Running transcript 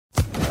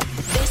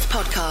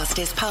podcast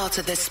is part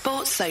of the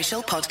Sports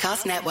Social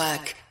Podcast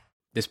Network.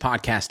 This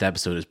podcast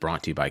episode is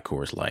brought to you by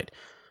Coors Light.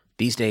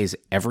 These days,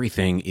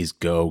 everything is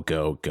go,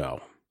 go,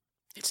 go.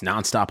 It's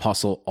nonstop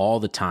hustle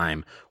all the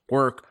time.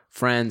 Work,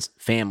 friends,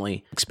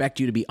 family expect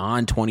you to be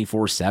on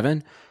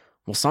 24/7.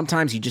 Well,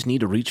 sometimes you just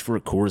need to reach for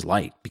a Coors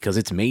Light because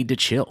it's made to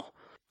chill.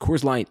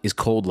 Coors Light is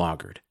cold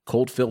lagered,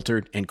 cold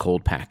filtered, and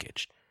cold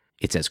packaged.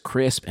 It's as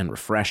crisp and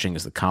refreshing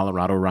as the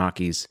Colorado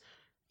Rockies.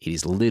 It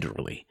is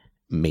literally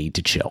made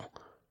to chill.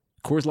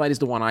 Coors Light is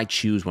the one I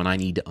choose when I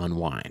need to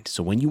unwind.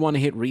 So when you want to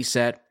hit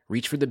reset,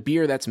 reach for the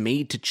beer that's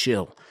made to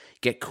chill.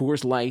 Get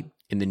Coors Light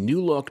in the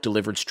new look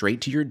delivered straight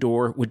to your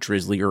door with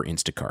Drizzly or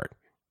Instacart.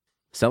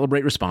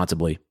 Celebrate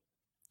responsibly.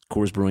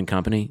 Coors Brewing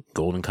Company,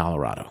 Golden,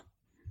 Colorado.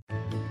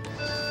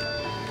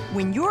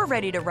 When you're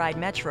ready to ride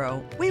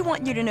Metro, we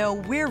want you to know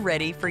we're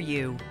ready for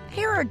you.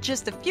 Here are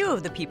just a few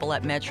of the people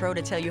at Metro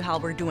to tell you how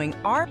we're doing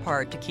our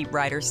part to keep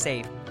riders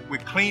safe. We're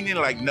cleaning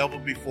like never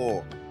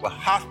before. We're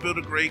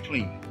hospital-grade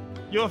cleaning.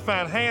 You'll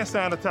find hand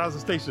sanitizer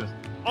stations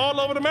all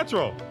over the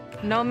Metro.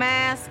 No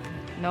mask,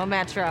 no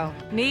Metro.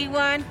 Need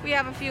one? We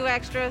have a few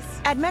extras.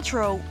 At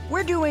Metro,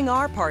 we're doing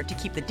our part to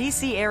keep the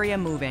D.C. area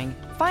moving.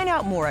 Find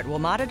out more at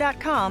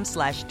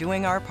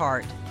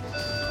WMATA.com/doingourpart.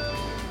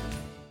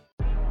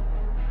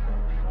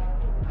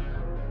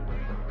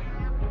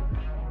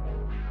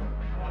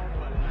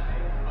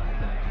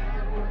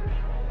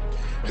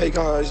 Hey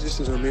guys, this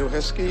is Emil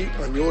Heskey,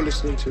 and you're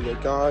listening to the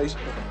guys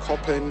at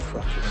Coppin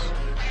Fracas.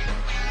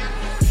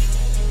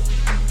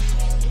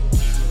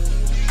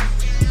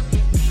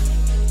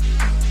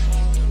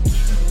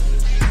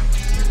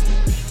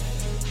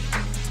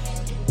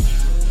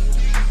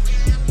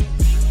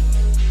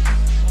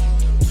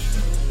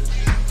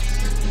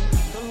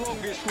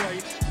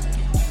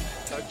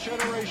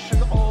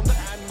 Generation on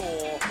and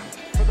more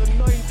for the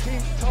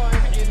 19th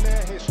time in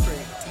their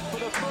history, for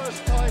the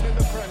first time in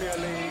the Premier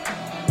League,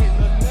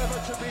 in the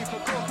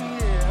never-to-be-forgotten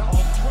year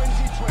of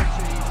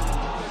 2020,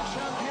 the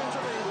champions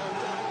of England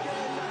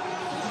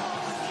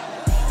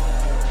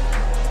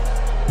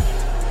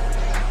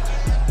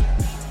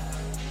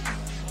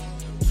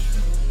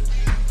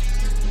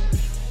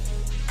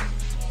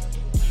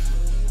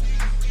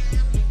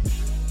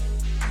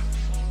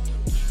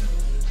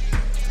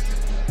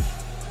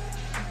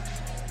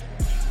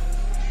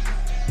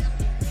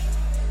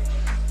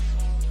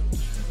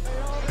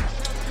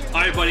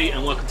Hi everybody,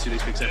 and welcome to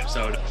this week's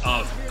episode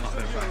of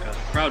Coppin Fracas,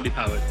 proudly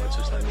powered by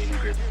Touchline Media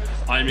Group.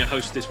 I am your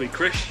host this week,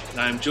 Krish, and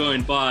I am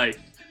joined by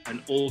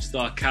an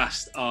all-star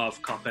cast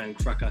of Coppin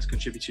Fracas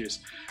contributors.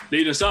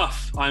 Leading us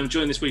off, I am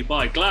joined this week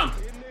by Glam.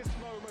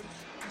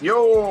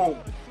 Yo,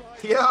 what's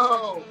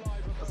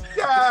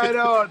going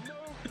on?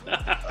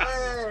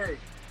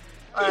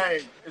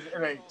 hey,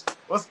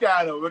 what's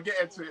going on? We'll get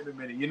into it in a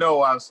minute. You know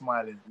why I'm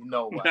smiling. You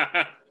know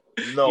why.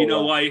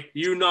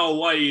 You know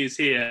why he is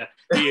here.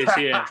 He is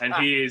here, and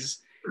he's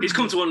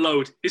come to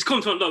unload. He's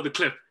come to unload the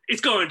clip.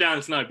 It's going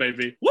down tonight,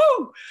 baby.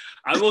 Woo!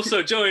 I'm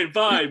also joined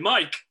by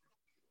Mike.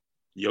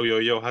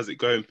 Yo, how's it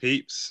going,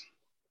 peeps?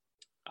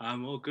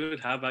 I'm all good.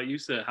 How about you,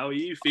 sir? How are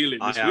you feeling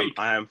this week?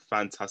 I am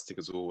fantastic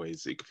as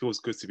always. It feels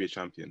good to be a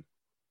champion.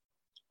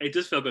 It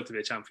does feel good to be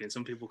a champion.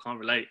 Some people can't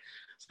relate.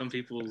 Some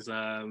people's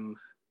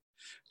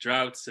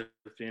droughts have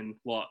been,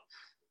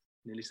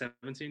 nearly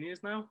 17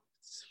 years now?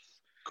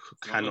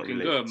 It's not looking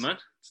good, man.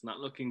 It's not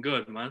looking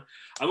good, man.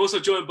 I'm also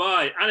joined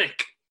by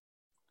Anik.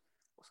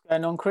 What's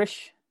going on,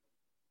 Krish?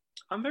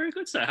 I'm very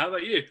good, sir. How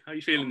about you? How are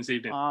you feeling this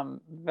evening? I'm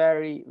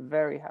very,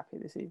 very happy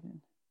this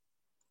evening.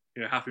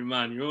 You're a happy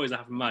man. You're always a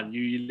happy man.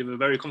 You live a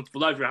very comfortable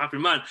life. You're a happy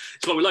man.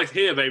 It's what we like to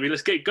hear, baby.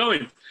 Let's get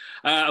going.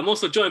 I'm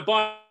also joined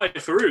by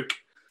Farouk.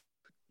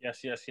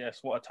 Yes.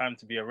 What a time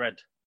to be a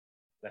Red.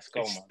 Let's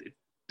go, man.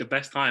 The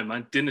best time,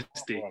 man.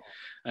 Dynasty,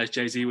 as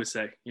Jay-Z would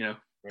say, you know.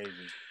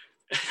 Crazy.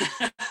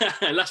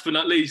 Last but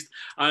not least,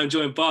 I am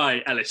joined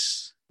by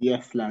Ellis.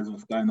 Yes, lads,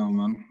 what's going on,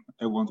 man?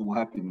 Everyone's all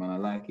happy, man. I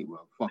like it,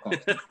 bro. Fuck off.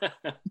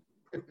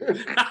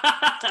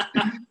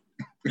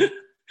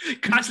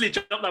 Actually,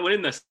 drop that one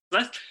in there.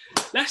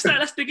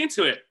 Let's dig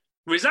into it.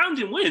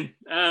 Resounding win.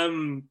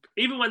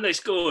 Even when they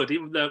scored,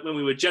 when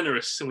we were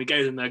generous and we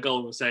gave them their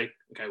goal and say,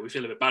 okay, we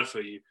feel a bit bad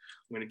for you.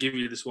 I'm going to give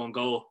you this one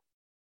goal.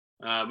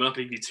 We're not going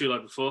to give you two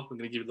like before. We're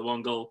going to give you the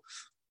one goal.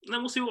 And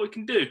then we'll see what we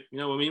can do. You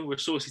know what I mean? We're a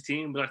saucy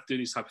team. We like to do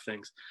these type of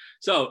things.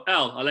 So,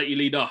 El, I'll let you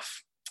lead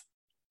off.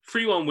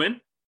 3-1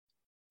 win.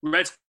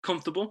 Reds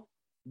comfortable.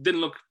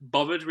 Didn't look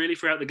bothered, really,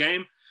 throughout the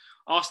game.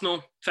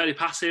 Arsenal, fairly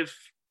passive,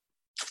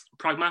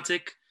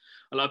 pragmatic.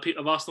 A lot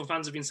of Arsenal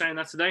fans have been saying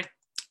that today.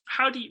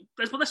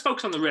 Let's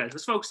focus on the Reds.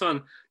 Let's focus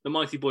on the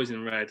mighty boys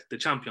in red, the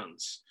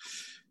champions.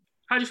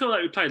 How do you feel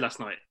like we played last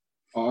night?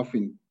 I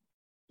think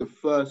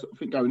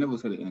Gary Neville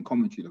said it in a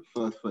commentary. The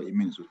first 30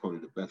 minutes was probably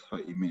the best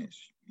 30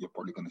 minutes you're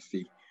probably going to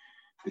see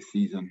this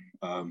season.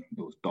 It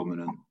was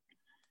dominant.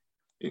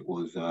 It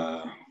was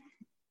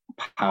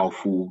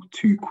powerful,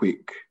 too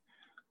quick,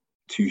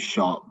 too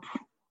sharp.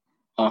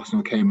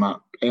 Arsenal came with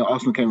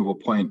a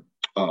point,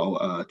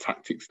 a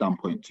tactic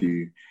standpoint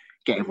to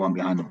get everyone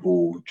behind the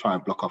ball, try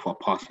and block off our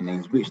passing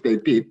lanes, which they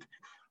did.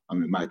 I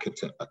mean, Mike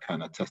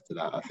can attest to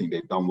that. I think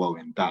they've done well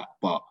in that,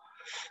 but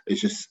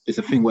it's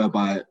a thing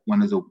whereby when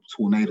there's a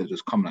tornado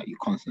just coming at you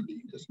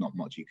constantly, there's not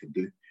much you can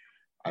do.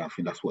 And I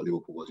think that's what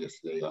Liverpool was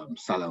yesterday.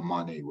 Salah and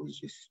Mane was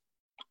just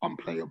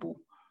unplayable.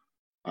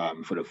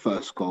 For the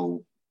first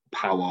goal,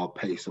 power,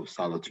 pace of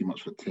Salah, too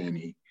much for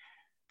Tierney.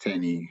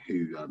 Tierney,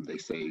 who they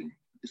say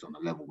is on a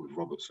level with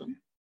Robertson.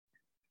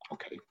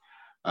 Okay.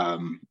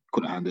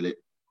 Couldn't handle it.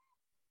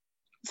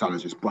 Salah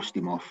just brushed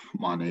him off.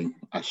 Mane,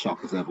 as sharp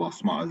as ever,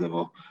 smart as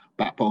ever,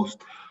 back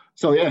post.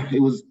 So yeah,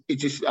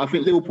 I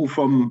think Liverpool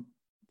from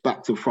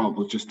back to front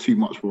was just too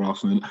much for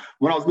Arsenal.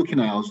 When I was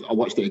looking at it, I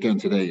watched it again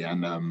today,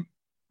 and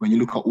when you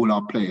look at all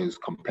our players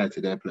compared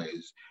to their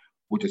players,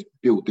 we're just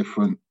built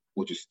different.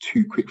 We're just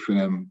too quick for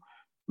them.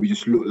 We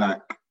just look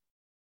like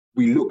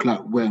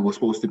where we're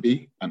supposed to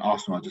be, and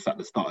Arsenal are just at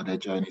the start of their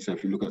journey. So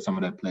if you look at some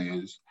of their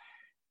players,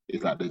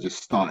 it's like they're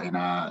just starting.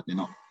 They're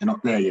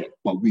not there yet,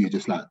 but we are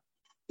just like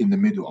in the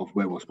middle of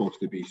where we're supposed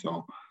to be.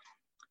 So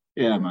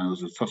yeah, man, it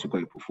was such a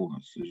great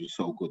performance. It was just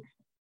so good.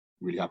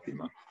 Really happy,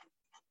 man.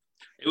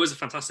 It was a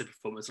fantastic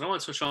performance, and I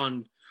want to touch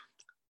on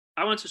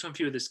a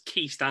few of this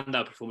key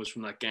standout performance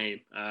from that game.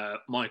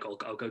 Mike, I'll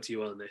go to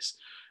you on this.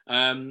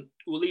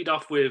 We'll lead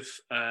off with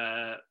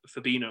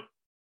Fabinho.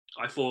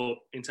 I thought,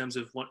 in terms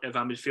of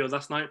our midfield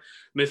last night,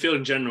 midfield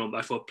in general,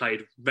 I thought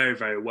played very,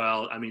 very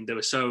well. I mean, they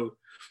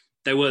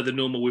were the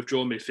normal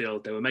withdrawn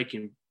midfield. They were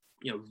making,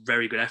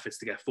 very good efforts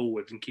to get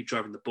forward and keep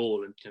driving the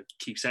ball and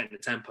keep setting the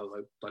tempo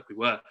like we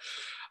were.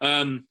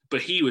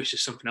 But he was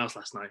just something else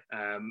last night.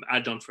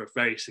 Added on for a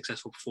very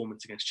successful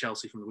performance against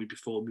Chelsea from the week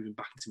before, moving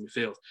back into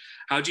midfield.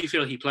 How do you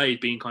feel he played,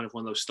 being kind of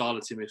one of those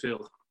starlets in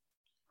midfield?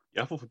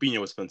 Yeah, I thought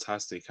Fabinho was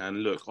fantastic.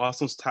 And look,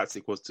 Arsenal's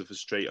tactic was to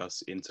frustrate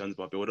us in terms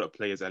of our build-up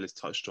play, as Ellis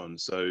touched on.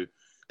 So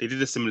they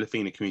did a similar thing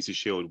in the Community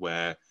Shield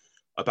where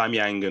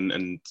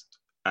Aubameyang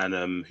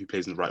and who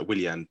plays on the right,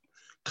 Willian,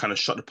 kind of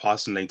shut the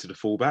passing lane to the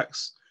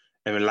fullbacks.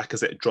 And then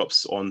Lacazette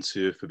drops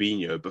onto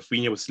Fabinho. But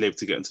Fabinho was still able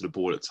to get into the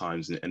ball at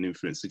times and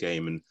influence the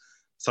game. And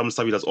some of the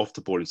stuff he does off the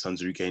ball in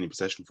terms of regaining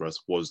possession for us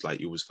was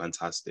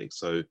fantastic.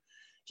 So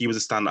he was a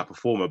standout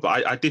performer.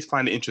 But I did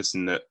find it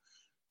interesting that,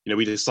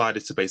 we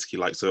decided to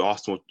basically so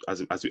Arsenal,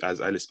 as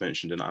Ellis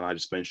mentioned and I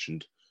just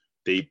mentioned,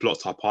 they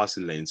blocked our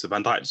passing lane. So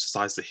Van Dijk just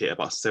decides to hit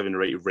about 7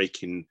 or 8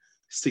 raking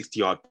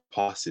 60-yard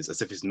passes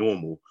as if it's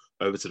normal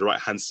over to the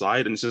right-hand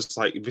side. And it's just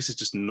this is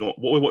just not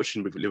what we're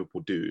watching with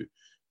Liverpool do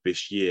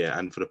this year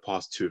and for the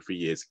past 2 or 3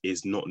 years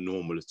is not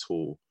normal at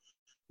all.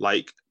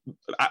 Mikel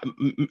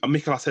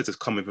Arteta's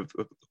come with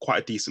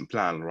quite a decent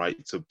plan, right,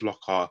 to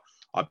block our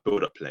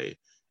build-up play.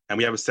 And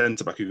we have a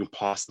centre-back who can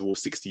pass the ball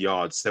 60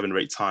 yards 7 or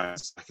 8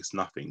 times like it's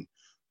nothing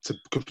to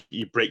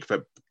completely break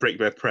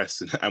their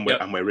press and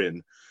we're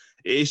in.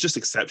 It's just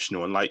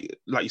exceptional. And like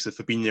you said,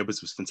 Fabinho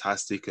was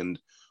fantastic. And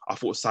I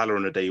thought Salah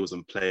on the day was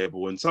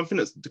unplayable. And something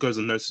that goes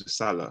unnoticed with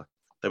Salah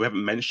that we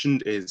haven't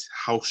mentioned is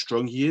how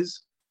strong he is.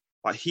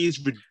 He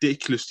is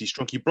ridiculously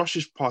strong. He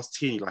brushes past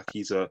Tierney like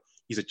he's a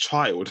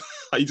child.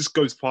 He just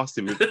goes past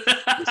him with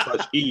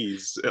such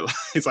ease.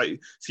 It's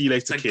like, see you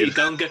later, kid.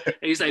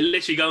 He's like,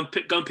 literally go and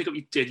pick up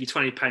your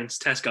 £20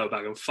 Tesco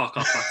bag and fuck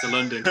off back to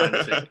London, kind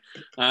of thing.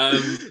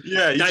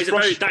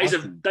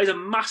 That is a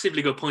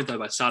massively good point though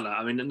about Salah.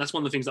 I mean, and that's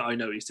one of the things that I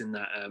noticed in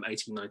that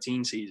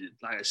 18-19 season.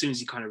 As soon as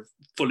he kind of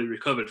fully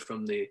recovered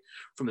from the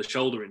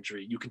shoulder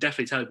injury, you can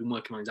definitely tell he'd been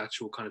working on his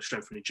actual kind of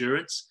strength and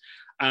endurance.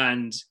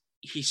 And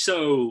he's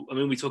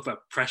we talk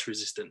about press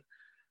resistant.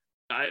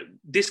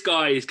 This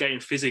guy is getting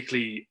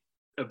physically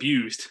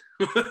abused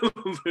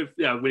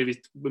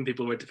when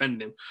people were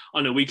defending him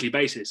on a weekly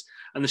basis.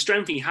 And the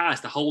strength he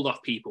has to hold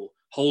off people,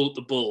 hold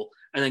the ball,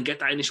 and then get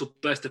that initial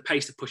burst of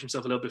pace to push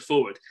himself a little bit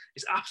forward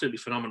is absolutely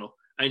phenomenal.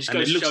 And it just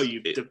goes to show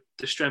you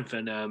the strength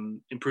and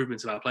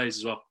improvements of our players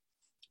as well.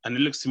 And it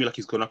looks to me like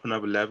he's gone up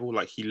another level.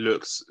 He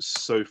looks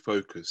so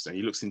focused and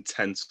he looks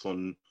intent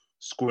on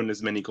scoring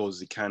as many goals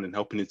as he can and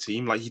helping the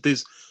team. He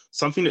does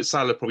something that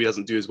Salah probably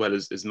doesn't do as well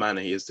as Mane,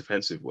 is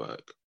defensive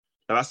work.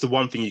 Now, that's the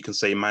one thing you can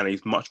say Mane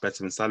is much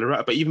better than Salah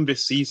at. But even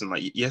this season,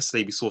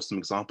 yesterday, we saw some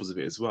examples of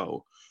it as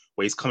well,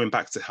 where he's coming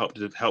back to help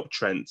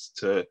Trent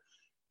to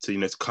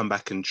come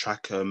back and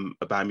track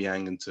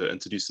Aubameyang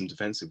and to do some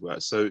defensive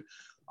work. So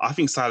I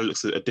think Salah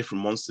looks a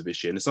different monster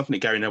this year. And it's something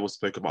that Gary Neville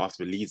spoke about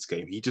after the Leeds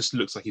game. He just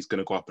looks like he's going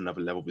to go up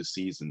another level this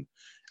season.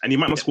 And he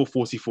might not score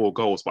 44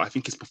 goals, but I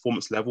think his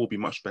performance level will be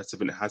much better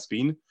than it has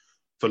been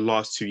for the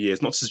last 2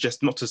 years. Not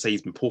to say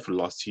he's been poor for the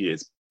last 2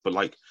 years,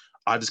 but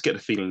I just get the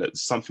feeling that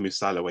something with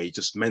Salah where he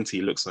just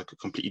mentally looks like a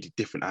completely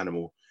different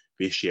animal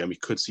this year, and we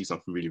could see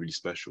something really, really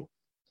special.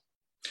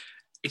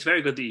 It's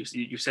very good that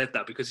you said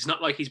that, because it's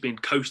not like he's been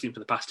coasting for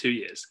the past 2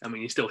 years. I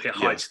mean, he still hit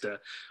heights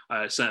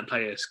that certain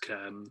players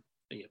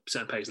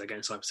like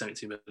inside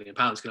 £72 million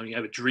can only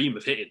ever dream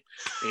of hitting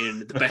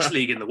in the best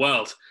league in the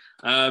world.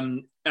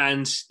 And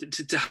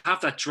to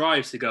have that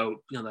drive to go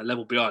that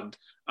level beyond.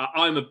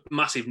 I'm a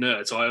massive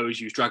nerd, so I always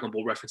use Dragon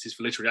Ball references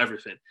for literally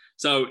everything.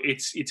 So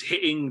it's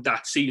hitting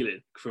that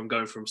ceiling from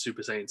going from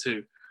Super Saiyan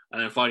 2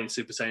 and then fighting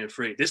Super Saiyan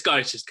 3. This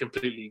guy's just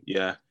completely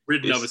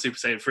ridden over Super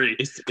Saiyan 3.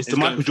 It's the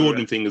Michael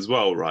Jordan thing as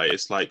well, right?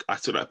 It's like, I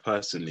took that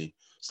personally.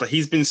 It's like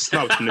he's been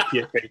snubbed from the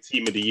PFA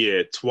Team of the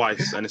Year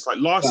twice. And it's like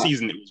last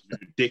season, it was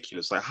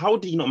ridiculous. Like, how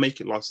did he not make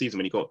it last season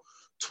when he got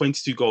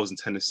 22 goals and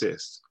 10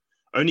 assists?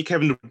 Only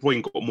Kevin De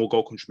Bruyne got more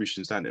goal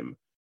contributions than him.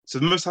 So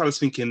the most I was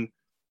thinking,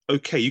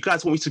 okay, you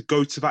guys want me to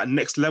go to that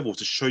next level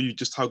to show you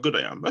just how good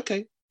I am.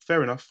 Okay,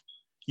 fair enough.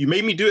 You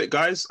made me do it,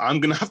 guys. I'm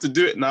going to have to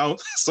do it now.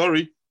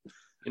 Sorry.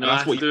 You know, I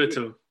have to do it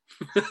to him.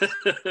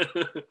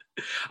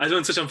 I just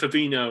want to touch on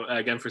Fabinho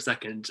again for a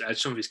second.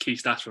 Some of his key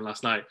stats from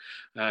last night: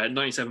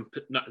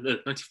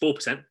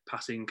 94%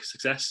 passing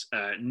success,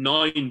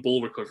 9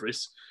 ball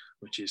recoveries,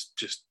 which is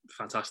just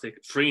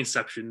fantastic. 3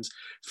 interceptions,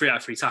 3 out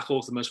of 3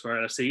 tackles, the most for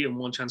LFC, and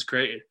 1 chance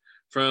created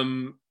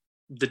from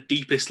the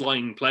deepest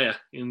lying player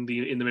in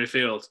the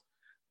midfield.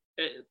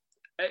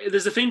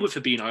 There's a thing with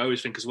Fabinho, I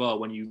always think as well,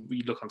 when you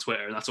look on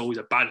Twitter, and that's always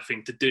a bad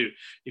thing to do.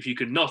 If you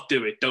can not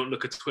do it, don't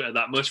look at Twitter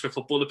that much for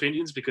football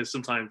opinions, because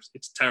sometimes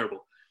it's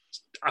terrible.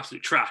 It's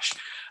absolute trash.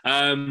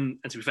 And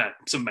to be fair,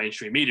 some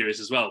mainstream media is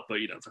as well, but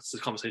that's a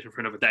conversation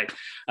for another day.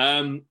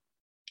 The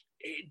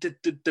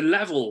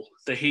level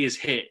that he has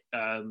hit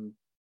coming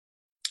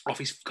off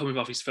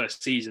his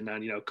first season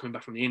and coming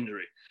back from the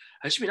injury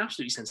has been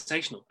absolutely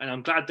sensational, and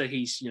I'm glad that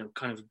he's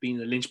kind of been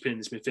the linchpin in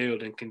this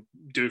midfield and can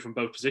do it from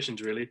both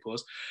positions. Really, of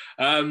course.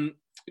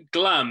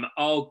 Glam,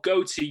 I'll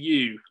go to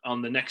you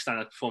on the next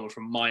standout performer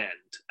from my end,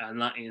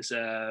 and that is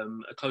a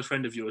close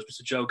friend of yours,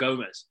 Mr. Joe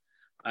Gomez.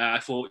 I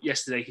thought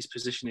yesterday his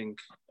positioning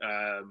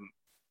and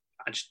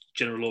just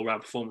general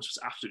all-round performance was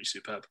absolutely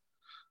superb.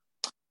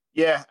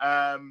 Yeah,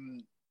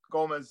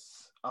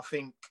 Gomez, I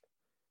think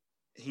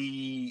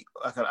I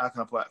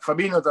can put it.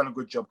 Fabinho done a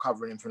good job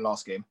covering him from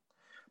last game.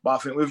 But I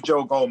think with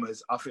Joe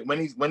Gomez, I think when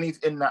he's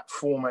in that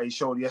form that he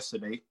showed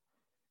yesterday,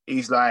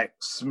 he's like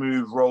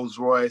smooth Rolls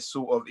Royce,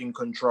 sort of in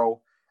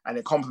control, and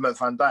it complements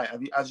Van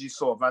Dijk. As you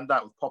saw, Van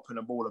Dijk was popping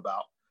the ball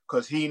about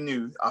because he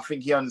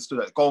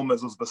understood that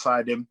Gomez was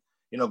beside him.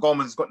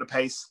 Gomez has got the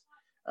pace,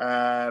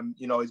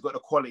 he's got the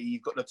quality,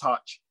 he's got the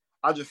touch.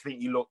 I just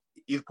think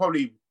he's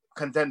probably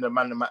contender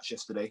man of the match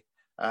yesterday.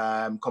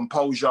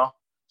 Composure,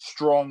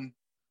 strong,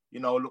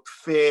 look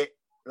fit.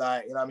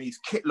 His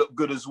kit looked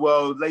good as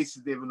well.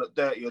 Laces didn't look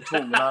dirty at all.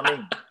 You know what I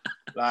mean?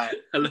 Like,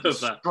 I love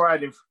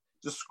that.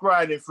 Just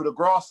striding through the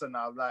grass and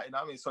now, like, you know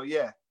what I mean? So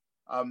yeah,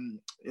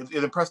 it's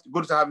impressed.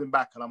 Good to have him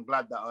back, and I'm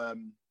glad that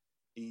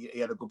he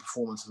had a good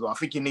performance as well. I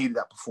think he needed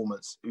that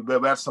performance. We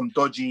had some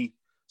dodgy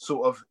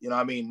sort of,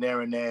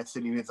 there and there.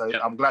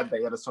 I'm glad that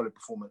he had a solid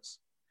performance.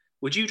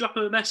 Would you drop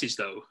him a message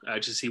though,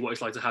 just to see what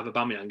it's like to have a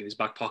Aubameyang in his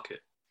back pocket,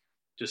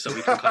 just so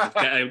we can kind of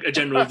get a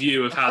general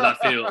view of how that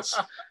feels?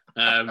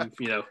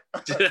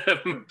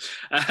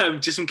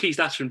 Just some key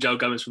stats from Joe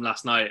Gomez from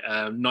last night.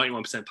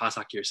 91% pass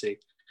accuracy.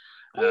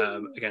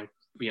 Again,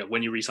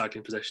 when you're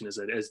recycling possession as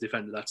a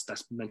defender,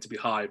 that's meant to be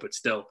high, but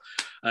still,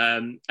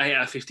 8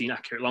 out of 15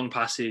 accurate long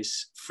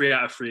passes, 3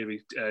 out of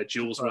 3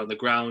 duels were on the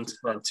ground,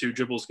 and 2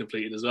 dribbles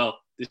completed as well.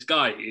 This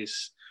guy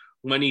is,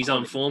 when he's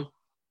on form,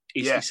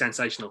 he's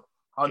sensational.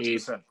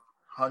 100%.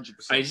 And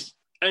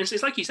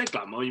it's like you said,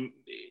 Glam. I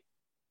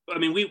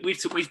mean,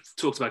 we've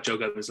talked about Joe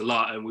Gomez a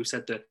lot, and we've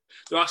said that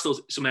there are still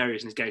some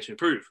areas in his game to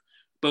improve.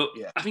 But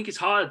I think it's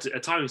hard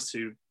at times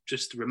to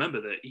just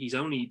remember that he's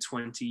only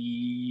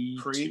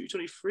 22,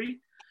 23.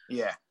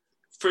 Yeah.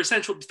 For a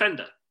central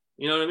defender.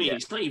 You know what I mean? Yeah.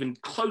 He's not even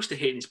close to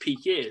hitting his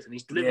peak years, and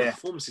he's delivering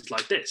performances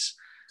like this.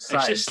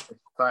 It's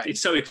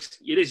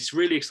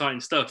really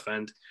exciting stuff,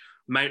 and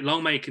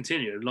long may it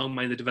continue. Long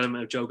may the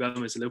development of Joe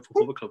Gomez at Liverpool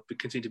Football Club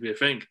continue to be a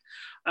thing.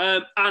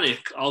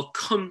 Anik, I'll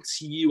come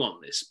to you on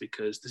this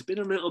because there's been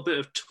a little bit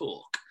of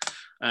talk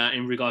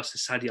in regards to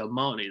Sadio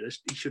Mane.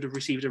 He should have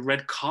received a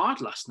red card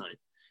last night,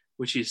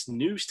 which is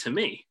news to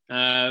me.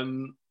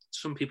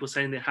 Some people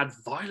saying they had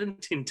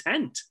violent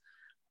intent.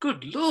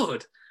 Good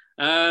Lord.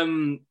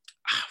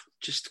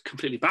 Just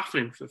completely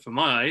baffling for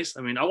my eyes.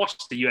 I mean, I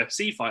watched the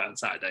UFC fight on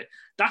Saturday.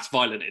 That's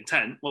violent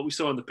intent. What we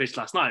saw on the pitch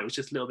last night was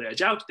just a little bit of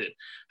jousting.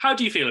 How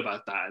do you feel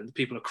about that? And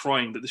people are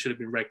crying that there should have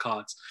been red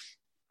cards.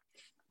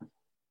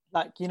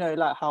 Like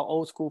how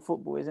old school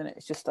football is, isn't it?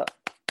 It's just a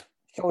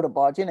shoulder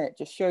barge, isn't it?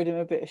 Just showed him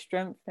a bit of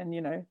strength, and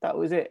that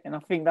was it. And I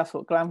think that's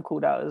what Glam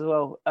called out as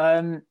well.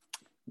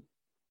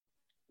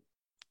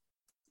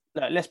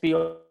 Let's be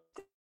honest.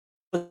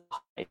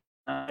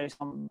 I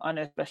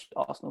know especially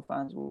Arsenal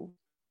fans will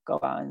go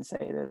out and say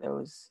that there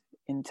was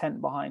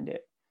intent behind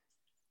it.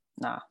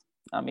 Nah,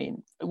 I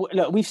mean,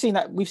 look, we've seen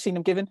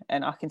him given,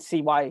 and I can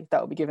see why that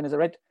would be given as a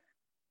red.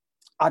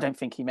 I don't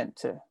think he meant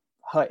to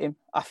hurt him.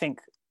 I think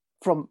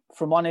from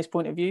Mane's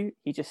point of view,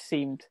 he just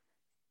seemed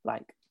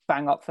like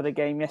bang up for the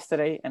game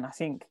yesterday, and I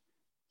think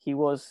he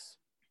was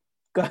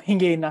going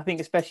in. I think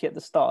especially at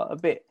the start, a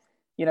bit.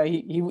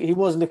 He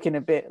was looking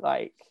a bit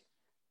like,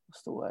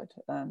 what's the word?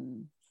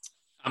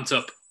 Amped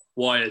up.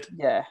 Wired.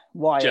 Yeah,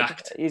 wired.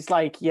 Jacked. It's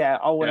like,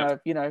 I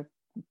want to,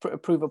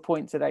 prove a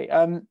point today.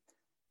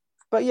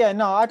 But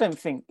no, I don't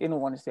think, in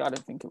all honesty, I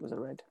don't think it was a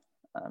red.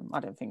 I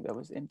don't think there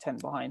was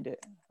intent behind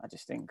it. I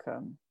just think,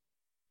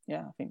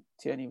 yeah, I think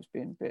Tierney was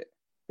being a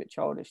bit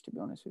childish, to be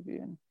honest with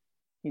you, and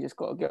he just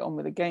got to get on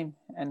with the game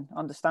and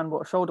understand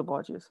what a shoulder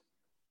barge is.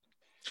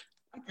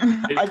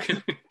 I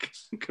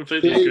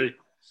completely agree.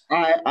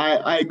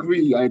 I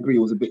agree. I agree. It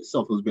was a bit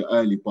soft. It was a bit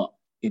early, but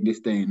in this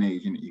day and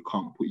age, you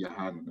can't put your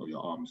hand or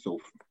your arm so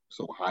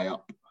high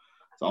up.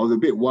 So I was a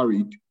bit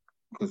worried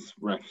because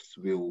refs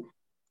will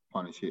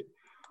punish it.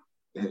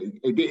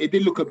 It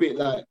did look a bit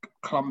like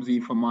clumsy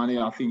for Mane.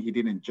 I think he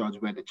didn't judge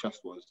where the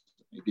chest was.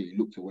 He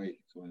looked away.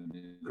 So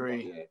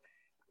agree.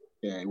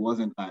 Yeah, it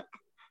wasn't like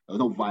there was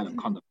no violent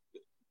conduct.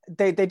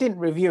 They didn't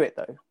review it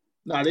though.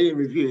 No, they didn't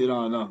review it.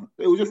 No.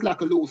 It was just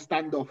like a little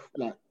standoff,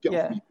 like get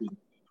off me thing.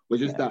 It was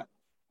just that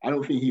I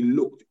don't think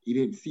he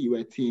didn't see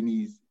where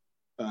Tierney's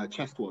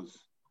chest was.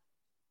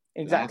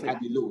 Exactly. Like,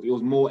 had he looked, it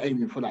was more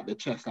aiming for like the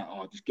chest,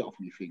 like just get off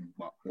me thing.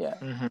 But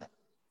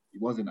it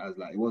wasn't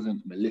it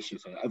wasn't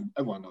malicious.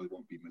 Everyone knows it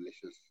won't be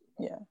malicious.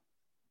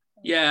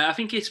 Yeah, I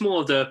think it's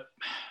more the.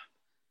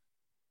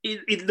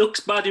 It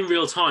looks bad in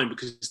real time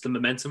because it's the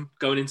momentum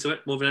going into it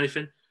more than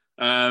anything.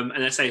 And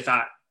let's say if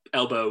that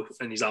elbow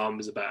and his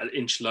arm is about an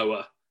inch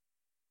lower,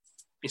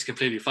 it's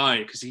completely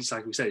fine because he's,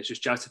 like we said, it's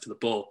just jousting for the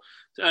ball.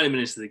 It's early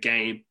minutes of the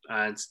game,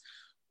 and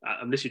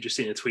I'm literally just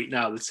seeing a tweet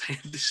now that's saying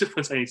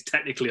someone saying it's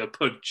technically a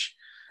punch.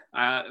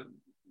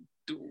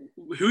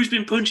 Who's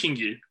been punching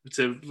you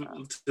to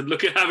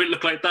look at having it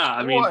look like that?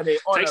 I mean,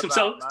 take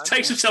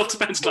some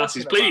self-defense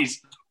classes, please.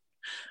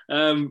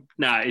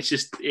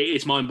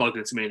 It's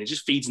mind-boggling to me, and it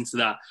just feeds into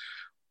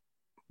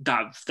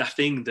that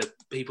thing that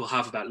people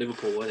have about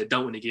Liverpool where they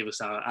don't want to give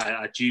us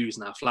our dues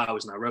and our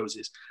flowers and our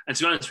roses. And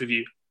to be honest with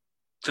you,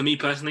 for me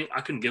personally,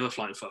 I couldn't give a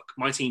flying fuck.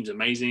 My team's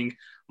amazing.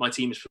 My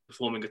team is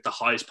performing at the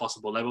highest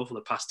possible level for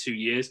the past 2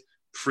 years,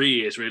 3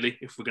 years really,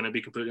 if we're going to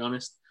be completely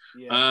honest.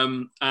 Yeah.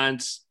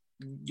 And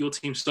your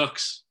team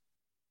sucks.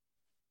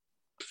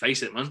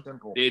 Face it, man.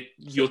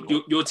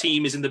 Your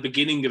team is in the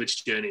beginning of its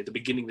journey, at the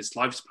beginning of its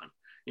lifespan.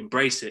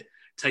 Embrace it.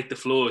 Take the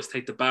flaws,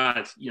 take the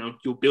bad.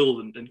 You'll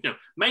build and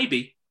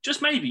maybe,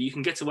 just maybe, you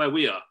can get to where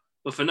we are.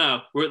 But for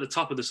now, we're at the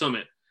top of the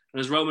summit.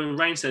 And as Roman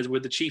Reigns says, we're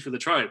the chief of the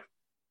tribe.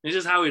 It's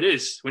just how it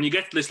is. When you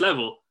get to this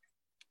level,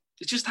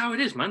 it's just how it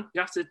is, man. You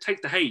have to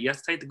take the hate. You have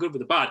to take the good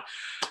with the bad.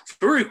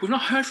 Farouk, we've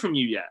not heard from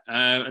you yet.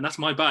 And that's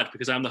my bad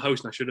because I'm the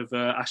host and I should have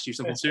asked you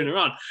something sooner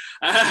on.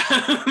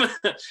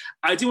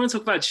 I do want to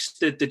talk about just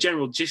the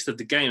general gist of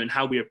the game and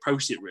how we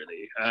approached it,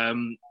 really.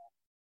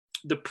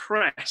 The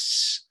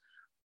press,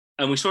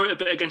 and we saw it a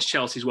bit against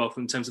Chelsea as well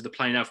in terms of the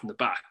playing out from the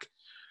back.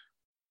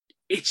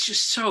 It's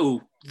just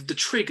the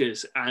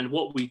triggers and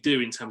what we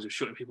do in terms of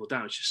shutting people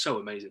down, it's just so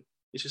amazing.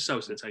 It's just so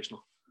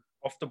sensational.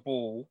 Off the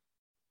ball,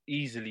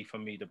 easily for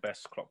me, the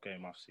best Klopp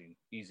game I've seen.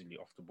 Easily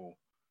off the ball.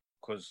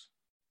 Because,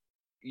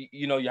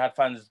 you had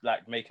fans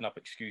like making up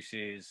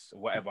excuses,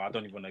 whatever. I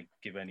don't even want to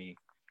give any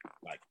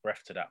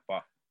breath to that.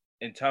 But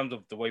in terms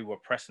of the way we were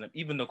pressing them,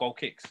 even the goal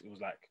kicks, it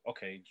was like,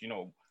 okay,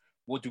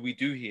 what do we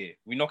do here?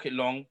 We knock it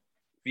long.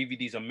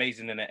 VVD's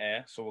amazing in the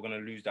air, so we're going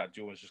to lose that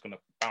duel. It's just going to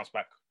bounce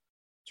back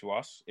to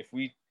us. If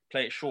we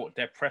play it short,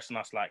 they're pressing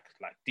us like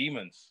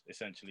demons,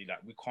 essentially.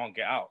 Like, we can't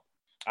get out.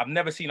 I've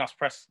never seen us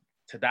press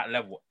to that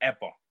level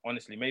ever,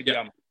 honestly. Maybe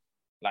I'm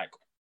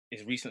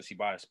it's recency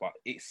bias, but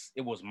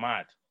it was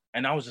mad.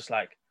 And I was just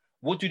like,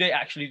 what do they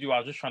actually do? I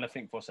was just trying to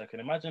think for a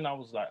second. Imagine I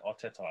was like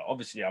Arteta.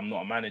 Obviously, I'm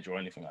not a manager or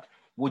anything like that.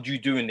 What do you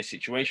do in this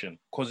situation?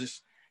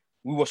 Because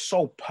we were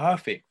so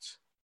perfect.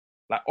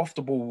 Like, off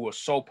the ball, we were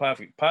so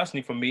perfect.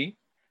 Personally, for me,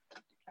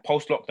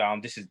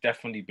 post-lockdown, this has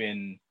definitely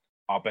been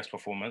our best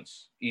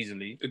performance,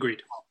 easily.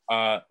 Agreed.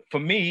 For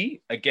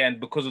me, again,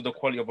 because of the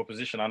quality of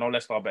opposition, I know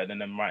Leicester are better than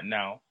them right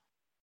now,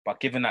 but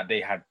given that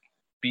they had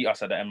beat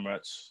us at the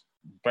Emirates,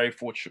 very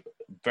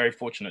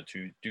fortunate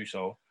to do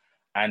so,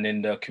 and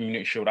in the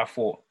Community Shield, I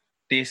thought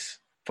this,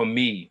 for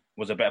me,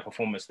 was a better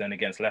performance than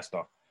against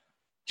Leicester,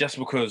 just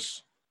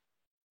because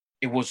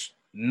it was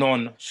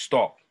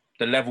non-stop.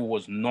 The level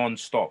was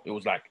non-stop. It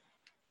was like,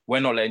 we're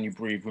not letting you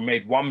breathe. We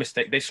made one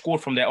mistake. They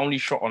scored from their only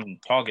shot on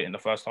target in the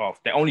first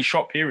half. Their only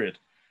shot, period,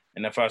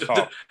 in the first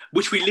half.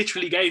 Which we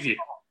literally gave you.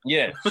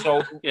 Yeah.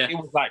 So It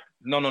was like,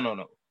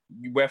 no.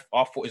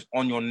 Our foot is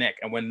on your neck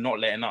and we're not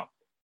letting up.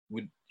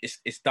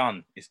 It's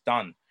done. It's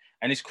done.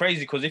 And it's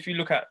crazy because if you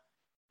look at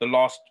the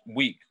last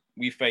week,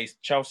 we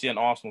faced Chelsea and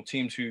Arsenal,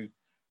 teams who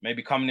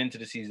maybe coming into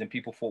the season,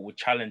 people thought would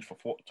challenge for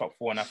top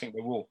four, and I think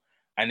they will.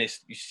 And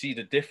you see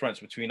the difference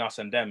between us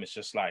and them. It's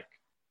just like,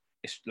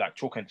 it's like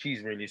chalk and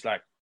cheese, really. It's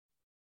like,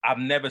 I've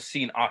never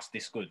seen us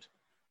this good.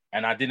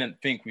 And I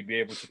didn't think we'd be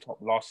able to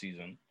top last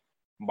season.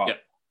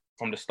 But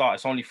from the start,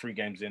 it's only 3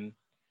 games in.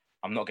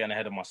 I'm not getting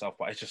ahead of myself,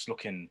 but it's just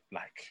looking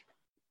like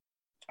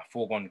a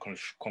foregone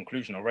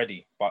conclusion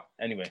already. But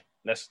anyway,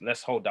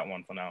 let's hold that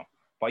one for now.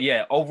 But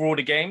yeah, overall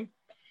the game,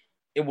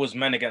 it was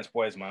men against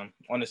boys, man.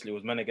 Honestly, it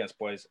was men against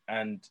boys.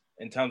 And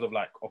in terms of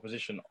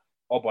opposition,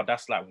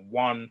 that's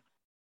 1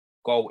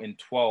 goal in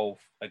 12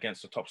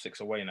 against the top 6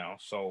 away now.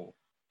 So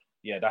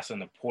yeah, that's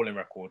an appalling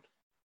record.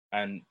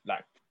 And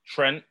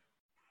Trent,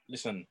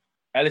 listen,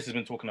 Ellis has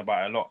been talking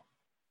about it a lot.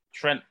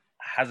 Trent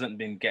hasn't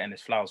been getting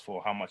his flowers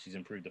for how much he's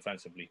improved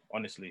defensively.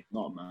 Honestly,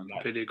 no man, I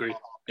completely agree.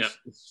 Yeah,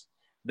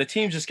 the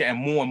team's just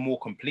getting more and more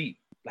complete.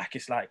 Like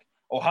it's like,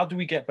 oh, how do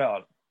we get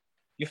better?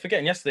 You're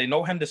forgetting yesterday.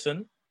 No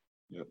Henderson,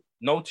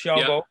 no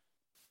Thiago.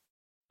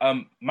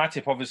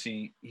 Matip,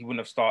 obviously, he wouldn't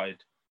have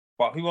started.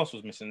 But who else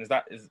was missing? Is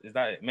that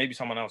it? Maybe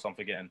someone else I'm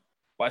forgetting.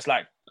 But it's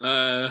like...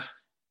 yeah,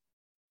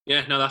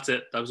 no, that's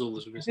it. That was all that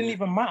was missing. It didn't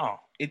even matter.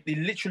 It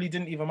literally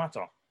didn't even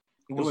matter.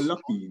 They were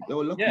lucky.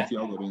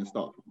 Thiago didn't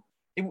start.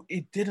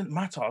 It didn't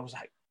matter. I was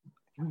like,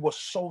 we were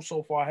so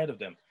far ahead of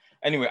them.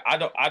 Anyway, I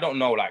don't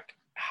know like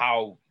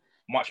how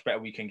much better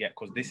we can get,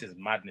 because this is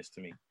madness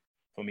to me.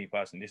 For me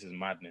personally, this is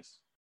madness.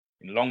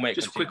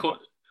 Just quick one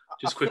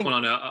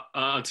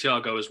on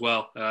Thiago as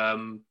well.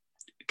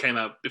 It came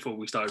out before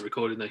we started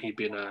recording that he'd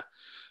been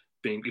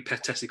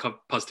tested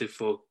positive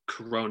for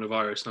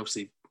coronavirus, and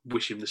obviously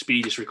wish him the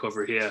speediest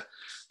recovery here.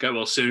 Get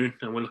well soon,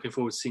 and we're looking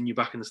forward to seeing you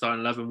back in the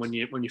starting 11 when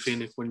you're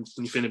feeling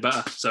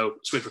better. So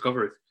swift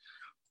recovery.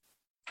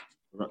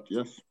 Correct.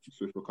 Yes,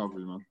 swift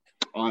recovery, man.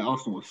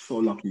 Arsenal was so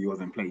lucky he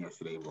wasn't playing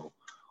yesterday, bro.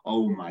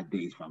 Oh my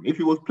days, fam! If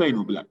he was playing, it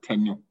would be like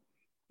 10-0.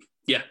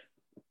 Yeah.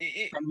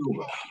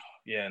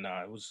 Yeah, no,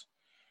 it was.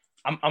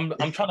 I'm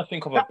trying to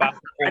think of a bad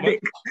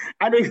performance.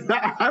 And it's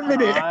that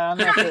happening. I'm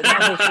not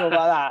so sure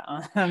about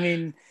that. I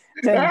mean,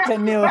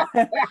 10-0.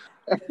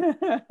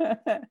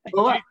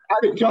 I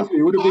didn't trust me.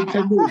 It would have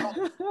been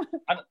 10-0.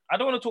 I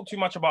don't want to talk too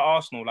much about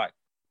Arsenal, like,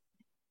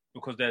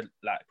 because they're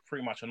like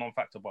pretty much a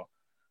non-factor. But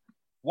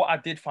what I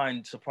did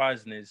find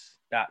surprising is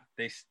that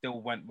they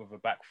still went with a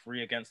back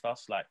three against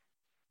us. Like,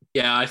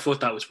 yeah, I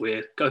thought that was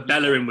weird.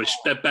 Bellerin was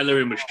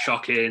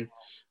shocking.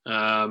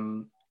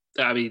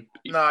 I mean,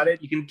 you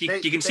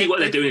can see what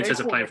they're doing in terms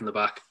of playing from the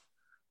back.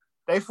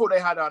 They thought they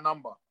had our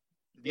number.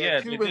 Yeah,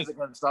 two wins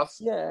against us.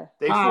 Yeah,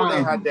 they thought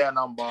they had their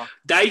number.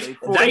 They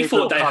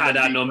thought they had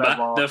our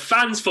number. The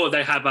fans thought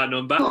they had our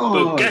number.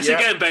 But guess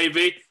again,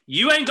 baby,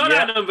 you ain't got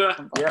our number.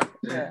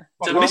 Yeah.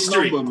 It's a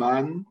mystery, number,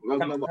 man.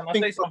 Can I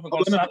say something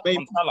on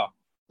Salah?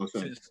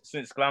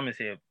 Since Glam is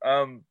here,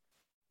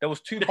 there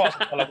was two parts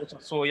of Salah which I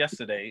saw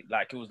yesterday.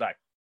 Like it was like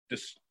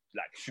just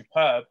like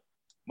superb.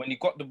 When he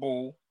got the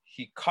ball,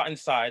 he cut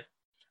inside,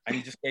 and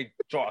he just gave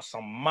Jota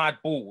some mad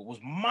ball. It was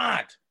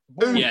mad.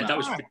 Yeah, that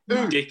was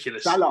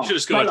ridiculous. Should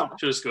have scored.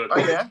 Oh,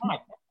 yeah.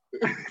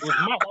 It was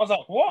mad. I was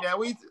like, what? Yeah,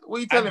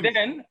 we tell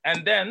him.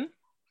 And then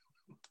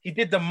he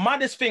did the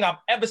maddest thing I've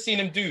ever seen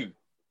him do.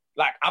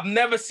 Like, I've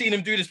never seen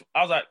him do this.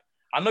 I was like,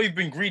 I know you've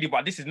been greedy,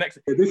 but this is next.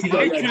 He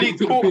literally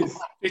took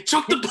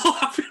the ball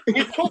off.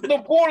 He took the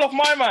ball off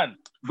my man.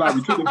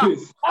 He took the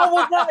piss. I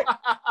was like,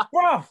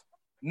 bruv.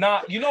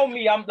 Nah, you know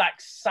me, I'm like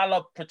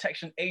Salah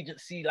Protection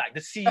Agency, like the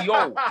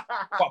CEO.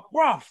 But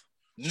bruv,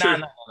 nah.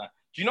 Do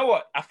you know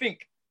what? I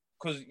think,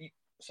 because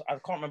I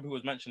can't remember who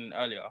was mentioning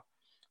earlier.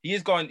 I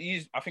think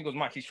it was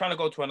Mike. He's trying to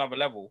go to another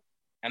level,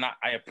 and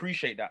I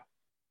appreciate that.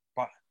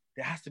 But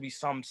there has to be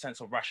some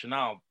sense of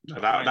rationale. No,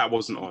 that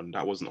wasn't on.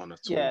 That wasn't on at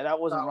all. Yeah, that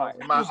wasn't right.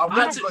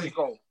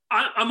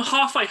 I'm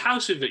halfway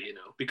house with it,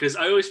 because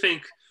I always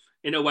think,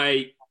 in a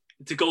way,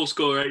 to goal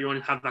scorer, you want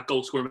to have that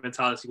goal scorer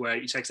mentality where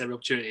he takes every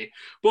opportunity.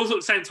 But also at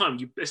the same time,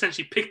 you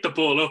essentially picked the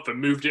ball up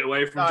and moved it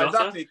away from Jota.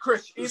 Exactly.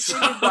 Chris, if he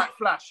did that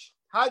flash,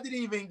 how did he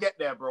even get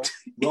there, bro?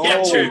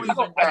 Yeah, true. That's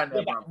what I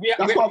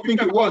think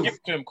it was.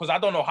 Because I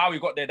don't know how he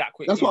got there that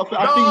quick. That's what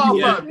I think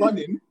he was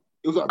running.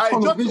 It was like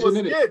tunnel vision,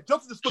 innit? Yeah,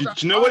 Jota just do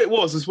you know what it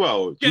was as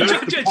well? Yeah,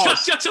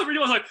 Jota really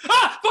was like,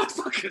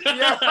 fuck.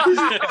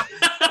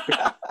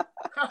 Yeah.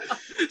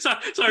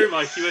 Sorry,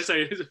 Mike, you were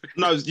saying.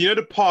 No, you know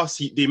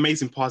the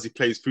amazing pass he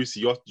plays through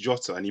to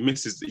Jota, and he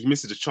misses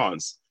the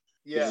chance.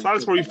 Yeah.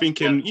 Salah's probably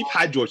thinking, you've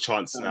had your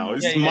chance now.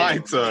 It's my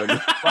turn.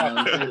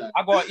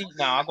 I gotta eat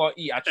now. I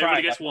tried.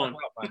 Everybody gets one.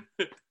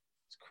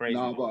 It's crazy.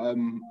 No, but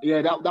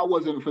that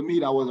wasn't for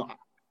me. That was.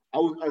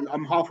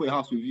 I'm halfway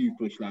house with you,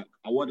 Push. Like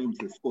I want him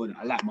to score it.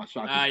 I like my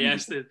shot.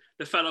 Yes,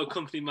 the fellow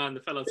company man, the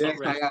fellow top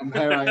red.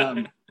 Here I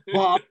am.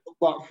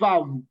 But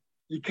fam,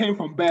 you came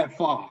from bare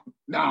far.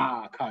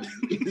 Nah, can't.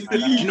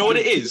 You know what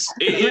it is?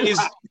 It is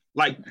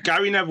like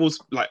Gary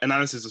Neville's like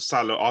analysis of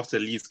Salah after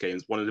the Leeds game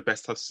is one of the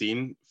best I've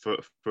seen for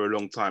a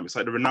long time. It's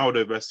like the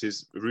Ronaldo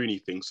versus Rooney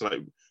thing. So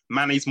like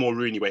Mane's more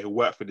Rooney, where he'll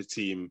work for the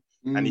team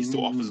and he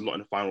still offers a lot in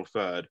the final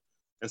third.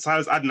 And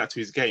Salah's adding that to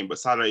his game, but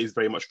Salah is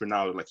very much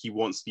Ronaldo. Like he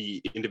wants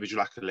the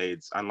individual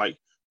accolades, and like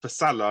for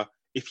Salah,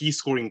 if he's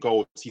scoring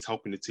goals, he's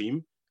helping the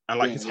team. And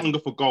like his hunger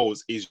for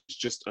goals is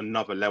just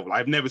another level.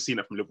 I've never seen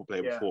it from a Liverpool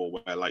player before,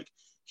 where like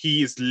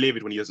he is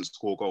livid when he doesn't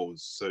score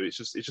goals. So it's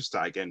just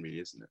that again, really,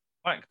 isn't it?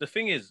 Mike, the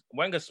thing is,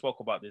 Wenger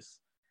spoke about this.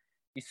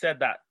 He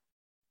said that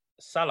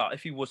Salah,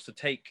 if he was to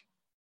take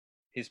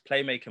his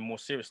playmaking more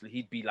seriously,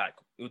 he'd be like,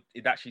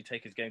 it'd actually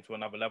take his game to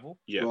another level.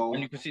 Yeah.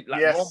 And you can see,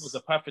 like, Ron was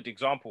a perfect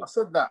example. I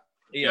said that.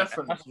 Yeah,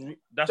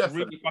 that's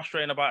really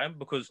frustrating about him,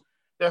 because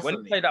when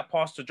he played that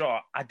pass to Jota,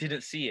 I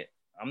didn't see it.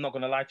 I'm not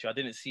going to lie to you. I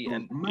didn't see it.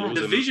 And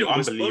the vision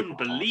was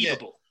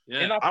unbelievable.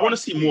 Yeah. I want to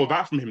see more of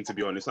that from him, to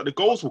be honest. Like the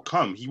goals will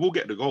come, he will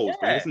get the goals,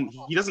 but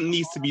he doesn't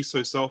need to be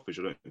so selfish.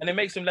 I don't think. And it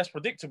makes him less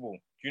predictable. Do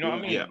you know what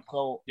I mean? Yeah.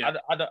 So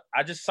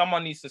I just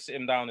someone needs to sit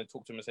him down and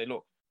talk to him and say,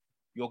 look,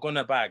 you're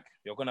gonna bag,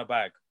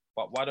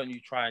 but why don't you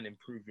try and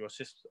improve your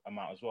assist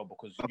amount as well?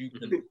 Because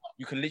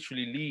you can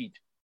literally lead.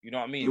 You know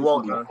what I mean? He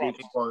won't. He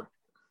won't.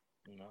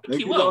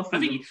 He will. I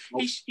think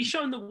he's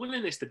shown the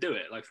willingness to do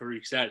it, like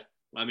Farouk said.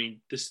 I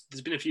mean, there's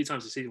been a few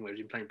times this season where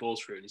he's been playing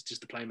balls through, and it's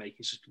just the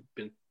playmaking's just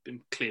been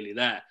clearly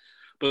there.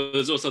 But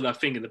there's also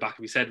that thing in the back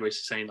of his head where he's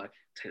just saying, like,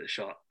 take the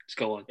shot, just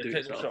go on, do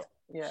it yourself.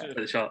 Take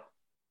the shot.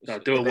 No,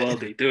 do a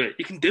worldie, do it.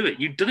 You can do it.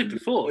 You've done it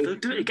before.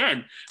 Do it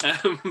again.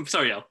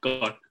 Sorry, Al,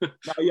 go on. I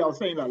was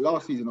saying that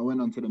last season I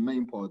went on to the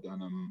main pod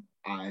and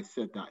I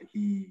said that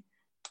he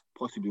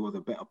possibly was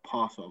a better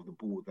passer of the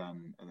ball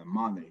than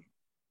Mane,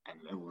 and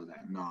everyone was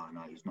like,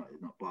 no, he's not.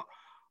 But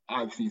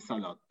I've seen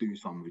Salah do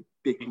some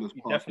ridiculous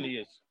passes. Definitely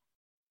is.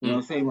 You know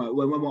what I'm saying? Like,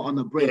 when we're on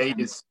the break,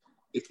 it's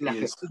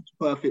like a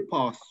perfect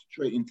pass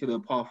straight into the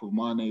path of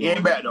Mane. He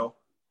ain't better though.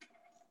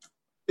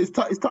 It's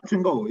touch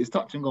and go. It's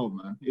touch and go,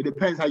 man. It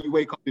depends how you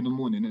wake up in the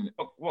morning,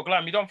 innit? What,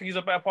 Glam? You don't think he's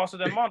a better passer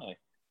than Mane?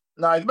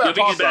 No, he's a better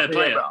passer. He's a better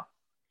player.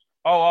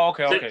 Oh,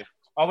 okay.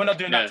 Oh, we're not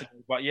doing that today,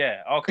 but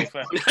yeah. Okay,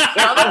 fair.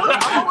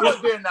 I'm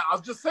not doing that. I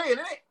was just saying,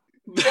 innit?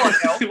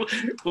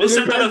 We'll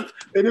send that up.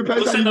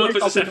 We'll send that up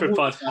as a separate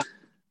pod.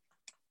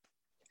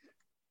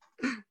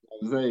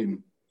 I'm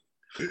saying.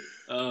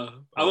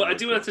 I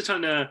do want to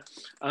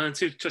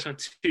touch on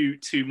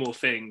two more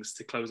things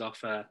to close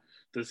off the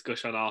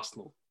discussion on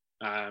Arsenal.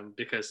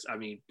 Because I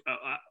mean,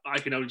 I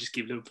can only just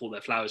give Liverpool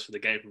their flowers for the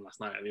game from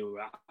last night. I mean, we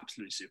were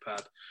absolutely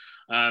superb.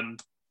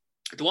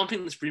 The one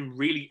thing that's been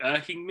really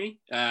irking me,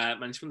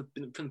 and it's from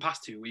the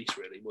past 2 weeks,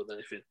 really, more than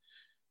anything,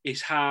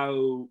 is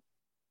how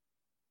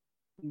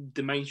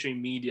the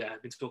mainstream media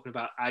have been talking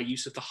about our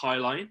use of the high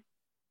line.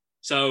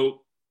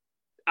 So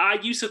our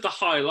use of the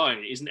high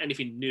line isn't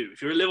anything new.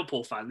 If you're a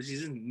Liverpool fan, this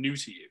isn't new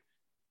to you.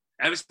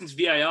 Ever since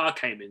VAR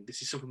came in,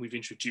 this is something we've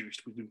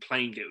introduced. We've been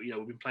playing it.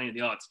 We've been playing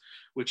the odds,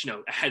 which,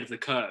 ahead of the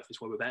curve is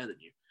why we're better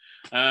than you.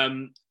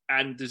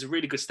 And there's a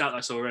really good stat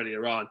I saw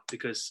earlier on,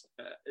 because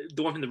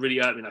the one thing that really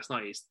hurt me last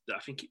night is that I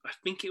think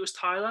it was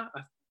Tyler.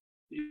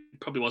 It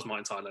probably was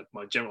mine, Tyler.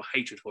 My general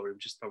hatred for him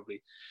just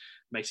probably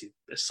makes it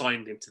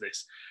assigned him to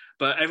this.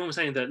 But everyone was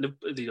saying that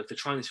they're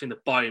trying this thing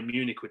that Bayern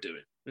Munich were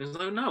doing. And I was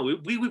like, no,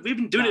 we've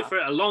been doing it for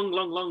a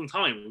long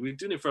time. We've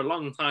been doing it for a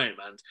long time.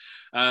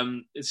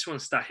 And it's just one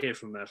stat here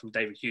from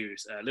David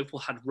Hughes. Liverpool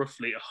had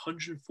roughly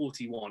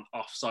 141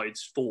 offsides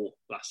for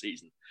last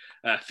season.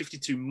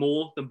 52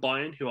 more than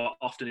Bayern, who are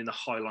often in the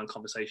high line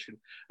conversation,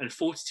 and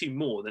 42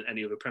 more than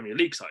any other Premier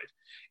League side.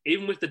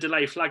 Even with the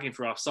delay flagging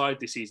for offside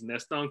this season, they're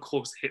still on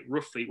course to hit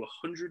roughly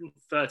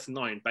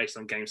 139 based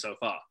on games so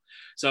far.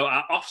 So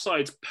our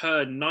offsides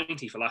per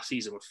 90 for last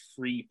season were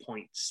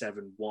 3.71.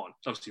 So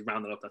obviously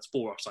round that up, that's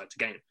 4 offsides a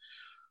game.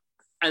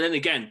 And then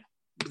again,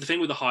 the thing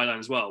with the high line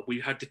as well,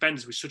 we had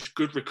defenders with such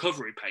good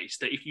recovery pace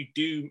that if you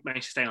do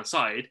manage to stay on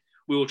side,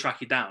 we will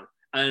track you down.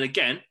 And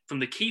again, from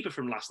the keeper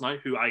from last night,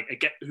 who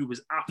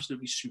was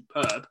absolutely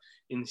superb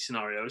in these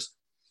scenarios,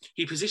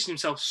 he positioned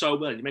himself so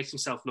well, he makes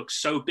himself look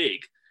so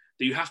big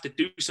that you have to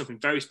do something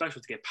very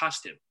special to get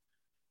past him.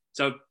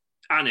 So,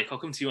 Anik, I'll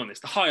come to you on this.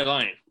 The high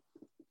line.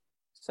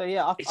 So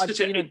yeah, it's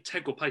such an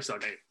integral place to our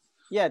game.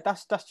 Yeah,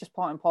 that's just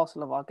part and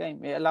parcel of our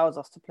game. It allows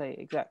us to play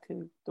exactly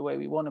the way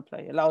we want to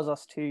play. It allows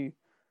us to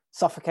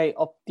suffocate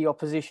the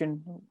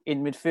opposition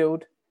in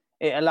midfield.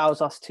 It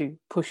allows us to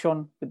push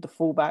on with the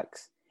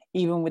fullbacks.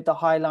 Even with the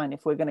high line,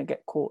 if we're going to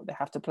get caught, they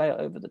have to play it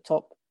over the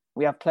top.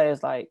 We have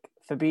players like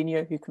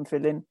Fabinho who can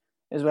fill in,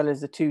 as well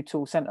as the 2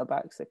 tall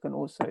centre-backs that can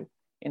also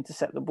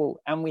intercept the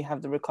ball. And we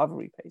have the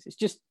recovery pace. It's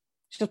just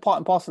part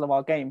and parcel of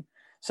our game.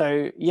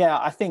 So, yeah,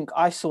 I think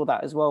I saw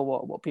that as well,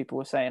 what people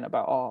were saying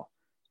about,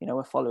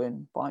 we're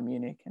following Bayern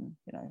Munich and,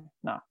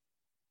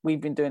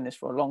 we've been doing this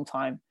for a long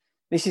time.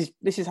 This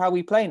is how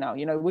we play now.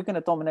 We're going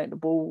to dominate the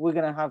ball. We're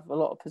going to have a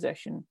lot of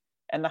possession.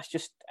 And that's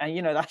just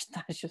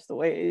the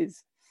way it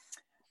is.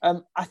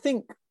 I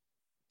think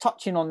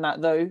touching on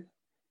that though,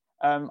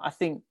 I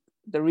think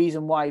the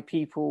reason why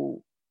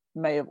people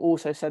may have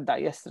also said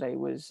that yesterday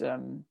was,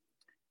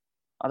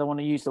 I don't want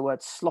to use the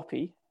word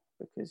sloppy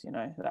because,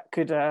 that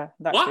could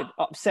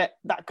upset.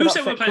 Who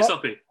said we're playing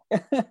sloppy?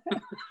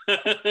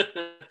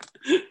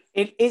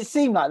 It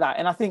seemed like that.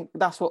 And I think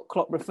that's what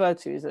Klopp referred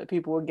to, is that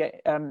people would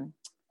get,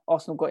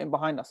 Arsenal got in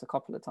behind us a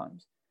couple of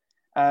times.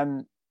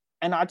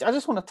 And I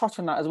just want to touch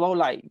on that as well.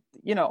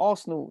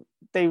 Arsenal,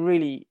 they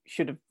really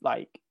should have,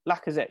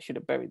 Lacazette should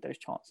have buried those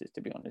chances, to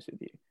be honest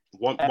with you.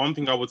 One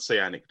thing I would say,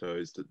 Anik, though,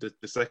 is that the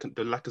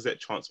Lacazette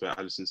chance where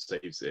Alisson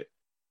saves it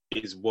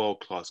is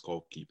world-class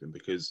goalkeeping,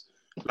 because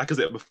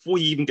Lacazette, before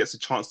he even gets a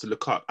chance to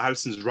look up,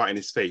 Alisson's right in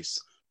his face,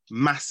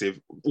 massive,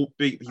 all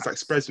big. He's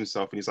spreads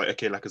himself and he's like,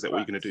 okay, Lacazette, what are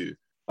you going to do?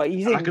 But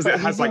Lacazette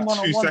has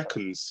 2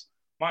 seconds.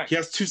 Mike, he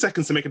has 2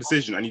 seconds to make a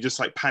decision and he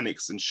just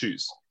panics and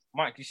shoots.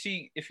 Mike, you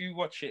see, if you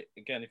watch it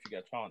again, if you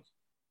get a chance,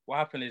 what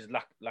happened is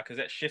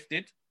Lacazette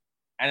shifted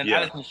And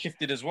then Alisson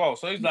shifted as well.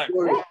 So he's like,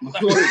 what?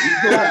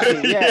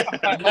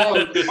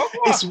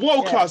 It's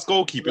world-class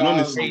goalkeeping,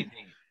 honestly.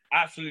 Crazy.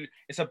 Absolutely.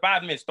 It's a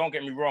bad miss, don't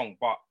get me wrong.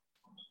 But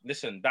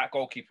listen, that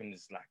goalkeeping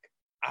is like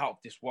out of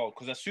this world.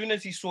 Because as soon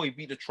as he saw he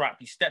beat the trap,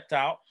 he stepped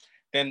out.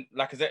 Then,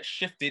 like I said,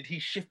 he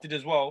shifted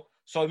as well.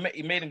 So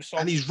he made him so...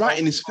 And he's right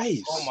in his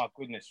face. Oh, my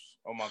goodness.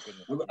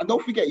 And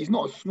don't forget, he's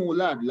not a small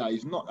lad. Like,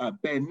 he's not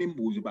bare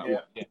nimble. He's about,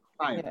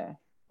 5. Yeah.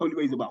 Only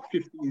weighs about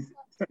 15,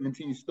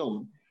 17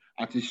 stone.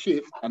 At his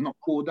shift and not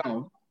fall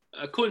down.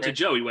 According to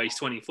Joe, he weighs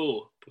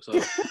 24.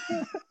 So.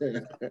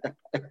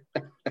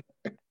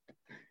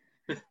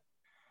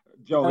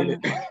 Joe, yeah,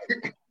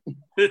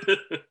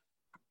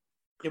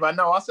 but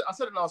no, I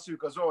said it last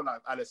week as well,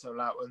 like Alisson,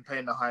 like when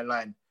playing the high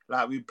line.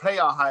 Like we play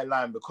our high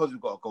line because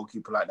we've got a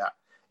goalkeeper like that.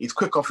 He's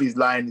quick off his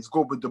line, he's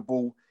good with the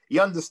ball. He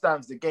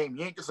understands the game.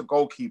 He ain't just a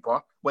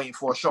goalkeeper waiting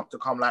for a shot to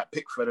come like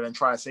Pickford and then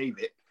try to save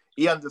it.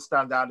 He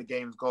understands how the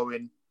game's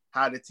going,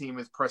 how the team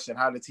is pressing,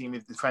 how the team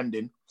is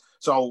defending.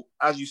 So,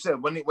 as you said,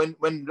 when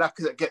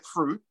Lacazette gets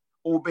through,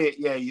 albeit,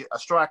 a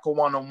striker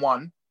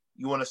one-on-one,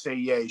 you want to say,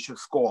 he should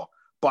score.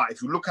 But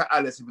if you look at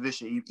Alisson's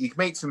position, he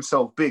makes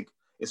himself big.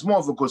 It's more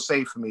of a good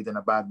save for me than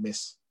a bad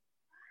miss.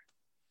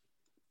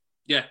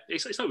 Yeah,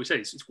 it's like we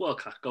say, it's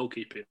world-class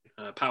goalkeeping,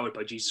 powered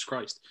by Jesus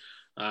Christ.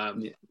 As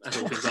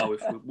all things are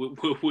with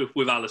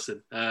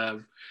Alisson.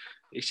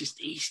 It's just,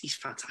 he's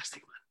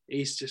fantastic, man.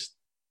 He's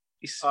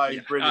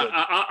brilliant.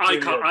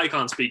 I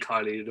can't speak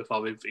highly enough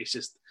of him. It's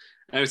just,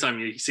 every time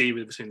you see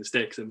him between the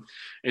sticks, and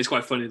it's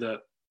quite funny that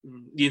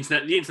the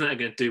internet are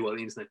going to do what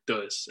the internet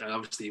does. And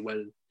obviously,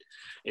 when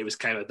it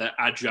came out that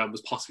Adrian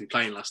was possibly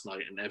playing last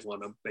night, and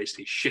everyone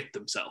basically shit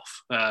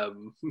themselves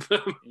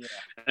until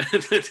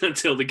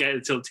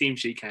the team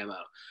sheet came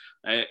out.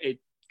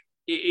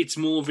 It's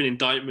more of an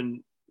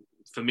indictment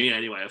for me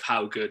anyway of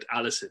how good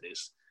Alisson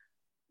is.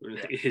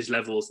 His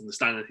levels and the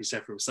standard he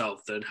set for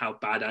himself than how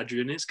bad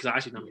Adrian is, because I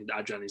actually don't think that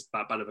Adrian is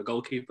that bad of a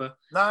goalkeeper.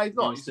 No,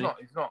 he's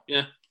not.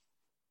 Yeah.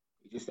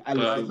 He's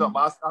not.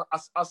 But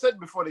I said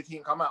before the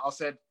team come out, I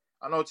said,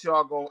 I know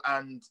Thiago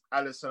and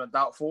Alisson are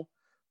doubtful,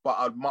 but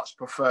I'd much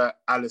prefer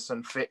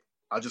Alisson fit.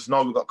 I just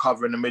know we've got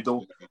cover in the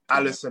middle.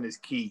 Alisson is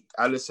key.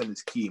 Alisson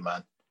is key,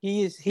 man.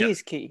 He is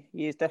key.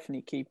 He is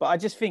definitely key. But I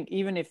just think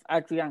even if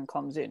Adrian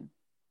comes in,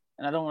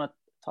 and I don't want to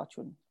touch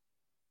on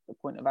the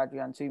point of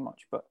Adrian too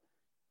much, but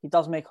he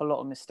does make a lot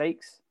of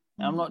mistakes.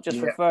 And I'm not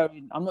just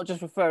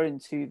referring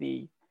to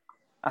the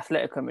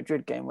Atletico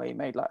Madrid game where he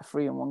made like a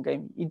 3-1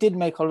 game. He did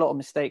make a lot of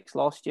mistakes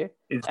last year.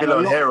 It's still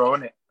a hero,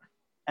 isn't it?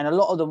 And a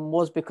lot of them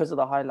was because of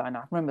the high line.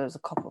 I remember there's a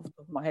couple off the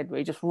top of my head where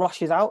he just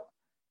rushes out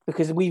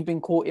because we've been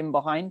caught in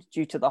behind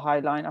due to the high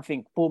line. I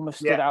think Bournemouth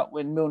stood out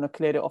when Milner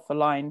cleared it off the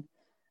line.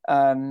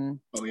 And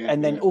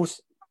then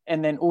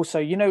also,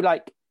 you know,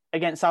 like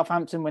against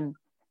Southampton when,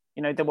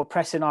 you know, they were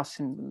pressing us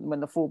and when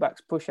the fullbacks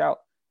push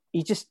out,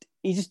 he just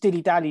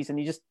dilly-dallies and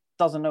he just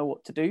doesn't know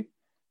what to do.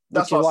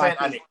 That's what I'm saying,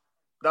 Ali.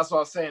 That's what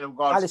I was saying in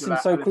regards to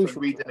like, so Alisson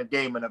crucial reading the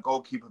game and a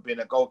goalkeeper being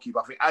a goalkeeper.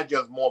 I think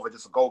Adrian's more of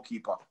just a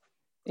goalkeeper.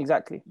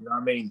 Exactly. You know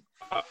what I mean?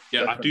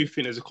 I do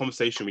think there's a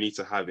conversation we need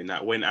to have in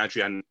that when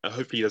Adrian,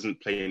 hopefully he doesn't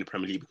play in the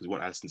Premier League because we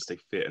want Alisson to stay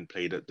fit and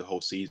play the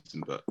whole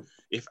season. But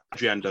if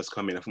Adrian does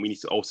come in, I think we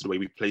need to alter the way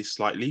we play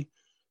slightly.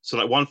 So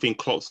like one thing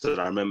Klopp said,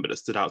 I remember that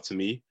stood out to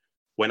me,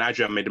 when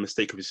Adrian made a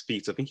mistake with his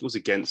feet, I think it was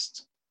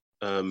against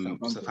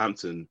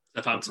Southampton.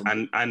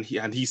 And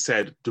he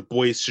said the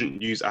boys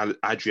shouldn't use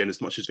Adrian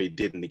as much as they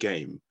did in the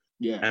game.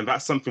 Yeah. And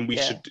that's something we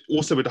should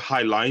also with the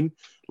high line,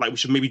 like we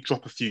should maybe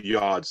drop a few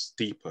yards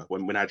deeper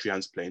when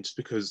Adrian's playing, just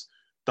because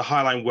the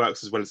high line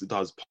works as well as it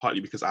does, partly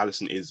because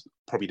Alisson is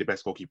probably the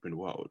best goalkeeper in the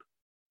world.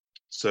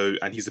 So,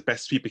 and he's the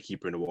best sweeper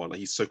keeper in the world. Like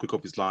he's so quick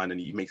off his line and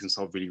he makes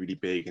himself really, really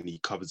big and he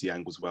covers the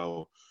angles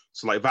well.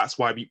 So like that's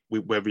why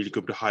we're really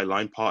good with the high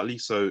line partly.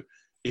 So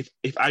if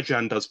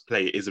Adrian does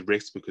play, it is a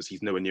risk because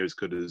he's nowhere near as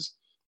good as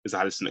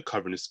Alisson at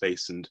covering his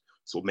space and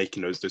sort of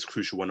making those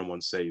crucial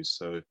one-on-one saves.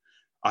 So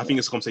I think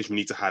it's a conversation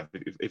we need to have.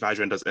 If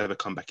Adrian does ever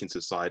come back into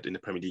the side in the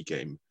Premier League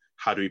game,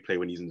 how do we play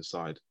when he's in the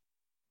side?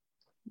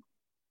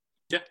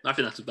 Yeah, I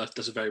think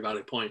that's a very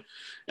valid point.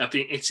 I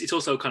think it's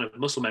also kind of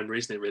muscle memory,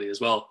 isn't it, really, as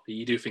well?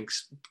 You do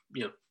things,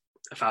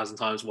 1,000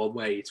 times one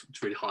way. It's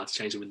really hard to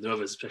change them with the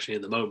others, especially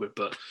in the moment.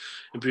 But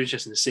it'd be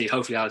interesting to see.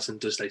 Hopefully Alisson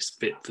does stay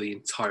fit for the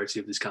entirety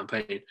of this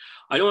campaign.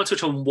 I want to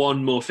touch on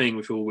one more thing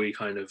before we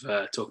kind of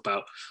talk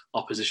about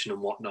opposition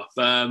and whatnot.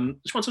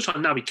 Just want to touch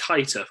on Naby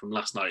Keita from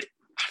last night.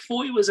 I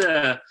thought it was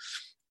an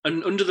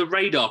under the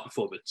radar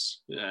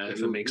performance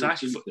for me because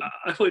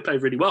I thought he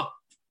played really well.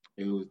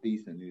 It was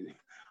decent.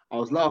 I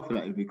was laughing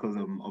at him because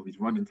of his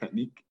running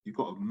technique. He's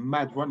got a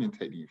mad running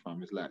technique,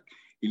 fam. It's like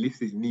he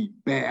lifts his knee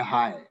bare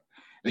high.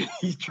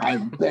 He's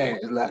trying bare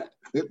like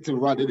to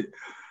run, innit?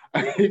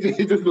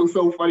 It just looks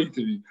so funny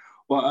to me.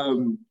 But I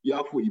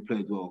thought he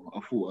played well. I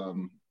thought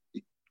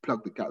he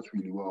plugged the gaps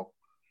really well.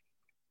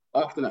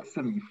 After that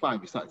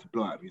 75, he started to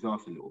blow out of his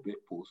arse a little bit.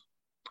 Pause.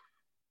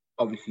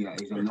 Obviously,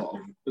 that is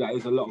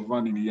a lot of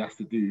running he has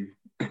to do.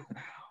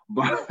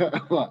 but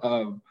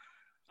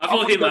I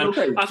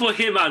thought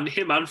him and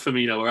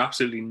Firmino were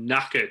absolutely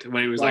knackered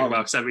when he was like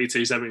about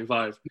 72,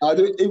 75.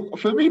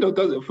 Firmino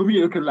doesn't.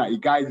 Firmino can like he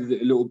guides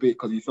it a little bit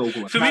because he's so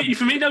good.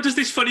 Firmino does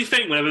this funny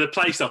thing whenever the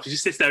play stops. He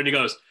just sits there and he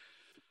goes.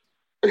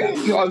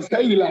 You know what I'm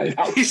saying? Like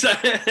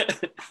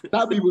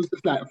that people was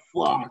just like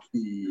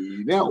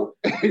fucking hell.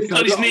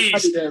 On his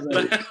knees.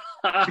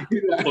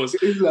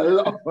 It's a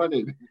lot of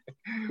running.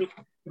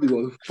 He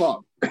was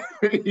fucked.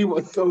 He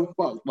was so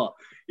fucked, but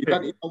he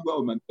done it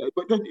well, man.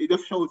 But it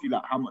just shows you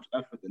like how much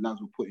effort the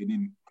lads were putting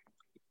in,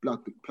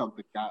 plug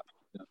the gap,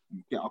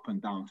 get up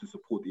and down to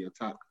support the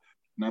attack.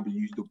 Naby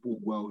used the ball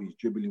well. His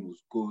dribbling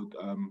was good.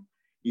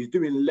 He's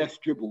doing less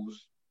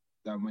dribbles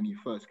than when he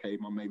first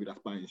came on. Maybe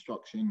that's by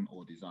instruction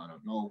or design, I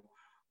don't know.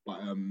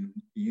 But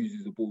he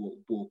uses the ball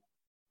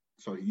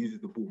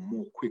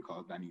more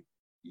quicker than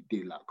he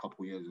did like a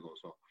couple of years ago.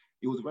 So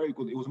it was very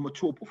good. It was a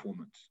mature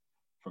performance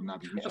from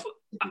Naby.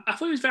 I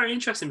thought it was very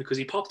interesting because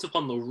he popped up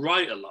on the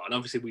right a lot, and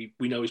obviously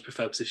we know his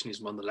preferred position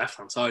is on the left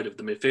hand side of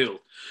the midfield.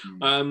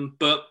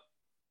 But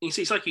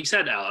it's like you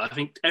said, Al. I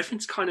think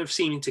everything's kind of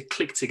seeming to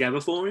click together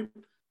for him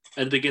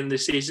at the beginning of the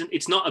season.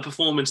 It's not a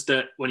performance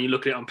that when you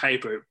look at it on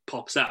paper it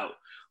pops out.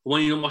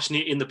 When you're watching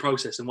it in the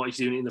process and what he's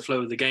doing in the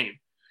flow of the game,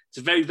 it's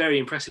a very, very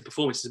impressive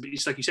performance.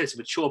 It's like you said, it's a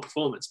mature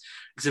performance.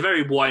 It's a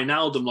very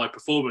Wijnaldum-like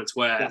performance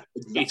where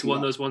it's one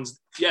of those ones.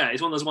 Yeah,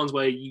 it's one of those ones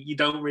where you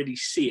don't really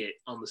see it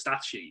on the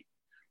stat sheet.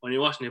 When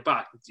you're watching it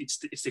back, it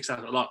sticks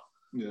out a lot.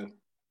 Yeah,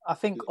 I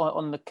think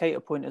on the Cater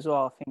point as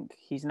well. I think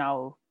he's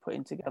now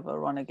putting together a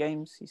run of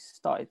games. He's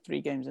started 3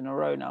 games in a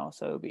row now,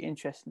 so it'll be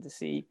interesting to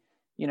see,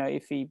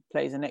 if he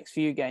plays the next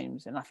few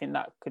games. And I think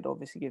that could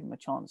obviously give him a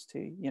chance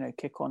to,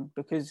 kick on,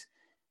 because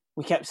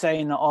we kept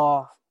saying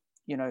that,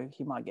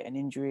 he might get an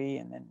injury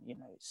and then,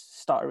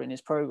 stutter in his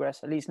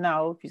progress. At least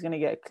now, if he's going to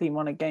get a clean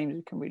run of games,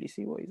 we can really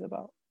see what he's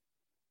about.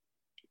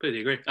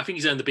 Completely agree. I think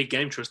he's earned the big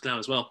game trust now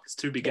as well. It's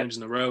 2 big games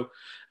in a row,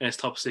 and it's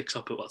top 6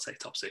 up at,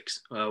 top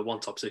 6. 1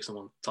 top 6 and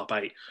 1 top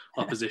 8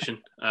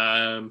 opposition.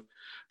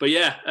 But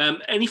yeah,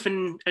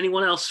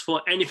 anyone else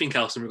for anything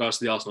else in regards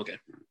to the Arsenal game?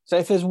 So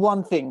if there's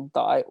one thing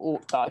that I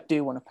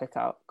do want to pick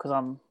out, because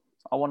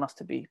I want us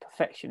to be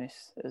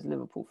perfectionists as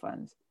Liverpool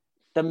fans,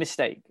 the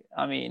mistake.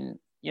 I mean,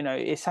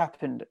 it's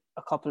happened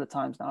a couple of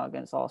times now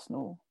against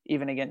Arsenal.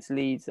 Even against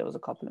Leeds, there was a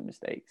couple of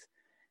mistakes.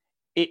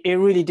 It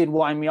really did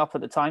wind me up at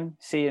the time,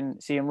 seeing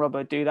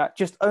Robbo do that,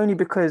 just only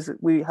because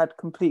we had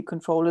complete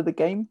control of the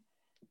game.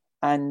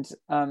 And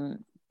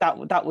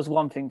that was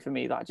one thing for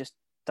me that I just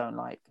don't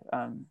like.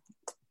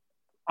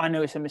 I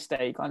know it's a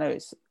mistake. I know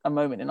it's a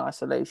moment in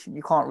isolation.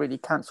 You can't really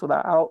cancel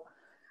that out.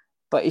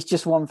 But it's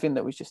just one thing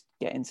that was just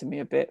getting to me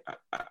a bit.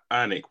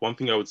 Anik, one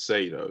thing I would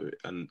say, though,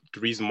 and the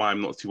reason why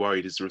I'm not too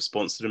worried is the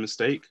response to the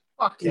mistake.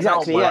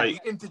 Exactly, yeah. You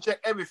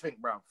interject everything,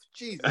 bro.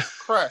 Jesus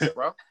Christ,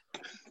 bro.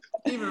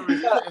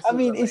 I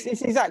mean, it's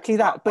exactly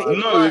that. But but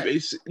you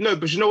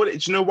know what? Do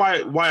you know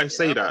why I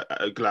say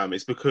that, Glam?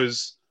 It's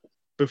because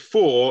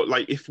before,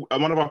 like, if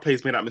one of our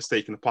players made that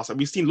mistake in the past, like,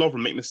 we've seen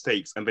Lovren make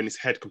mistakes and then his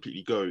head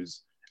completely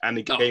goes and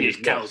the game is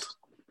lost.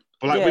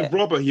 But with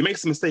Robert, he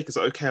makes a mistake. It's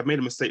like, okay, I've made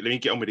a mistake. Let me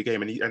get on with the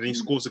game, and he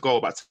scores a goal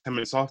about 10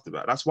 minutes after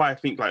that. That's why I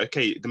think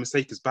okay, the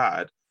mistake is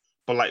bad,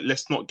 but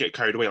let's not get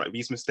carried away. Like,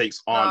 these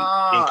mistakes aren't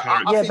in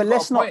character. But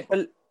let's not. I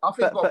think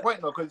you've got a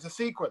point though, because it's a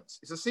sequence.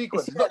 It's a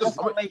sequence. It's not just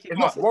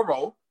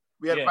Morrow.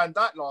 We had Van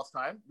Dijk last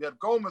time. We had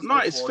Gomez. No,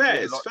 it's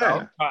fair. It's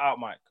fair. Cut out,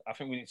 Mike. I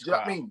think we need to. Do you know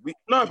what I mean?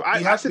 But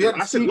I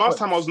said last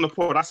time I was on the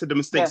pod, I said the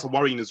mistakes are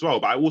worrying as well.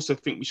 But I also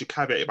think we should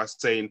caveat it by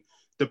saying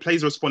the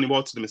players are responding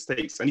well to the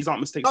mistakes, and these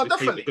aren't mistakes the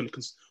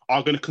players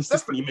are going to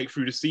consistently make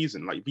through the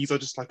season. Like, these are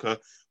just we're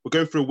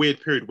going through a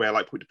weird period where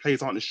the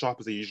players aren't as sharp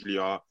as they usually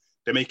are.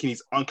 They're making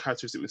these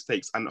uncharacteristic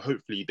mistakes, and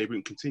hopefully they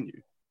won't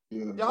continue.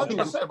 Yeah,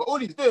 100%. But all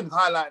he's doing is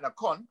highlighting a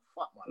con.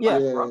 Fuck my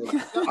life, bro.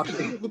 I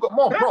think we've got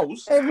more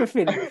pros.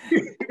 Everything. I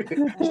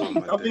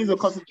think it's a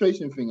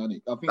concentration thing,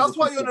 Anik. That's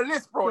why you're on the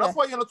list, bro. That's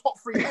why you're on the top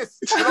 3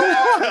 list. Don't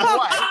ask me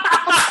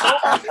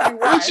why.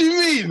 What do you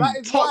mean? That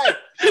is why.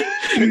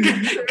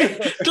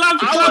 Glam,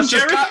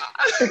 Jerry.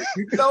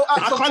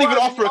 I can't even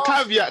offer a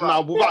caveat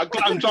now without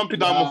Glam jumping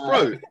down my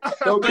throat.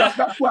 No,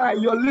 that's why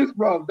your list,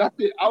 bro. That's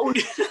it. I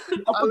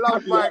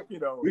love Mike,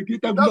 We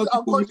give them he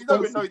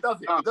doesn't know he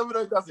does it. He doesn't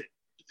know he does it.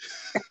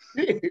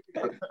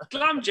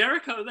 Glam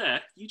Jericho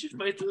there. You just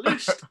made the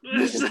list. We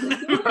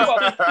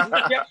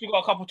actually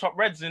got a couple top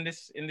reds in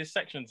this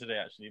section today.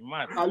 Actually,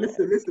 mad.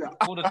 Listen.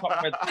 All the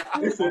top reds.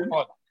 Listen,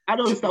 I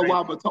don't understand why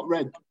I'm a top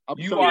red. I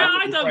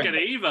don't get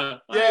it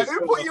either. Yeah,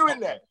 who put you in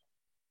there?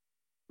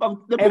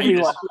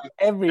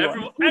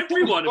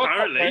 Everyone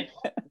apparently.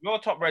 You're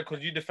top red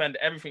because you defend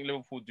everything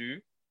Liverpool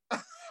do.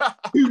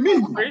 Who me?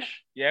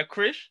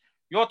 Chris.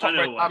 You're top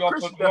red. You're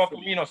a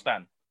Firmino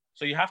stan.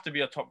 So you have to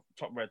be a top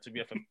red to be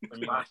a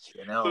Firmino.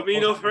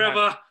 Firmino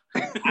forever.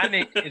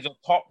 Anik is a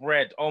top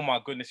red. Oh my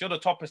goodness, you're the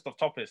toppest of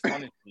toppest.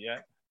 Honestly, yeah.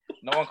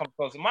 No one comes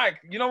close. Mike,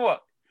 you know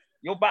what?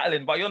 You're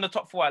battling, but you're in the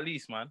top 4 at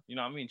least, man. You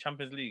know what I mean?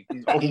 Champions League.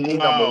 He's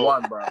number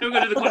 1, bro. You're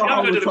going to do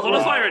the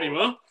qualifier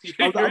anymore.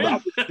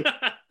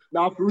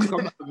 Nah, Farouk,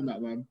 I'm not having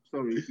that, man.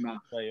 Sorry, nah.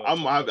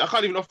 I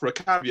can't even offer a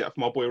caveat for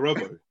my boy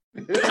Robbo.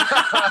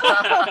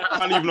 I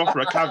can't even offer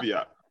a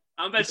caveat.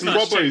 Listen,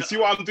 Robbo, see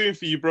what I'm doing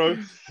for you, bro.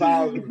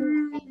 I'm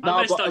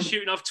going to start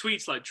shooting off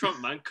tweets like Trump,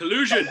 man.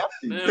 Collusion,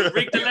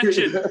 rigged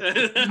election.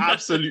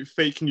 Absolute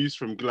fake news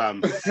from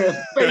Glam.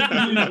 Fake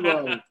news,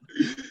 bro.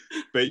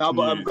 Fake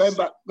But news.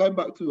 going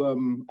back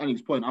to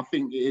Annie's point, I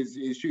think it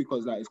is true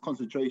because like it's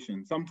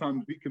concentration.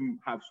 Sometimes we can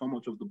have so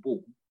much of the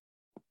ball,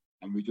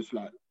 and we just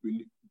like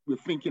we're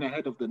thinking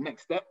ahead of the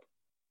next step.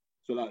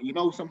 So like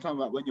sometimes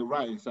like when you're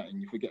writing something,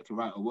 you forget to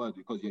write a word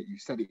because you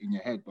said it in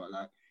your head, but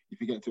like you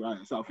forget to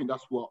write it. So I think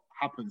that's what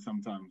happens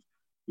sometimes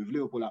with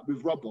Liverpool. Like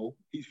with Robbo,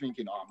 he's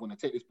thinking, I'm going to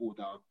take this ball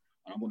down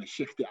and I'm going to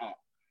shift it up.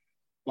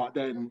 But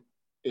then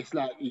it's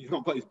like he's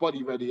not got his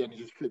body ready and he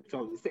just flipped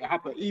over. It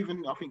happened.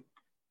 Even I think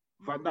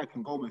Van Dijk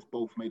and Gomez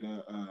both made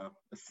a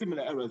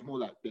similar error. It's more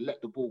like they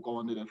let the ball go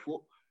under their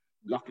foot.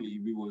 Luckily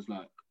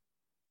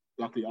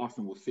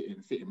Arsenal was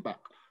sitting back.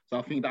 So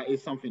I think that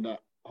is something that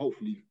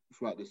hopefully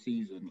throughout the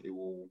season it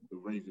will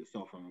raise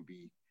itself and will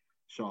be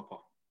sharper.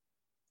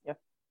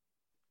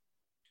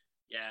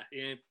 Yeah.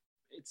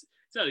 It's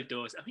early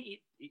doors. I think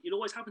it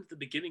always happens at the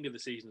beginning of the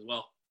season as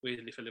well,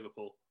 weirdly for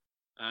Liverpool.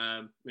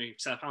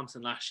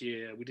 Southampton last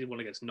year, we did one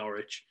against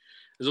Norwich.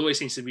 There's always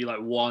seems to be like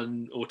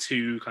one or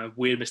two kind of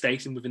weird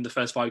mistakes within the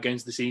first 5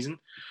 games of the season.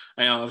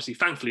 And obviously,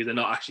 thankfully, they're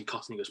not actually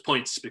costing us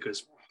points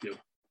because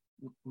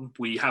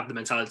we have the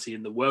mentality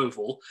and the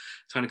wherewithal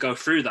to kind of go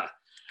through that.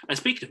 And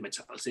speaking of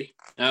mentality,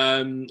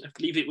 I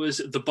believe it was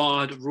the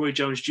bard Roy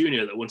Jones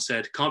Jr. that once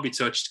said, "Can't be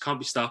touched, can't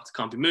be stopped,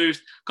 can't be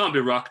moved, can't be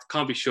rocked,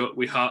 can't be shut.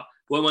 We hot.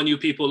 Well, my new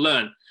people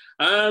learn."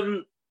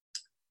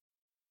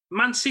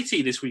 Man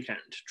City this weekend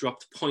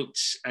dropped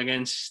points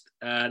against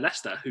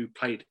Leicester, who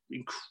played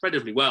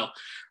incredibly well,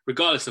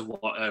 regardless of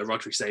what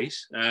Rodri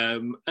says. I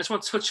just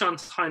want to touch on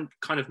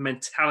kind of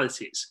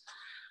mentalities.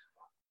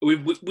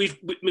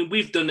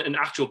 We've done an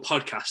actual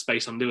podcast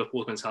based on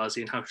Liverpool's mentality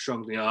and how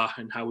strong they are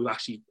and how we've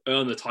actually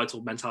earned the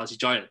title Mentality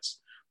Giants.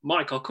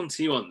 Mike, I'll come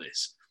to you on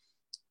this.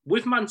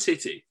 With Man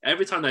City,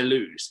 every time they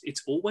lose,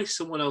 it's always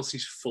someone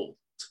else's fault.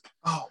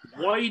 Oh,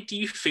 why do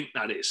you think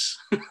that is?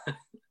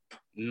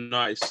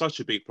 No, it's such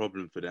a big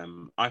problem for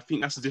them. I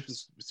think that's the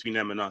difference between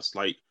them and us.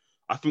 Like,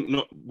 I think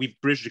we've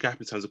bridged the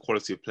gap in terms of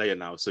quality of player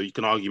now. So you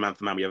can argue man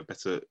for man, we have a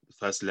better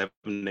first 11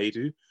 than they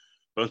do.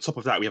 But on top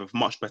of that, we have a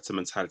much better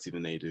mentality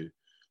than they do.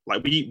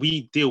 Like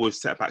we deal with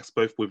setbacks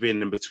both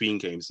within and between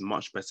games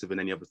much better than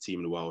any other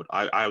team in the world.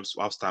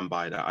 I'll stand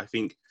by that. I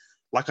think,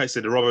 like I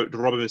said, the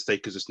Robbo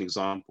mistake is just an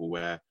example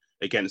where,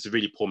 again, it's a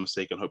really poor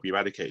mistake and hope we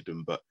eradicate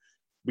them. But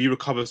we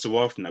recover so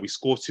well from that. We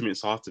score 2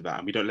 minutes after that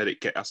and we don't let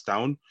it get us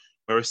down.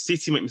 Whereas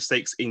City make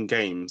mistakes in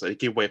games, they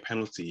give away a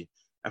penalty.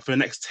 And for the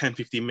next 10,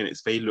 15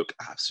 minutes, they look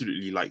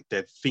absolutely like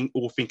they're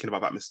all thinking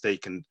about that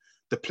mistake. And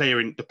the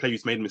player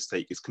who's made a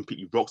mistake is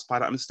completely rocked by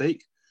that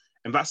mistake.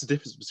 And that's the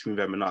difference between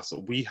them and us.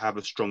 We have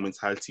a strong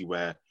mentality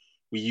where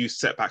we use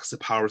setbacks to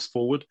power us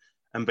forward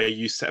and they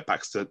use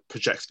setbacks to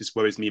project this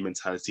worries me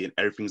mentality and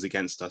everything's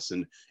against us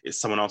and it's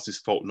someone else's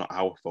fault, not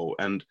our fault.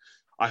 And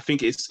I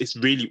think it's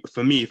really,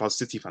 for me, if I was a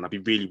City fan, I'd be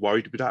really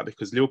worried with that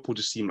because Liverpool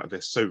just seem like they're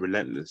so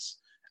relentless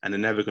and they're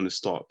never going to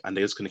stop and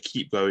they're just going to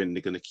keep going.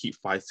 They're going to keep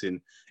fighting.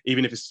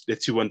 Even if they're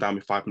 2-1 down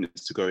with 5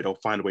 minutes to go, they'll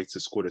find a way to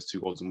score those 2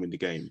 goals and win the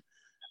game.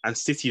 And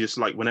City, just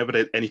like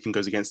whenever anything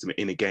goes against them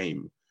in a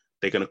game,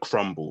 they're going to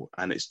crumble.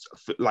 And it's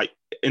like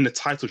in the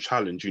title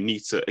challenge, you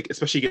need to,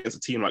 especially against a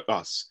team like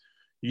us,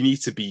 you need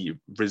to be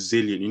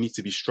resilient. You need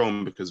to be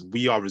strong because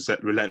we are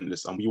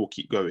relentless and we will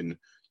keep going.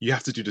 You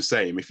have to do the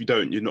same. If you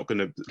don't, you're not going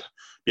to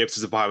be able to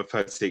survive a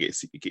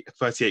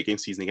 38 game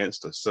season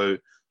against us. So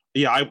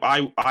yeah,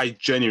 I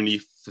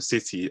genuinely, for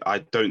City, I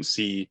don't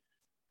see,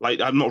 like,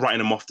 I'm not writing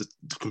them off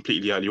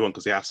completely early on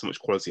because they have so much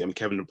quality. I mean,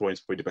 Kevin De Bruyne is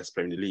probably the best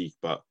player in the league,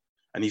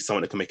 and he's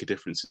someone that can make a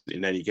difference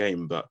in any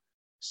game. But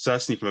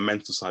certainly from a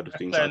mental side of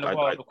things,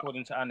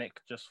 according to Anik,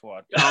 just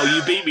for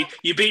you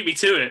beat me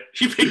to it.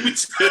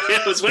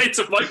 I was waiting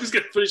till Mike was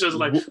going to finish. I was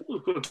like,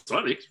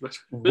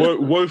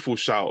 woeful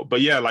shout.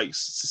 But yeah, like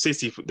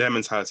City, their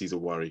mentality is a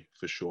worry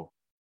for sure.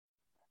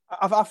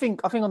 I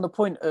think on the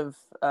point of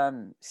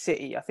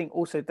City, I think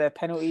also their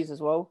penalties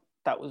as well.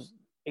 That was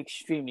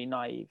extremely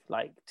naive.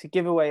 Like to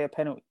give away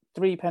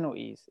 3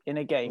 penalties in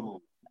a game,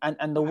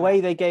 and the way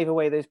they gave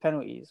away those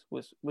penalties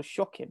was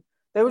shocking.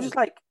 They were just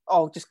like,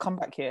 "Oh, just come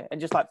back here,"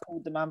 and just like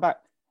pulled the man back.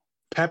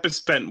 Pep has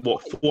spent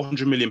what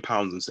 £400 million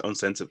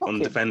on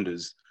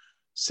defenders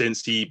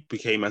since he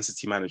became Man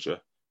City manager.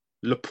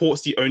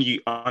 Laporte's the only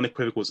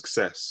unequivocal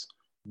success.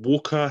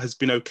 Walker has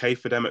been okay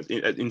for them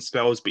in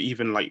spells, but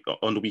even like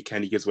on the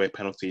weekend, he gives away a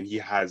penalty and he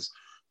has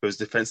those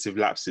defensive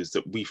lapses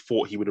that we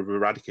thought he would have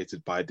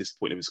eradicated by this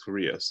point of his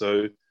career.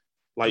 So,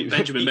 like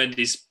Benjamin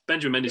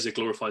Mendy's a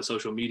glorified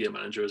social media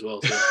manager as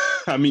well. So.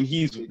 I mean,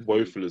 he's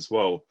woeful as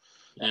well.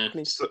 Yeah.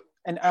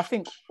 And I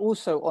think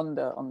also on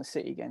the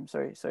City game,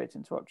 sorry to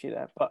interrupt you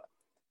there, but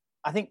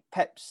I think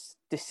Pep's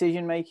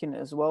decision making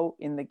as well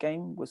in the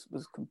game was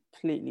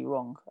completely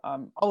wrong.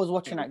 I was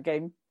watching that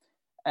game,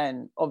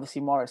 And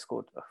obviously Morris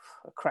scored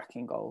a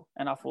cracking goal.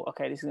 And I thought,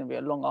 okay, this is going to be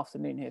a long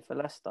afternoon here for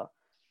Leicester.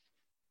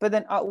 But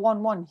then at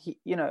 1-1,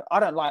 I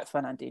don't like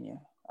Fernandinho.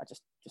 I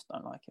just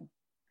don't like him.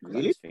 Really?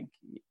 I just think,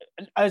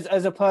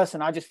 as a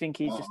person, I just think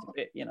he's just a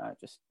bit,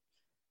 just...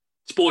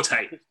 Sport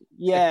hate.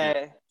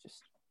 Yeah, I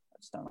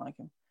just don't like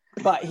him.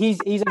 But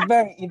he's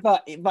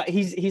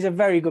a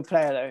very good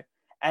player though.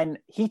 And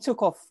he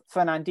took off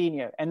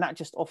Fernandinho, and that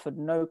just offered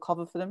no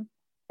cover for them.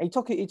 He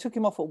took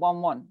him off at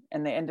 1-1,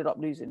 and they ended up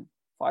losing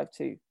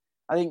 5-2.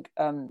 I think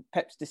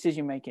Pep's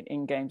decision making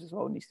in games as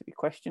well needs to be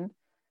questioned.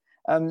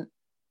 And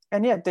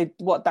yeah,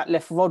 that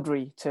left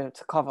Rodri to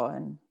cover,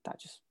 and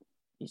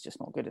he's just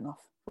not good enough.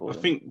 I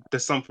think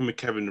there's something with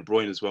Kevin De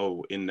Bruyne as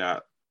well, in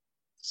that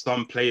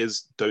some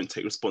players don't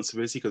take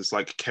responsibility, because it's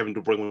like Kevin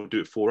De Bruyne will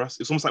do it for us.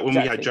 It's almost like when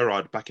we had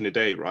Gerrard back in the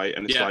day, right?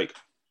 And it's like,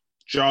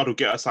 Gerrard will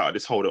get us out of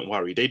this hole, don't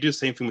worry. They do the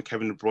same thing with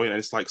Kevin De Bruyne, and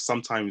it's like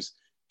sometimes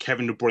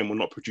Kevin De Bruyne will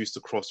not produce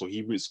the cross, or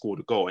he won't score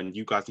the goal, and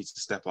you guys need to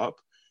step up.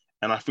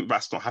 And I think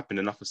that's not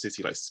happening enough for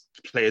City. Like,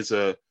 players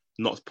are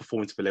not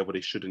performing to the level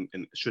they should and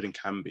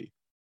can be.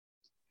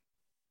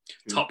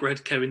 Top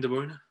red Kevin De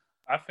Bruyne.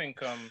 I think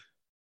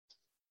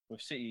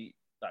with City,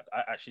 like,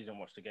 I actually didn't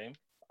watch the game.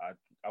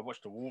 I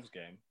watched the Wolves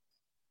game,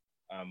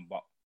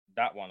 but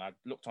that one, I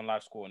looked on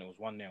live score and it was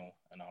 1-0,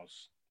 and I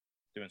was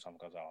doing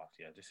something. I was like,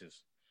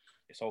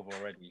 it's over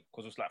already,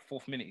 because it was like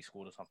 4th minute he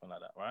scored or something like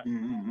that, right?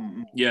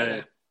 Mm-hmm.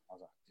 Yeah. I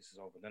was like, this is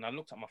over. Then I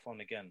looked at my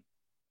phone again,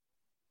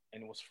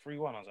 and it was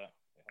 3-1. I was like,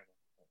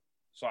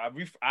 so I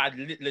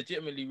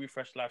legitimately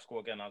refreshed live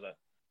score again. I was like,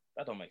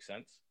 that don't make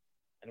sense.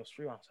 And it was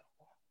 3-1. I was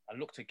like, I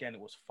looked again,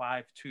 it was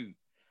 5-2.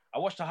 I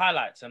watched the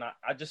highlights, and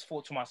I just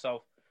thought to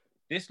myself,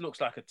 this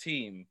looks like a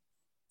team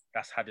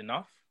that's had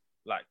enough.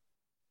 Like,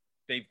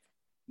 they've,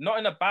 not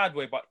in a bad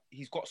way, but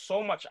he's got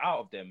so much out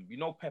of them.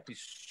 Pep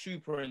is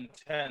super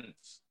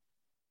intense.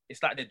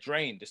 It's like they're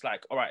drained. It's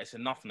like, all right, it's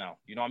enough now.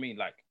 You know what I mean?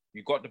 Like,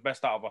 you got the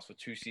best out of us for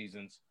 2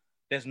 seasons.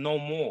 There's no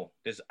more.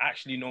 There's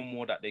actually no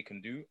more that they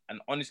can do. And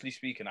honestly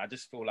speaking, I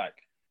just feel like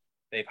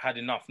they've had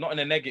enough. Not in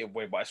a negative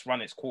way, but it's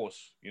run its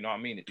course. You know what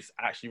I mean? It's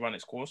actually run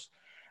its course.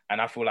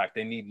 And I feel like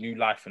they need new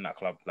life in that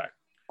club, like,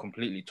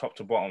 completely, top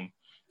to bottom.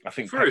 I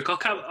think...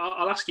 Farouk,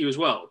 I'll ask you as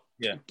well.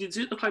 Yeah. Does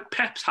it look like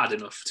Pep's had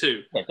enough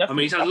too? Yeah, I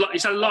mean, he's had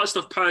a lot of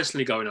stuff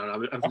personally going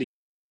on.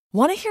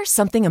 Want to hear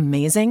something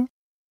amazing?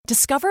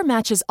 Discover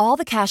matches all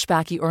the cash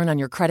back you earn on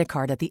your credit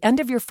card at the end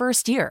of your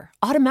first year,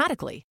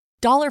 automatically,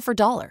 dollar for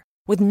dollar,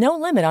 with no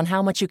limit on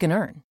how much you can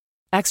earn.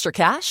 Extra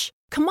cash?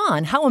 Come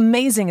on, how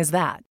amazing is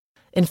that?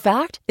 In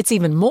fact, it's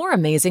even more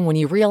amazing when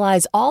you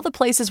realize all the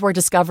places where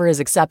Discover is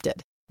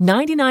accepted.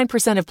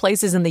 99% of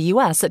places in the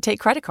U.S. that take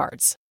credit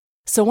cards.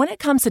 So when it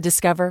comes to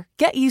Discover,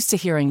 get used to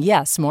hearing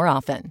yes more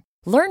often.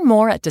 Learn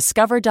more at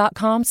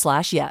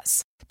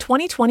discover.com/yes.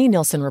 2020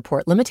 Nielsen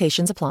Report.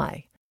 Limitations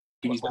apply.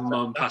 His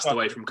mum passed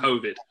away from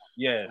COVID.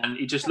 Yeah. And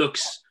he just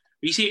looks,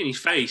 you see it in his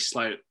face,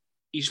 like,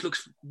 he just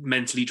looks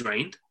mentally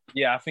drained.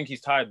 Yeah, I think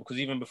he's tired, because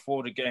even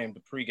before the game, the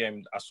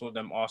pre-game, I saw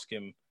them ask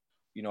him,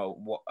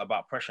 what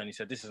about pressure? And he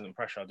said, this isn't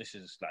pressure. This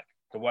is like,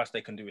 the worst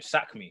they can do is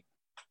sack me.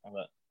 I'm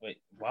like, wait,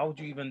 why would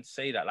you even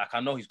say that? Like,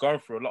 I know he's going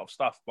through a lot of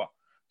stuff, but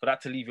for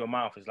that to leave your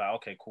mouth is like,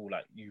 okay, cool.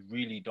 Like, you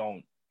really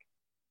don't,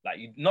 like,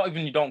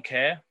 you don't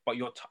care, but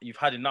you've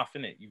had enough,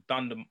 innit? You've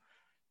done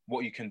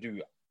what you can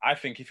do. I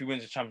think if he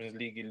wins the Champions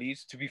League, he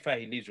leaves. To be fair,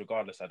 he leaves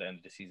regardless at the end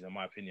of the season, in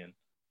my opinion.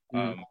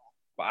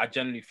 But I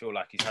generally feel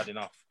like he's had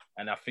enough.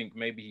 And I think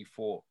maybe he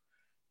thought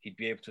he'd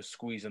be able to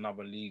squeeze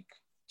another league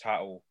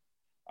title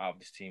out of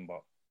this team,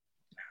 but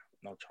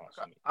no chance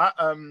for me.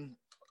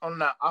 On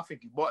that, I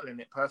think he's bottling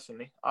it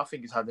personally. I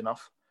think he's had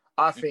enough.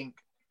 I think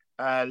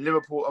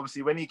Liverpool,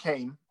 obviously, when he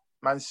came,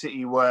 Man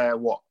City were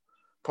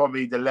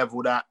probably the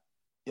level that,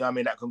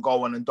 that can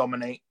go on and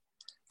dominate.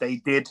 They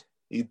did.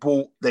 He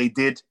bought, they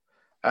did.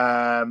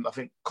 I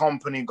think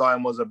Company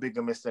going was a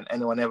bigger miss than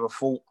anyone ever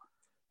thought.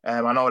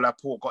 I know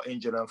Laporte got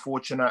injured,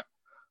 unfortunate.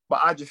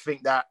 But I just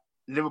think that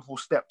Liverpool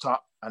stepped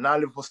up. And now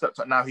Liverpool stepped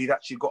up. Now he's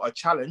actually got a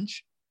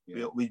challenge.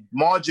 Yeah. We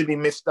marginally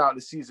missed out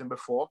the season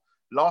before.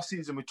 Last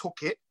season, we took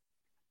it.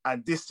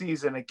 And this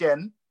season,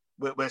 again,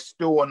 we're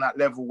still on that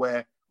level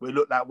where we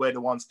look like we're the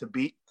ones to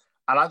beat.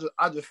 And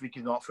I just think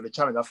he's not for the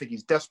challenge. I think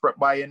he's desperate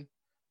buying.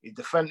 His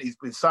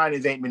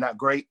signings ain't been that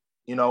great.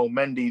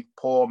 Mendy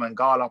poor,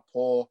 Mangala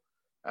poor.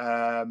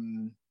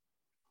 And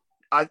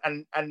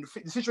the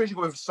situation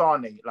with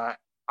Sane, like,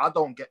 I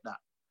don't get that.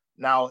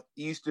 Now,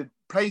 he used to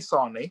play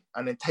Sane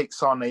and then take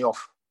Sane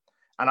off.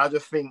 And I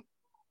just think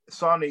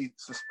Sane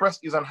expressed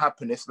his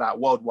unhappiness, like,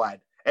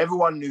 worldwide.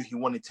 Everyone knew he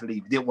wanted to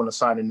leave. He didn't want to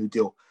sign a new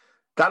deal.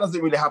 That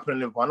doesn't really happen in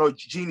Liverpool. I know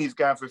Gini's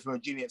going for it,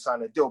 Gini ain't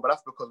signed a deal, but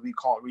that's because we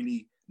can't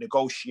really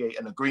negotiate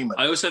an agreement.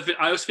 I also think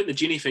the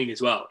Gini thing as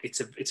well.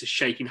 It's a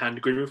shaking hand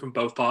agreement from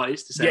both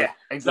parties to say, yeah,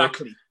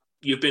 exactly. Look,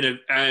 you've been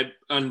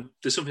and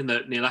there's something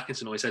that Neil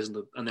Atkinson always says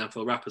on the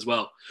Anfield Wrap as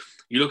well.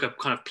 You look at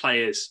kind of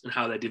players and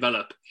how they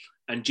develop,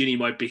 and Gini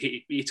might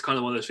be. It's kind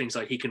of one of those things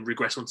like he can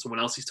regress on someone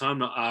else's time,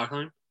 not our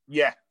time.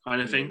 Yeah, kind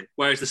of thing.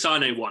 Whereas the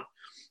Sane one,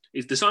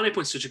 the Sane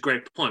point is such a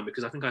great point,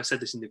 because I think I said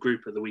this in the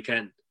group at the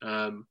weekend.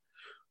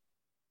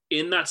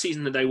 in that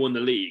season that they won the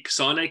league,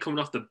 Sane coming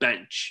off the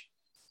bench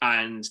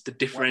and the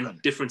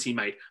difference he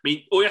made. I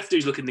mean, all you have to do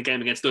is look in the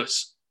game against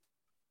us.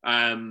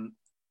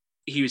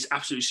 He was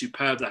absolutely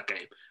superb that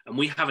game, and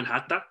we haven't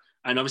had that.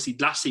 And obviously,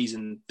 last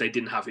season they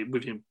didn't have it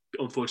with him,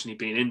 unfortunately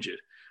being injured,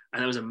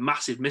 and that was a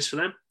massive miss for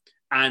them.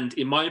 And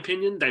in my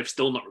opinion, they've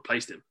still not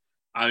replaced him.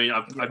 I mean,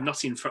 I've not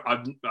seen.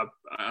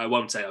 I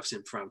won't say I've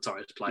seen Ferran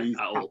Torres play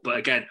at all, but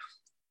again,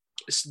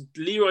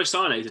 Leroy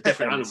Sane is a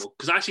different animal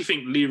because I actually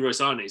think Leroy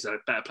Sane is a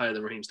better player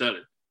than Raheem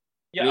Sterling.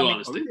 Yeah,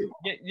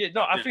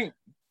 I think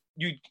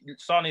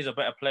Sane is a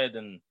better player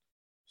than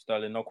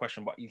Sterling, no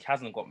question. But he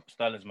hasn't got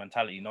Sterling's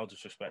mentality. No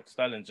disrespect,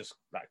 Sterling's just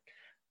like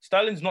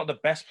Sterling's not the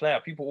best player.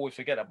 People always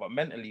forget that, but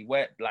mentally,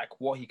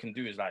 what he can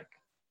do is like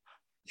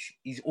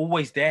he's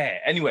always there.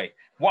 Anyway,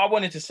 what I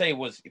wanted to say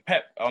was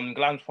Pep on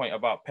Glam's point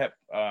about Pep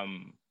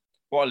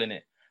bottling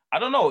it. I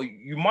don't know.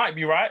 You might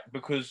be right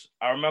because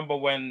I remember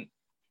when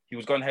he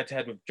was going head to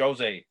head with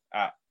Jose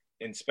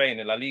in Spain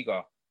in La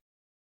Liga,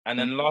 and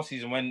then last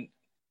season when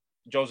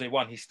Jose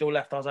won, he still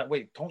left. I was like,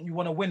 wait, don't you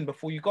want to win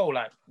before you go?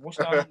 Like, what's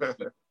that?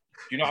 Do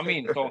you know what I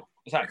mean? So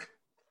it's like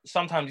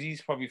sometimes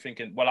he's probably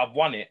thinking, well, I've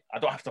won it. I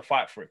don't have to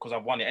fight for it because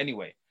I've won it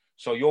anyway.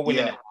 So you're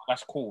winning it.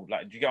 That's cool.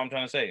 Like, do you get what I'm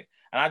trying to say?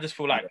 And I just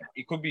feel like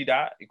it could be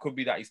that. It could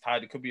be that he's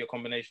tired. It could be a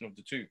combination of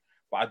the two.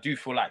 But I do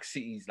feel like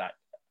City's like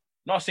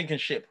not a sinking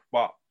ship.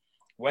 But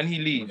when he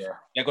leaves,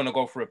 they're gonna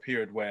go through a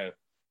period where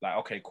like,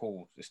 okay,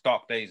 cool. It's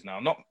dark days now.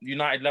 Not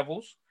United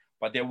levels,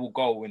 but they will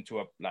go into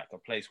a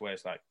place where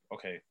it's like,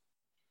 okay,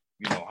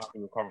 you know, how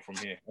to recover from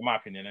here. In my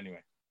opinion,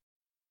 anyway.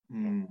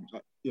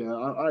 Yeah,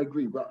 I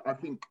agree. But I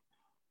think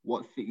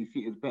what City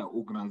is better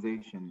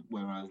organisation.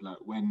 Whereas like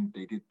when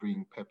they did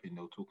bring Pep in,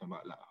 they were talking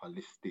about like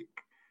holistic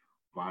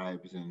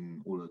vibes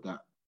and all of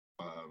that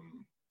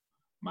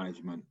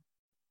management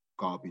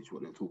garbage.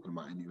 What they're talking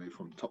about anyway,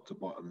 from top to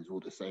bottom is all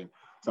the same.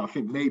 So I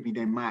think maybe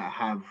they might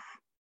have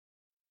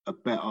a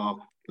better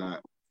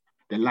like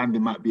their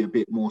landing might be a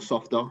bit more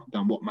softer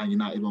than what Man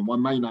United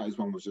one. Man United's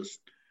one was just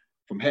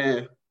from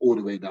here all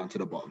the way down to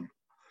the bottom.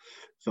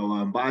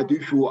 So, but I do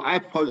feel I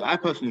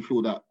personally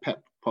feel that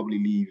Pep probably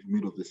leave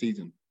middle of the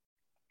season.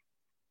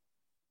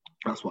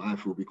 That's what I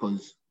feel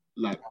because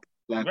like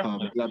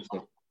Glam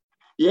said,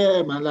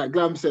 yeah, man, like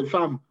Glam said,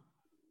 fam,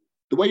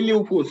 the way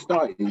Liverpool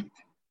started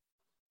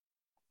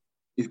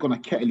is gonna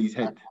kettle his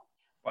head.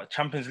 But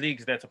Champions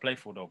League's there to play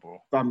for, though, bro.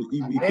 Fam,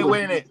 they're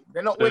winning it.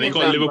 They're not winning. They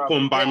got Liverpool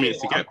and Bayern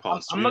Munich to get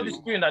past. I'm not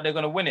disputing that they're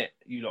gonna win it,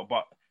 you lot,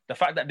 but the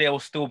fact that they'll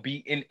still be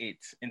in it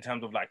in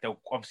terms of like they'll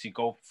obviously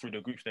go through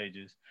the group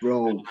stages.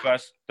 Bro,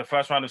 the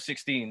first round of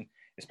 16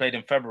 is played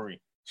in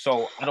February,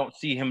 so I don't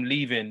see him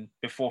leaving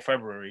before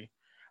February.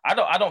 I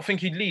don't think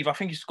he'd leave. I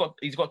think he's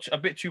got a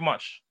bit too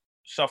much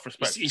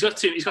self-respect. He's got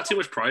too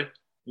much pride.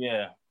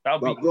 Yeah,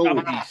 that would be.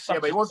 Yeah,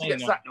 but he wants to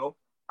get sacked though.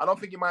 I don't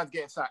think he minds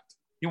getting sacked.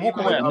 You walk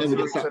away.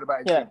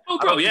 Oh,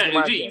 bro, yeah.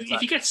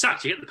 If you get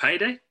sacked, you get the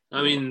payday.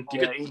 I mean,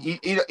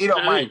 he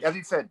don't mind. As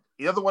he said,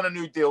 he doesn't want a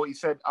new deal. He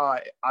said,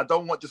 I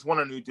don't just want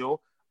a new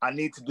deal. I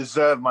need to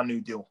deserve my new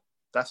deal.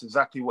 That's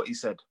exactly what he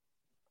said.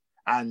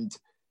 And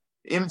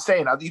him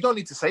saying that, you don't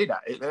need to say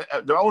that.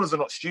 The owners are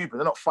not stupid.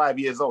 They're not 5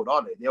 years old,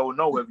 are they? They all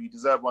know whether you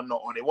deserve or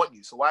not, or they want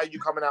you. So why are you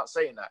coming out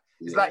saying that?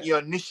 It's like you're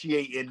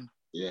initiating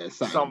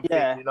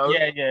something, you know?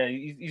 Yeah.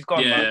 He's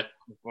gone, man.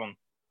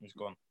 He's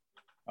gone.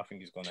 I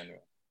think he's gone anyway.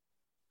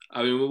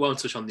 I mean, we won't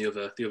touch on the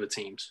other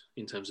teams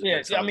in terms of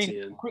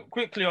mentality. I mean,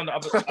 quickly on the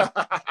other. You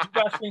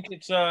guys think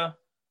it's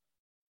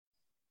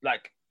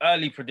like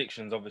early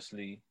predictions?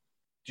 Obviously,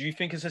 do you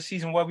think it's a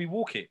season where we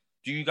walk it?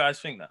 Do you guys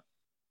think that?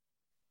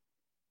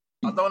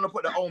 I don't want to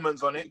put the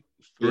omens on it.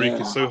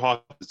 It's so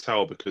hard to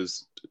tell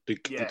because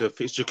the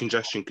fixture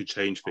congestion could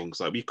change things.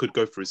 Like we could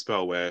go through a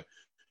spell where,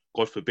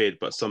 God forbid,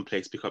 but some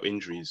players pick up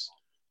injuries.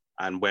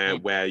 And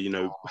where you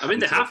know, I mean,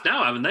 they have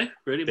now, haven't they?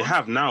 Really, they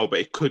have now, but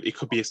it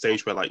could be a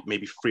stage where like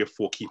maybe 3 or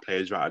 4 key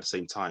players are out at the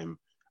same time,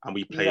 and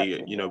we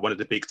play one of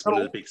the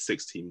big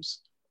 6 teams.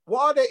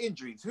 What are their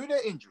injuries? Who are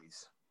their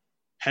injuries?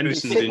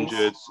 Henderson's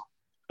injured.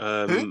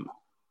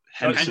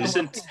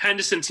 Henderson,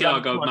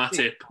 Thiago,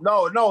 Matip.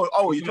 No. Oh, I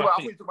thought you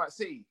talking about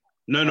City.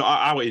 No,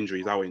 our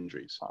injuries.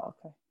 Oh,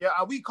 okay. Yeah,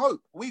 we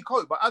cope.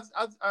 But as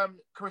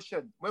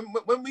Christian, when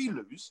we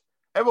lose,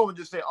 everyone would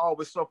just say, "Oh,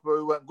 we're sloppy.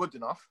 We weren't good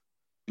enough."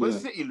 When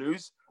City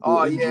lose,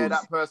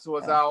 that person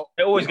was out.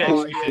 They always get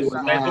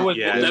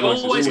they've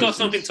always got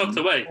something tucked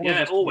away.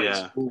 Yeah,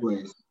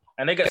 always.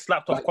 And they get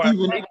slapped off quite.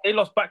 They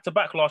lost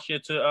back-to-back last year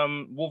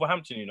to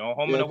Wolverhampton. You know,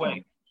 home and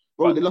away.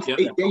 Bro, they lost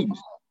 8 games.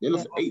 They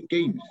lost 8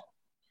 games.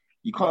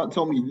 You can't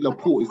tell me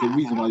Laporte is the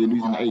reason why you're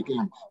losing 8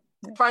 games.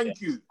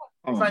 Thank you.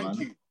 Thank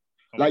you.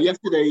 Like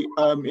yesterday,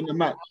 in the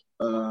match,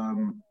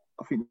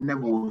 I think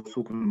Neville was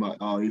talking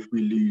about if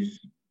we lose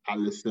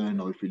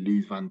Alisson or if we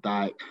lose Van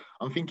Dijk.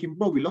 I'm thinking,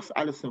 bro, we lost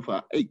Alisson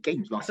for 8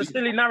 games last season. It's a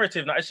silly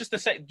narrative now. It's just the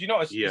same. Do you know?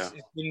 It's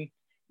been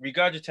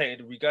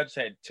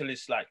regurgitated till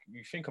it's like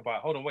you think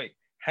about. Hold on, wait.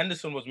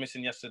 Henderson was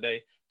missing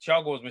yesterday.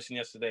 Thiago was missing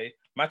yesterday.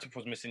 Matip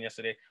was missing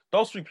yesterday.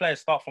 Those 3 players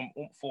start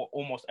for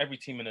almost every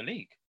team in the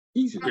league.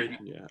 Easily,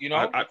 you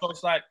know. So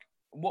it's like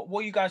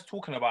what are you guys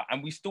talking about?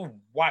 And we still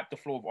wipe the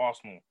floor of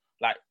Arsenal,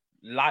 like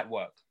light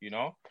work, you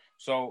know.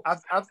 So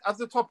as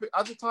the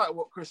title,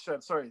 what Chris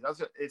said, sorry,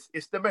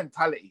 it's the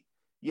mentality.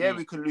 Yeah,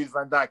 we could lose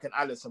Van Dijk and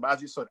Alisson, but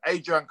as you said,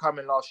 Adrian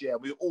coming last year,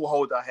 we all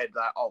hold our head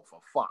like, oh, for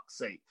fuck's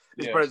sake,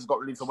 this brother's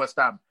got released from West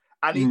Ham,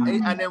 and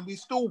and then we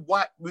still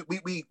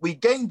we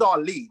gained our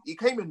lead. He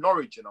came in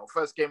Norwich, you know,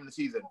 first game of the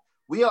season.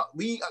 We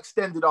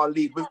extended our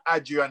lead with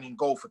Adrian in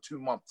goal for 2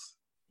 months.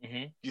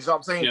 You see what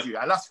I'm saying to you?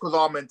 And that's because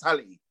of our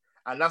mentality.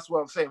 And that's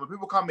what I'm saying. When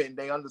people come in,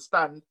 they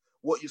understand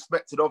what you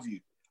expected of you.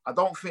 I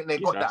don't think they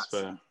got that.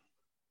 Fair.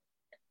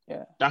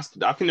 Yeah, I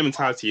think the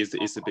mentality is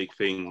the big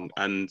thing,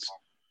 and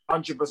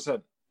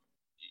 100%.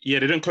 Yeah,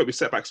 they don't cope with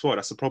setbacks well.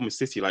 That's the problem with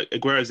City. Like,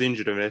 Aguero's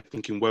injured and they're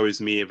thinking, woe is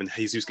me. And then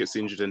Jesus gets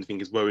injured and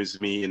thinking, woe is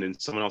me. And then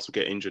someone else will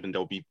get injured and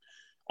they'll be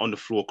on the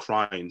floor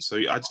crying. So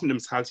I just think the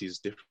mentality is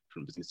different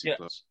between City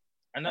clubs.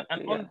 And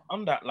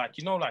on that, like,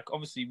 you know, like,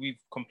 obviously we've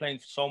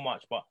complained so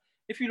much, but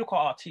if you look at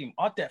our team,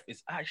 our depth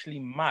is actually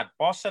mad.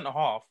 Bar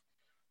centre-half,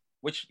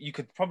 which you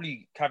could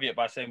probably caveat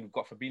by saying we've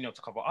got Fabinho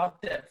to cover, our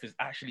depth is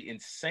actually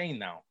insane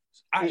now.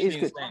 It's actually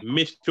insane.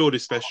 Midfield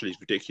especially is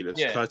ridiculous.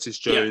 Yeah. Curtis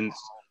Jones...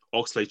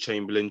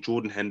 Oxlade-Chamberlain,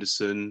 Jordan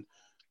Henderson,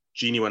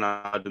 Gini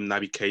Wijnaldum,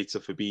 Naby Keita,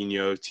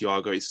 Fabinho,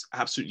 Thiago. It's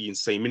absolutely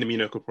insane.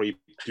 Minamino could probably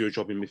do a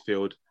job in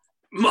midfield.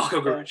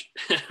 Marco Grujic.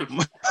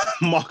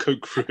 Marco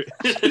Grujic.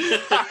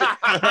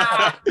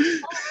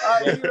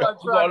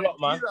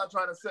 You're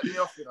trying to set me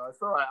off, you know.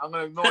 It's all right. I'm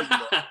going to ignore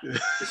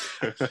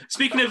you.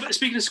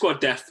 Speaking of squad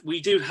depth,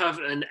 we do have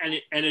an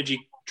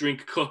energy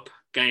drink cup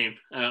game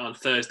on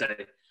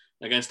Thursday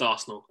against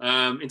Arsenal.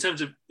 In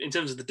terms of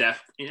the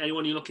depth,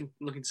 anyone you're looking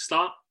to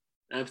start?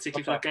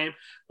 Particularly for that game?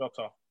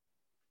 Shotta.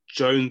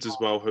 Jones as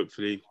well,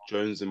 hopefully.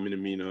 Jones and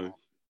Minamino.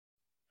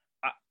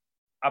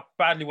 I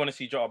badly want to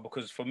see Jota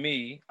because for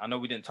me, I know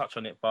we didn't touch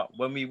on it, but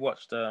when we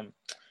watched in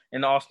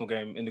the Arsenal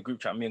game, in the group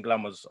chat, me and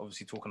Glam was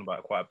obviously talking about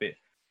it quite a bit.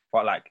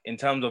 But like, in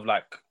terms of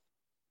like,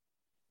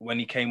 when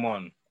he came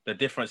on, the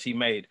difference he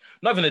made,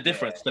 not even the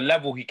difference, the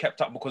level he kept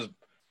up, because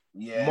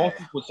most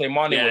people would say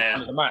Mane was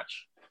man of the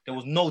match. There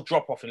was no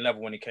drop-off in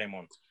level when he came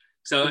on.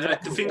 So the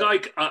thing I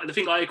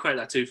equate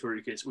that to,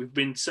 Farouk, is we've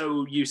been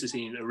so used to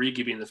seeing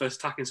Origi being the first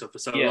attacking stuff for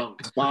so long.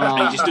 Wow.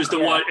 And he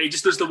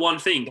just does the one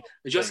thing.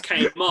 It just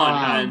came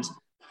on, and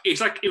it was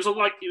like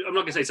I'm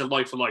not gonna say it's a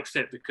like for like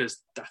fit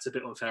because that's a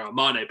bit unfair on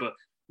Mane, but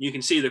you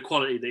can see the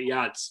quality that he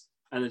adds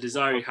and the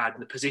desire he had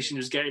and the position he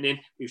was getting in.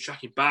 He was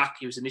tracking back.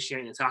 He was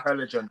initiating attack.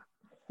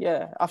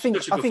 Yeah, I think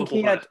the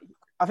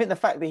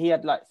fact that he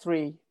had like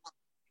 3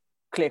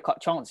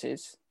 clear-cut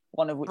chances,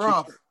 one of which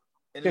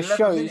just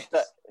shows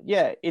that,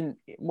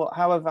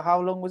 how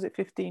long was it?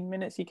 15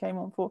 minutes he came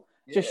on for?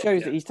 Just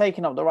shows that he's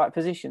taking up the right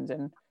positions.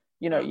 And,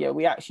 you know,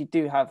 we actually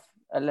do have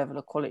a level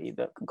of quality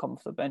that can come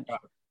off the bench.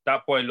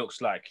 That boy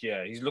looks like,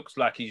 he looks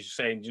like he's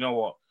saying, you know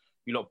what,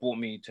 you lot brought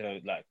me to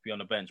like be on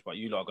the bench, but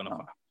you lot are going to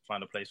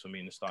find a place for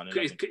me in the starting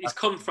 11. It's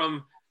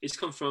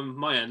come from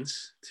my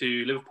ends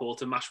to Liverpool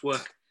to match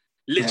work.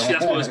 Literally,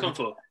 that's what it's come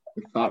for.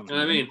 You know what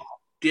I mean?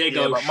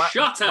 Diogo,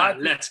 Shotta,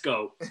 let's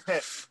go.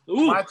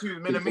 My two,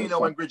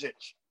 Minamino and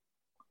Grujic.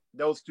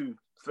 Those two.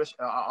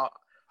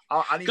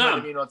 I need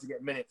Minamino to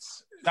get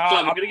minutes.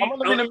 I'm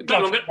going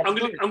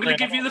to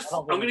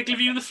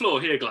give you the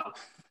floor here, Glam.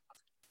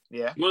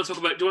 Yeah. Do you want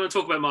to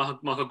talk about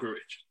Marco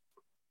Grujic?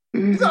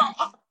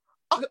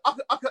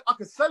 I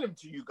could sell him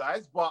to you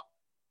guys, but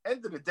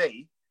end of the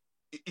day,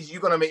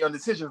 you're going to make your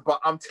decisions. But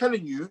I'm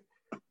telling you,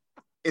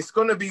 it's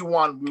going to be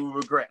one we will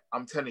regret. I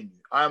am telling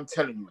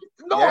you.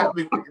 No. Yeah,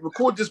 we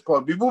record this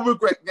pod. We will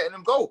regret getting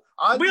him go.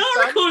 We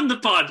are recording the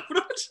pod.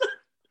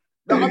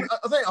 No, I'm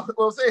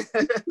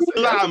saying.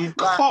 Lamb,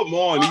 come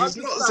on. He's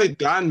not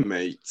Zidane,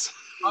 mate.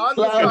 I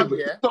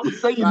understand, Stop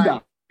saying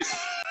that.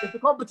 If the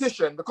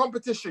competition,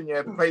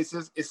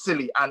 places is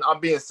silly, and I'm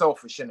being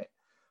selfish in it.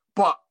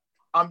 But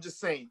I'm just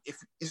saying,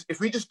 if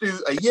we just do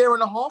a year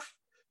and a half,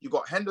 you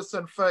got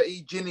Henderson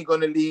 30, Gini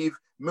going to leave,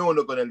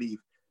 Milner going to leave.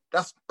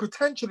 That's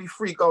potentially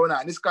 3 going out,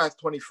 and this guy's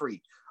 23.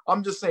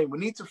 I'm just saying we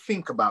need to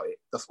think about it.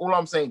 That's all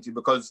I'm saying to you,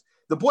 because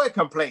the boy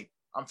can play.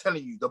 I'm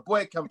telling you, the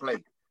boy can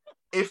play.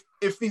 If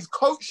he's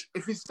coach,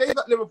 if he stays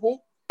at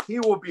Liverpool, he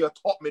will be a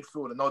top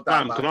midfielder, no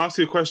doubt. Can I ask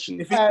you a question?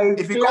 If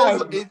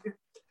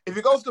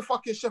he goes to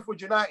fucking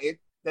Sheffield United,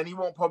 then he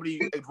won't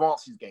probably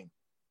advance his game.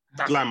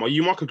 Glam, are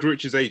you Marco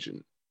Gric's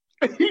agent?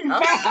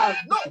 No,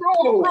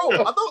 bro.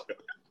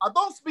 I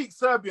don't speak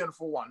Serbian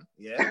for one,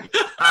 yeah.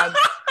 And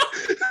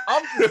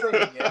I'm just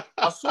saying,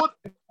 I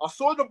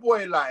saw the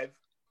boy live,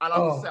 and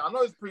I'm just saying, I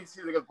know it's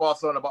pre-season against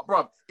Barcelona, but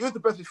bro, he was the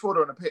best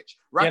midfielder on the pitch.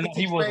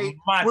 He was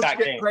mad that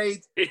game.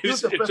 It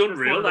was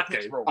unreal that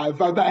game. I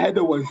thought that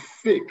header was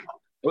sick.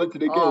 I went to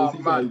the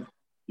game.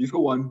 He's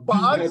got one. But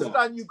I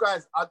understand you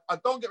guys. I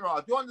don't get me wrong.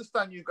 I do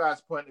understand you guys'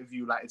 point of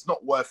view. Like, it's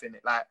not worth it.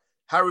 Like,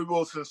 Harry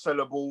Wilson's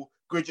sellable.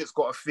 Gridget's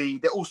got a fee.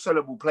 They're all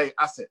sellable play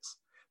assets.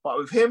 But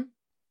with him,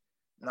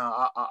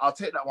 I'll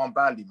take that one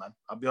badly, man.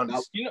 I'll be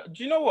honest. Do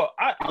you know what?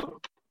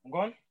 Go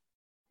on.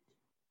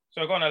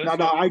 So go on.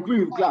 No, I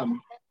agree with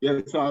Glam.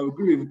 Yeah, so I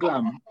agree with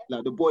Glam.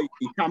 Like, the boy,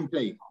 he can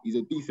play. He's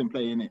a decent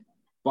player, innit?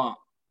 but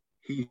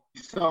he's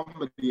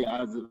somebody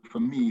for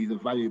me, he's a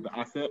valuable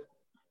asset,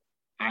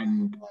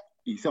 and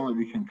he's someone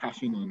we can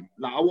cash in on.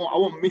 Like I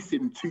won't miss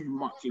him too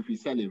much if we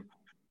sell him.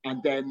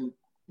 And then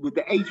with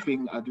the age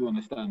thing, I do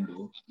understand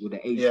though. With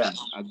the age thing,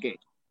 I get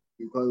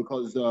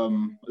because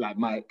like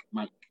Mike,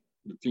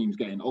 the team's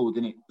getting old,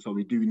 isn't it? So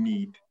we do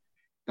need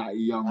that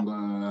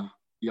young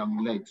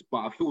legs. But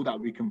I feel that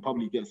we can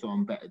probably get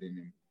someone better than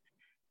him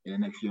in the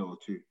next year or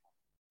two.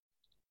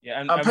 Yeah,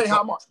 and pay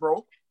how much,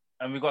 bro?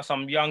 And we've got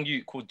some young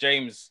youth called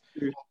James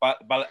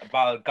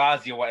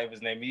Balgazi or whatever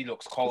his name. He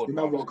looks cold. He's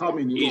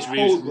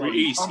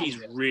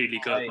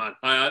really good, man.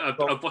 I've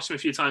watched him a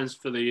few times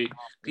for the.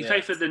 He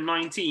played for the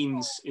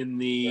 19s in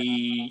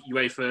the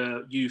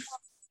UEFA Youth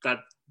that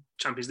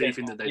Champions League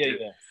thing that they do.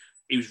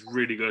 He was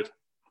really good.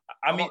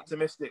 I'm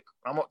optimistic.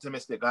 I'm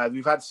optimistic, guys.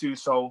 We've had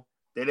Suso.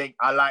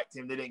 I liked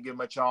him. They didn't give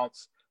him a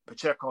chance.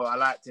 Pacheco, I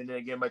liked him. They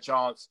didn't give him a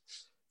chance.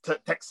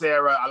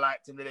 Texera, I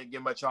liked him. They didn't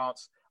give him a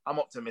chance. I'm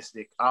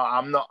optimistic.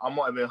 I'm not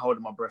even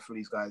holding my breath for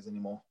these guys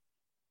anymore.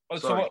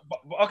 So,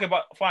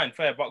 but fine,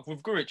 fair. But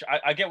with Grujic,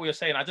 I get what you're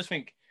saying. I just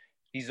think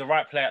he's the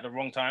right player at the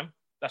wrong time.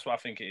 That's what I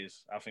think it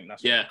is. I think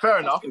that's fair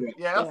enough.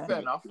 Yeah, that's fair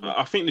enough.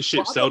 I think the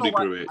ship sailed with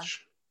Grujic.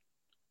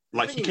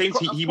 Like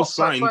he was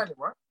signed.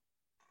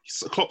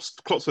 Klopp's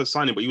first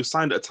signing, but he was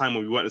signed at a time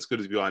when we weren't as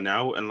good as we are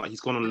now, and like he's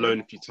gone on loan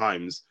a few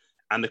times.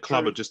 And the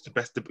club are just the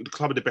best. The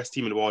club are the best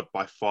team in the world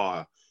by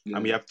far,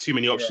 and we have too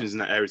many options in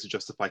that area to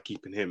justify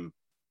keeping him.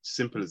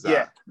 Simple as that.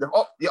 Yeah, the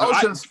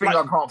options thing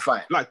I can't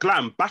fight. Like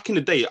Glam, back in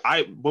the day,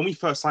 when we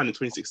first signed in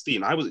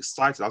 2016, I was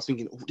excited. I was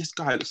thinking, this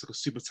guy looks like a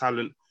super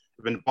talent.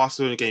 Within the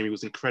Barcelona game, he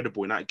was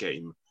incredible in that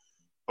game.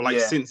 But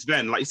since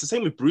then, like it's the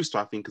same with Brewster,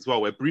 I think as well,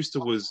 where Brewster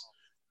was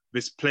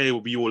this player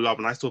we all love,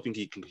 and I still think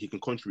he can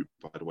contribute,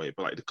 by the way.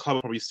 But like the club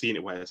are probably seeing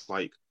it where it's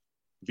like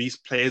these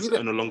players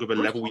are no longer the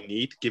level we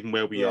need, given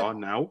where we are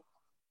now.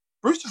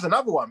 Brewster's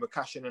another one we're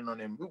cashing in on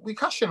him. We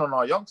cash in on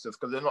our youngsters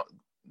because they're not.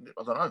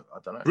 I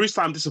don't know. Brewster,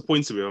 I'm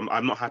disappointed with him.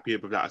 I'm not happy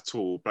with that at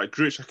all. But like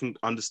Grujic, I can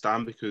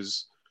understand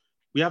because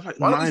we have like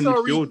 9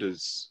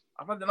 midfielders.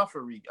 I've had enough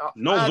of Origi.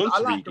 No one wants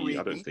Origi,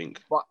 I don't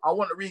think. But I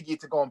want Origi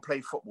to go and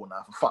play football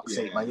now, for fuck's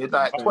sake, man. You're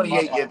like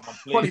 28 years,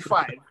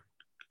 25.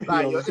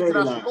 Like, you're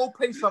international. Go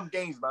play some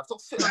games, man. Stop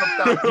sitting on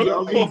the down. You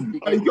know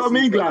what I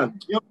mean, Glenn?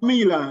 You know what I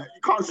mean, like,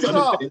 you can't sit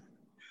on the bench.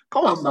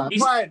 Come on, man.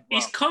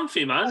 He's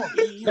comfy, man.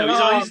 He's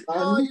on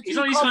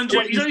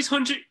his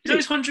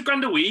 100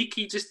 grand a week.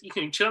 He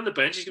can chill on the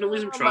bench. He's gonna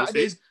win some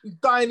trophies. He's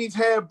dyeing his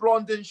hair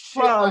blonde and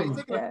shit. Like, he's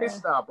taking a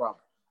piss now, bro.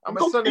 And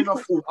we're selling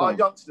off our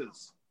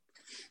youngsters.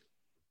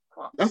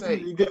 That's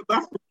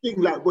the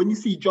thing. Like when you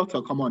see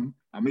Jota come on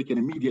and make an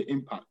immediate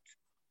impact,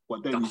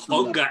 but then the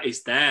hunger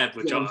is there,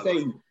 but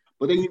Jota.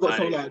 But then you got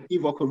someone like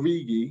Divock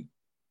Origi.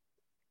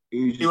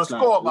 He was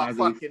scored, but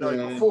fucking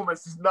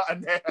performance is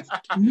nothing there.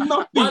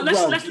 Well,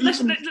 let's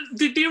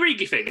the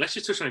Origi thing. Let's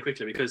just touch on it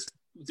quickly because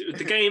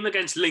the game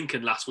against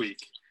Lincoln last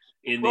week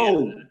in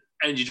the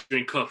Energy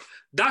Drink Cup,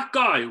 that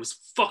guy was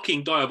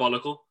fucking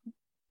diabolical.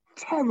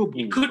 Terrible.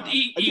 He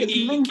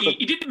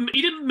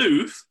didn't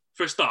move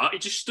for a start. He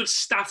just stood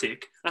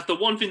static. That's the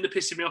one thing that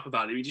pisses me off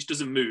about him. He just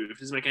doesn't move.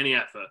 Doesn't make any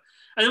effort.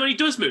 And then when he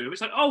does move, it's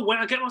like, oh, when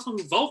I get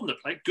myself involved in the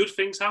play, good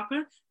things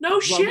happen.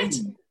 No shit.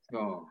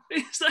 Oh.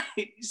 It's like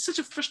he's such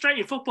a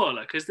frustrating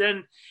footballer because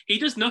then he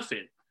does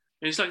nothing.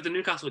 And it's like the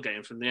Newcastle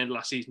game from the end of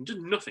last season, just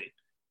nothing.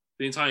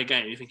 The entire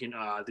game, you're thinking,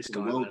 this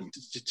guy, man,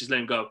 just let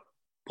him go.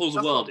 Pulls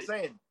the world in.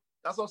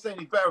 That's what I'm saying.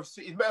 He's better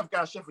for going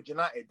to Sheffield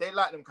United. They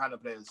like them kind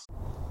of players.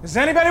 Does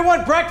anybody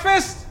want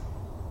breakfast?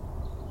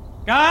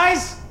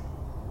 Guys,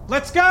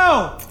 let's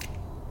go.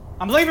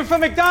 I'm leaving for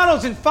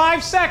McDonald's in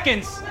 5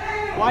 seconds.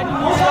 Why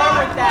didn't you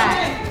start with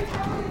that?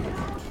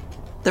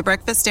 The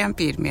Breakfast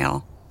Stampede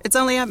Meal. It's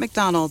only at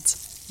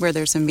McDonald's, where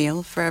there's a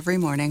meal for every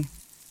morning.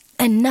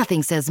 And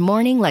nothing says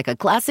morning like a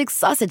classic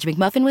sausage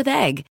McMuffin with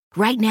egg.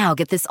 Right now,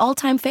 get this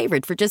all-time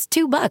favorite for just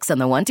 $2 on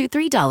the $1,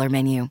 $2, $3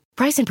 menu.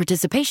 Price and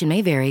participation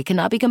may vary.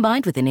 Cannot be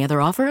combined with any other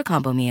offer or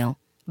combo meal.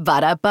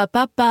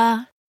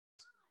 Ba-da-ba-ba-ba.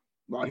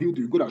 Well, he'll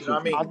do good,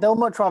 actually. They'll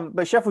much rather,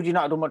 but Sheffield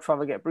United will much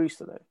rather get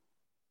Brewster, though.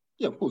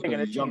 Yeah, of course. He's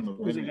going to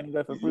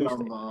go for Brewster.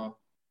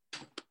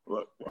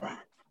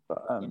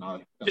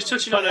 Just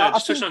touching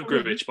on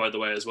Grujic, by the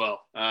way, as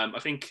well. I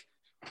think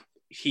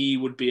he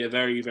would be a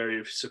very,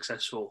 very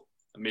successful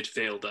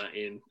midfielder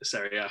in the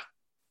Serie A.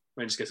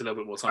 When he just gets a little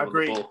bit more time on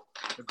the ball.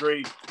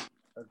 Agree.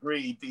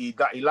 He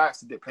likes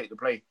to dictate the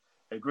play.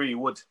 I agree, he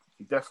would.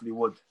 He definitely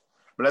would.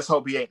 But let's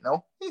hope he ain't,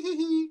 no?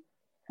 You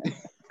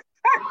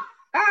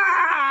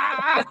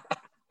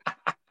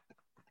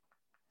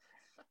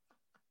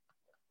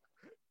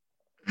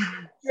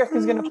reckon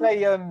he's going to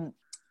play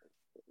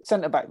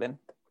centre back then?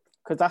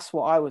 Because that's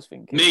what I was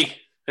thinking. Me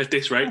at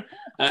this rate,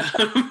 and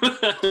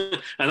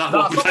that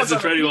won't be fancy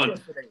for anyone.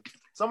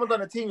 Someone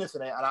done a team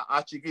yesterday, and I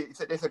actually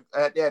they said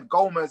they had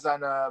Gomez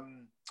and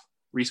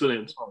Reece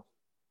Williams.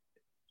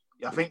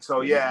 Yeah, I think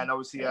so. Yeah, and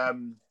obviously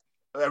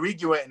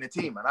Origi went in the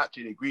team, and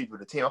actually agreed with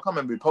the team. I can't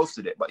remember who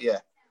posted it, but yeah,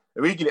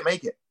 Origi didn't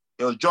make it.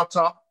 It was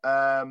Jota,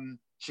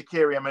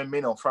 Shaqiri, and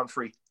Mino front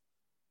three.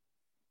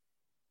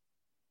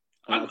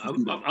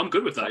 I'm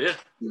good with that. Yeah.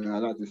 Yeah, I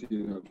like to see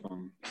that.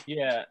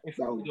 Yeah,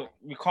 look,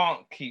 we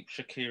can't keep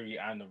Shaqiri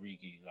and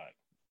Origi. Like,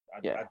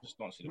 I just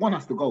don't see. One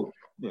has to go.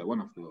 Yeah, one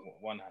has to go.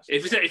 One has.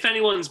 If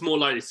anyone's more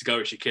likely to go,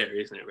 it's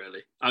Shaqiri, isn't it?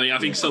 Really. I mean, I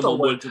think someone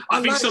would.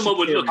 I think someone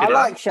would look at it.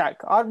 I like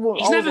Shaq.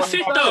 He's never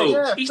fit though.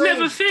 Yeah, He's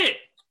never fit.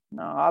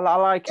 No, I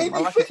like him. I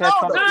like his Get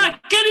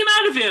him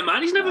out of here,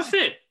 man. He's never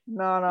fit.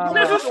 No. He's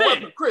never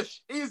fit.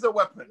 Chris, he's a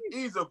weapon.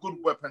 He's a good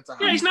weapon to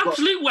have. Yeah, he's an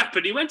absolute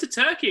weapon. He went to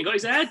Turkey and got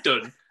his hair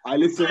done.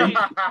 Listen,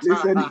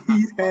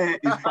 his hair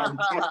is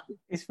fantastic.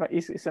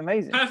 It's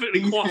amazing.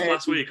 Perfectly coiffed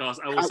last week. I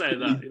will say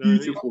that.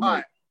 Beautiful, All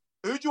right.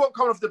 Who do you want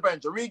coming off the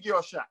bench, Origi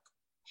or Shaq?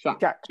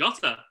 Shaq.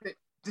 Shotta.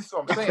 This is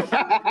what I'm saying.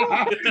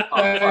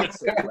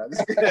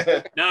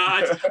 No,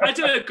 I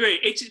do agree.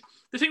 It's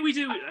the thing we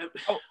do.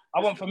 I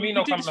want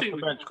Firmino coming off the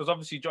bench because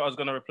obviously Jota's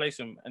going to replace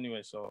him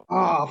anyway. So.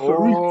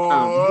 Whoa.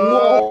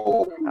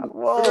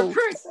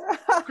 Chris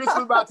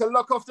was about to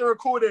lock off the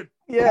recording.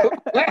 Yeah.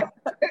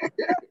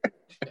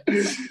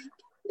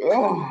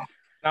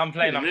 Now I'm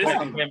playing.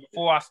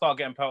 Before I start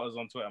getting pelters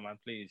on Twitter, man,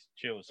 please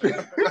chill.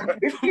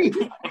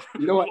 You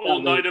know what? All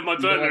 9 of my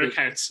burner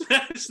accounts.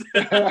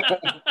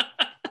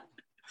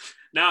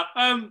 Now,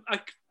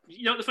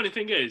 the funny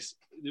thing is,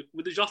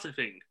 with the Jota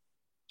thing,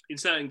 in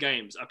certain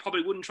games, I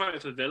probably wouldn't try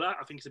it for Villa.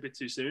 I think it's a bit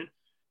too soon.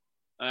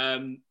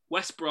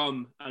 West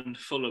Brom and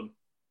Fulham,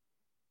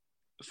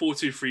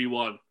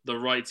 4-2-3-1, the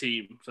right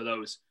team for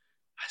those.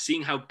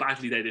 Seeing how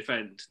badly they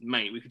defend,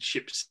 mate,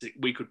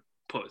 we could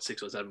put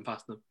 6 or 7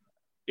 past them.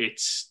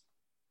 It's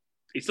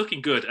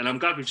looking good, and I'm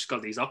glad we've just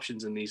got these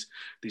options and these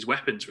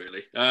weapons,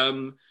 really. I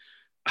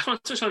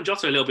want to touch on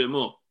Jota a little bit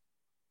more.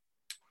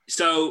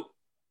 So,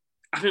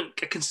 I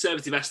think a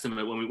conservative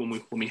estimate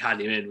when we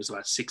had him in was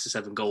about 6 or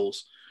 7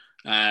 goals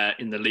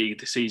in the league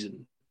this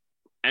season.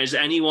 Has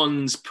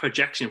anyone's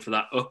projection for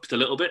that upped a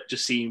little bit?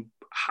 Just seeing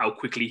how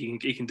quickly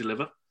he can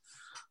deliver.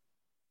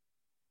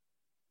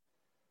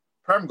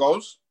 Prem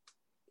goals.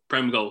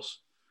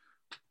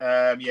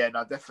 Yeah,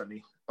 no,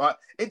 definitely. But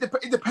it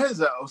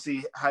depends,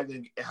 obviously, how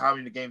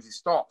many games he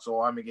starts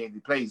or how many games he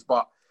plays.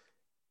 But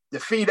the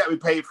fee that we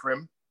paid for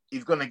him,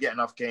 he's going to get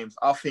enough games.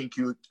 I think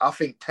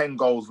 10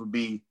 goals would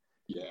be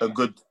a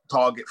good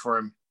target for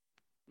him.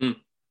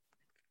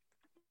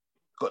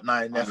 Got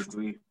 9 left.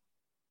 I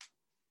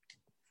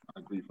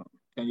agree.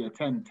 Yeah,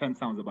 10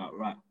 sounds about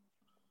right.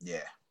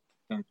 Yeah.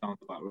 10 sounds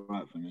about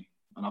right for me.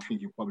 And I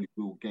think you probably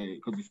will get it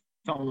because it's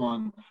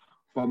someone,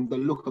 from the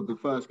look of the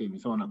first game,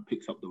 someone that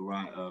picks up the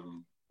right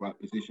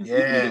position. Yeah.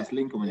 Against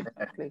Lincoln, when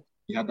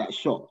he had that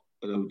shot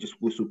that just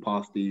whistled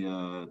past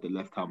the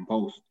left-hand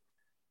post.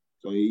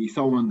 So he's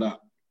someone that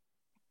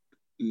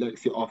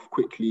lets it off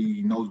quickly,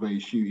 he knows where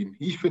he's shooting.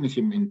 His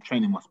finishing in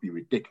training must be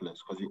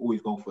ridiculous because he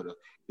always goes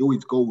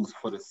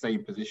for the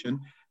same position,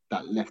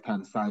 that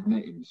left-hand side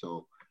netting.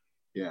 So,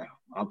 yeah,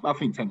 I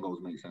think 10 goals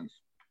makes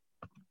sense.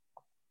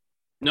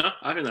 No,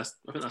 I think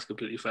that's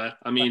completely fair.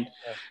 I mean,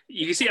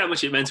 you can see how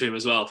much it meant to him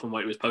as well from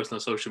what he was posting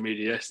on social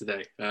media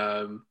yesterday.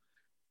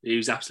 He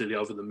was absolutely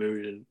over the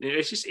moon, and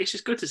it's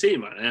just good to see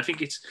him, man. And I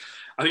think it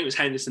was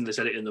Henderson that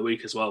said it in the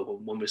week as well.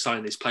 When we're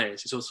signing these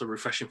players, it's also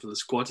refreshing for the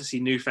squad to see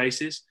new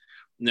faces.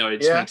 No,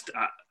 it just makes.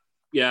 I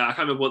can't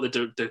remember what the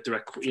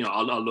direct.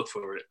 I'll look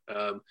for it.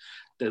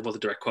 What the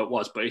direct quote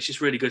was, but it's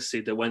just really good to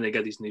see that when they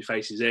get these new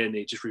faces in,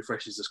 it just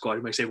refreshes the squad.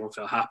 It makes everyone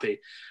feel happy.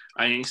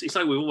 And it's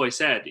like we've always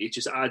said, it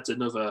just adds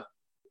another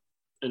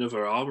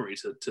armory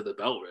to the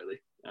belt,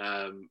 really.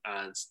 And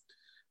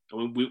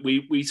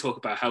we talk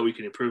about how we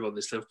can improve on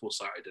this Liverpool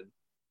side, and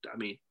I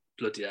mean,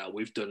 bloody hell,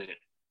 we've done it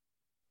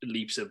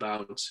leaps and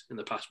bounds in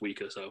the past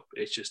week or so.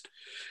 It's just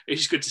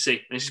good to see.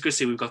 And it's just good to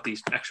see we've got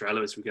these extra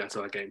elements we get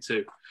to our game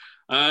too.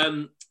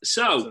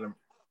 So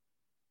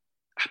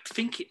I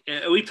think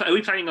are we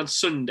playing on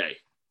Sunday?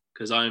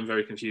 Because I am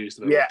very confused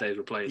about what days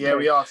we're playing. Yeah,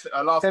 we are.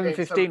 Last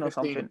 7:15 or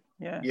something.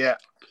 Yeah.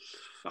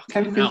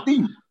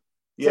 10:15.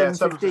 Yeah,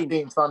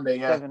 7:15 Sunday.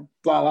 Yeah. 7.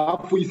 Wow,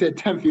 I thought you said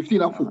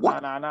 10:15. I thought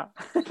what? No.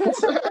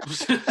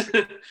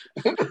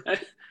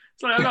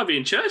 It's like I gotta be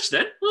in church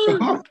then.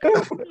 I'll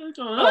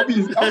be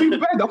in bed.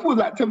 I thought it was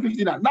like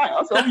 10:15 at night.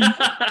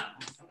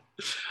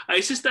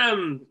 It's just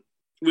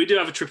we do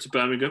have a trip to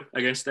Birmingham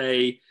against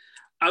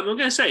I'm going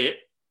to say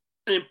it,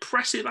 an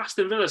impressive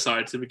Aston Villa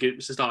side to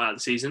start out the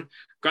season.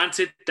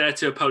 Granted, their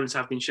 2 opponents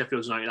have been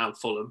Sheffield United and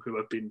Fulham, who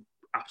have been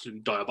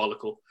absolutely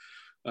diabolical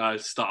to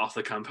start off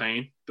the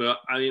campaign. But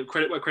I mean,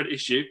 credit where credit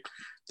is due.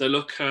 They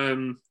look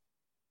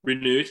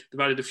renewed. They've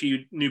added a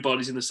few new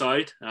bodies in the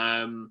side.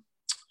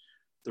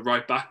 The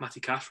right back, Matty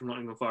Cash from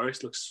Nottingham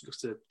Forest, looks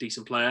a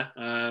decent player.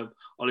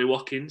 Ollie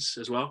Watkins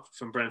as well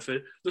from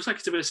Brentford. Looks like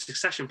it's a bit of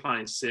succession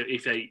planning to see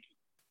if they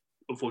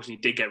unfortunately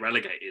did get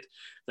relegated,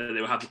 that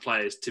they will have the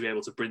players to be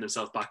able to bring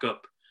themselves back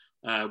up,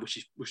 which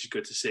is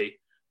good to see.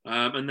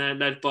 And they're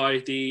led by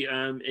the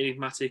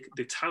enigmatic,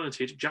 the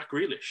talented Jack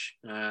Grealish,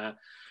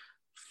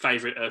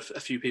 favourite of a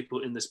few people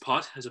in this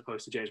pod, as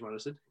opposed to James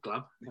Madison,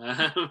 glam.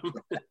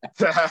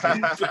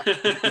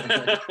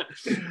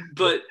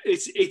 But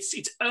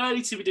it's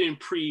early to be doing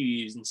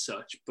previews and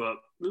such. But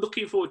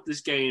looking forward to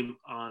this game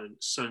on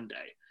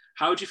Sunday.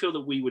 How do you feel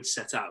that we would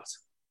set out?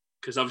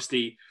 Because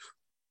obviously,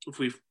 if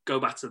we go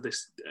back to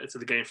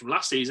the game from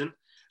last season,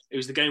 it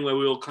was the game where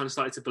we all kind of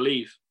started to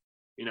believe.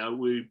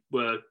 We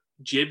were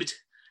jibbed,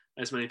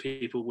 as many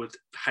people would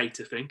hate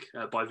to think,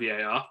 by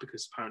VAR,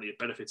 because apparently it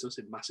benefits us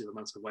in massive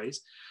amounts of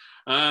ways,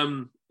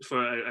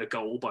 for a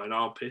goal by an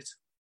armpit.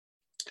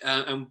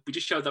 And we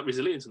just showed that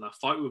resilience and that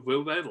fight with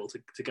Will Bevel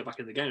to get back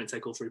in the game and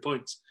take all 3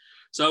 points.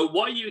 So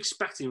what are you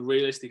expecting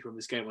realistically from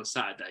this game on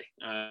Saturday?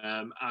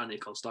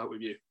 Nick, I'll start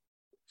with you.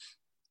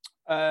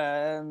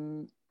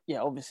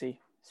 Obviously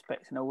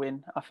expecting a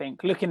win. I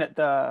think looking at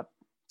the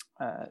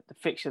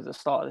fixtures at the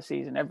start of the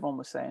season, everyone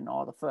was saying,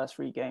 the first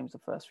three games.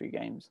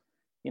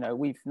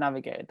 We've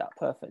navigated that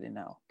perfectly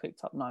now,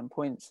 picked up 9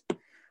 points.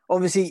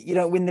 Obviously, you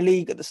don't win the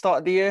league at the start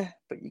of the year,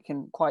 but you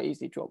can quite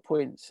easily drop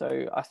points.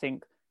 So I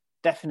think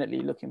definitely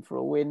looking for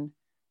a win.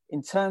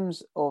 In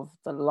terms of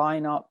the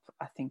lineup,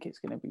 I think it's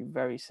going to be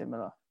very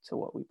similar to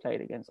what we played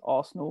against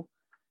Arsenal.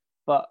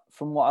 But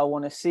from what I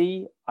want to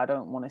see, I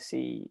don't want to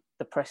see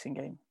the pressing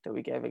game that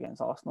we gave against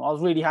Arsenal. I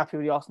was really happy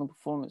with the Arsenal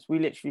performance. We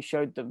literally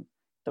showed them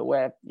that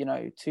we're,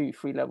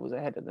 2-3 levels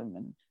ahead of them.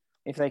 And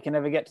if they can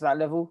ever get to that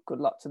level, good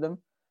luck to them.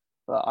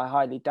 But I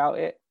highly doubt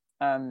it.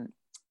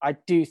 I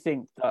do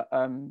think that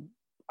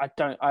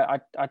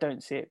I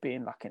don't see it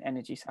being like an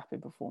energy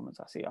sapping performance.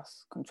 I see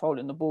us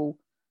controlling the ball,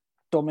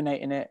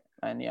 dominating it,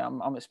 and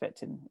I'm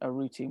expecting a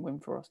routine win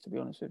for us, to be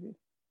honest with you.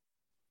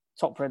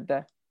 Top red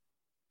there.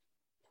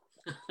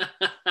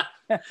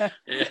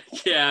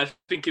 I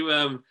think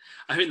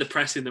the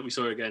pressing that we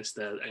saw against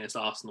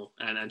Arsenal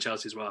and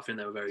Chelsea as well, I think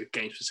they were very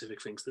game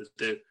specific things to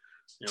do,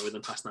 with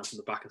them passing out from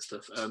the back and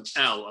stuff.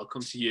 I'll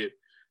come to you.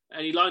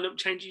 Any lineup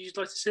changes you'd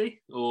like to see,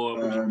 or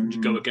would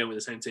you go again with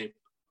the same team?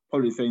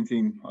 Probably the same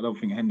team. I don't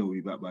think Hendo will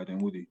be back by then,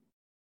 would he? I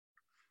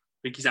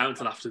think he's out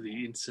until after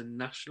the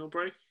international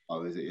break.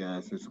 Oh, is it? Yeah,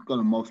 so it's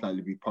going to most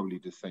likely be probably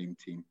the same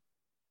team.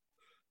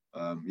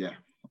 I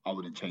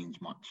wouldn't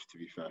change much, to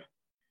be fair.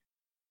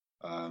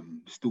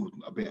 Still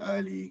a bit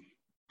early.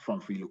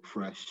 Front three look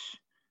fresh.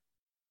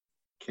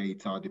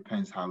 Keita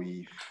depends how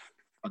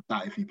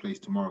if he plays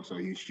tomorrow, so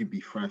he should be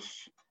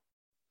fresh.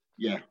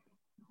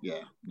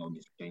 No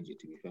need to change it,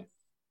 to be fair.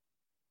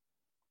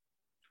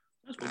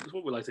 That's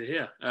what we like to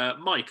hear.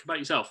 Mike, about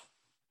yourself?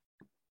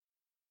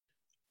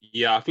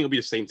 Yeah, I think it'll be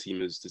the same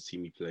team as the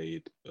team we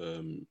played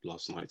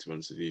last night, to be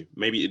honest with you.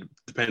 Maybe it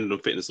depending on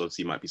fitness,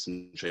 obviously, might be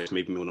some change.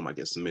 Maybe Milner might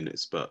get some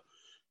minutes. But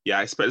yeah,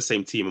 I expect the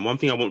same team. And one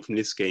thing I want from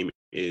this game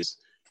is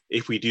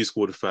if we do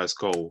score the first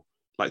goal,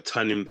 like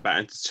turning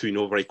back into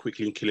 2-0 very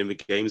quickly and killing the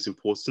game is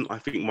important. I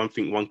think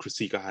one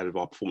critique I had of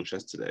our performance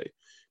yesterday,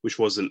 which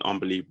was an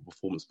unbelievable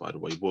performance, by the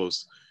way,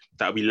 was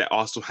that we let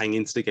Arsenal hang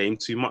into the game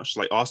too much.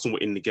 Like, Arsenal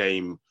were in the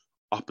game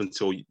up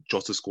until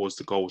Jota scores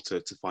the goal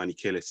to finally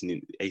kill it in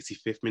the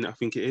 85th minute, I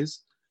think it is.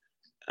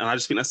 And I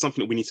just think that's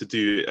something that we need to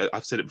do.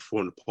 I've said it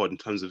before in the pod in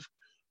terms of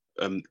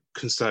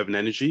conserving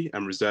energy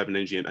and reserving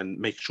energy and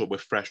making sure we're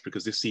fresh,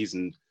 because this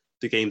season,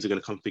 the games are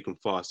going to come thick and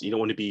fast. You don't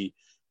want to be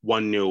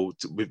 1-0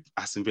 with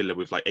Aston Villa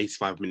with like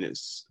 85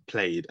 minutes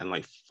played and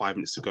like 5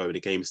 minutes to go and the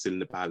game is still in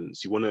the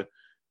balance. You want to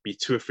be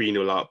 2 or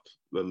 3-0 up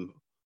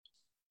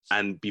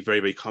and be very,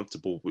 very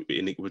comfortable with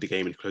the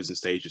game in the closing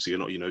stages. So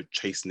you're not,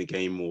 chasing the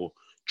game or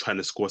trying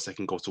to score a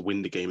second goal to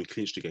win the game and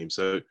clinch the game.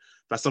 So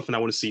that's something I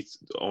want to see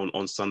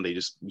on Sunday.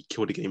 Just we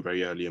kill the game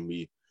very early and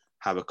we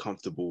have a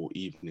comfortable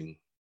evening.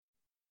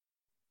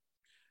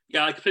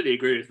 Yeah, I completely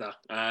agree with that.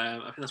 I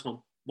think that's one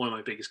of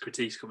my biggest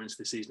critiques coming into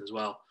this season as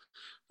well.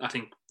 I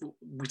think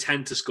we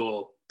tend to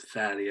score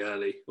fairly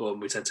early, or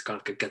we tend to kind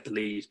of get the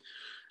lead.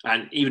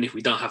 And even if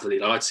we don't have the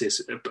lead, I'd like to see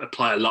us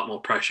apply a lot more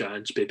pressure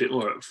and just be a bit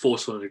more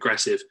forceful and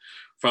aggressive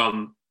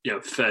from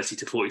 30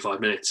 to 45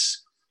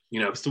 minutes.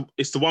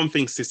 It's the one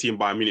thing City and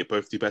Bayern Munich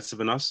both do better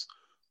than us.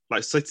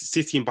 Like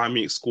City and Bayern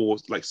Munich score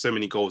like so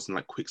many goals in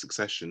like quick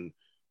succession.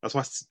 That's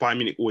why Bayern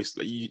Munich always,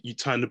 like, you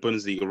turn the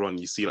Bundesliga on,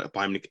 you see like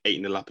Bayern Munich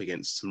 8-0 up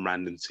against some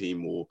random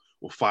team or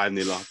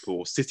 5-0 up,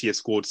 or City has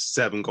scored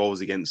 7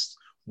 goals against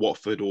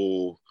Watford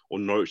or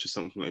Norwich or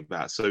something like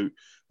that. So there's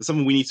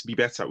something we need to be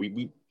better at.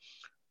 We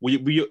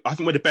I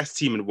think we're the best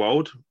team in the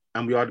world,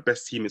 and we are the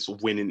best team in sort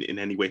of winning in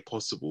any way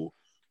possible.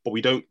 But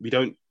we don't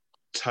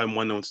turn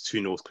 1-0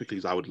 to 2-0 as quickly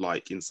as I would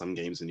like in some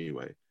games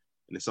anyway.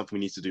 And it's something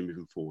we need to do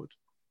moving forward.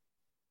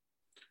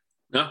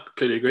 No,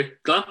 clearly agree.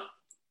 Glenn,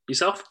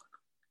 yourself?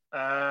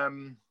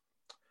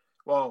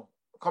 Well,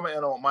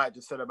 commenting on what Mike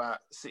just said about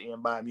City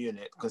and Bayern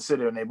Munich,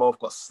 considering they both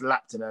got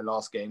slapped in their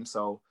last game,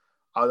 so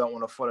I don't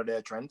want to follow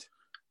their trend.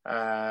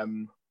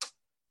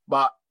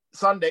 But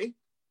Sunday,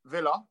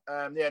 Villa,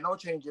 no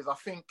changes. I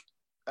think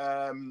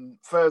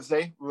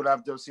Thursday we'll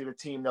have to see the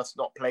team that's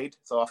not played.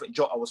 So I think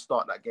Jota will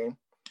start that game,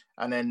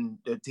 and then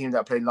the team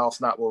that played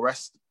last night will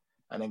rest.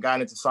 And then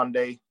going into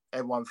Sunday,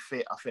 everyone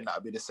fit. I think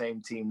that'll be the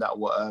same team that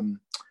will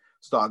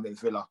start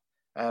against Villa.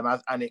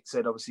 As Anik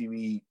said,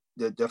 obviously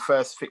the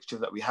first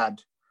fixtures that we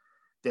had,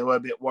 they were a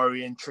bit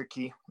worrying,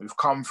 tricky. We've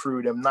come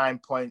through them 9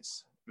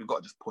 points. We've got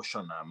to just push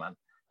on now, man.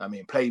 I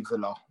mean, play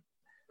Villa.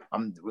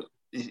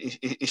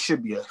 It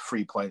should be a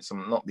 3 points.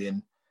 I'm not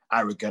being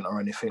arrogant or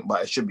anything,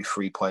 but it should be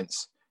 3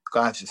 points.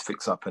 Guys just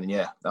fix up, and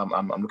yeah,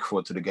 I'm looking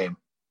forward to the game.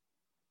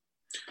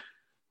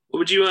 What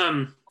would you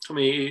I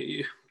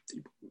mean,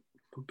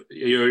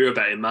 you're a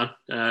betting man.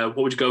 What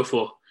would you go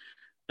for,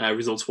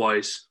 results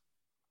wise?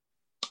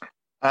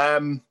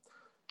 Do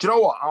you know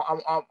what?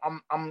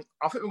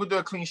 I think we're gonna do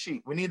a clean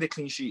sheet. We need a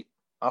clean sheet.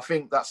 I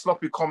think that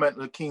sloppy comment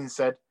that Keane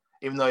said,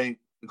 even though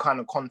the kind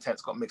of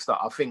contents got mixed up,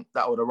 I think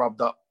that would have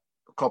rubbed up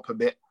Klopp a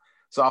bit.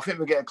 So I think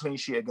we get a clean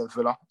sheet against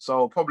Villa.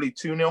 So probably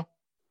 2-0,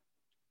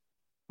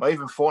 or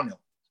even 4-0.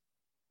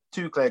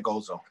 2 clear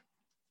goals though.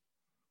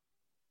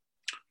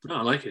 No,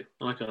 I like it.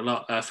 I like it a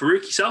lot.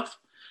 Farouk, yourself?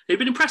 Have you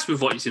been impressed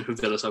with what you've seen from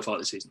Villa so far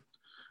this season?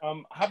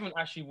 I haven't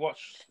actually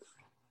watched.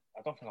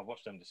 I don't think I've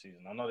watched them this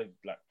season. I know they've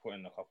like put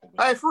in a couple.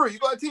 Hey, Farouk, you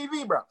got a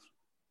TV, bro?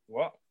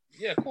 What?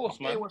 Yeah, of course,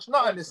 man. You ain't watched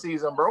nothing this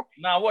season, bro.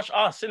 Nah, I watch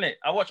us, innit?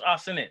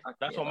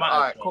 That's what matters.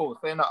 All right, cool.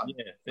 Say nothing.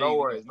 Yeah, no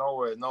worries.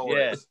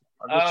 Yeah.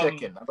 I'm just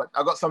checking.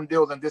 I got some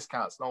deals and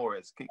discounts. No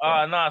worries.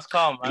 Nah, it's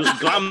calm, man.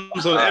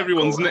 Glam's on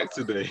everyone's neck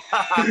today.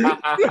 Nah,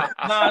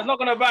 it's not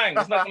gonna bang.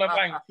 It's not gonna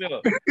bang.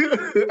 Still.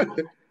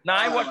 Nah,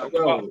 I watched.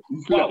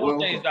 What I will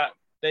say is that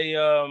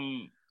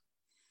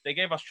they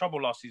gave us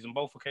trouble last season,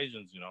 both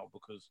occasions, you know,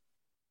 because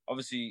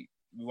obviously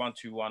we won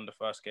 2-1 the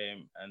first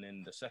game, and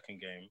in the second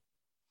game,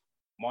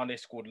 Mane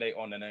scored late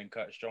on, and then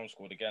Curtis Jones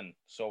scored again.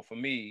 So for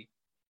me,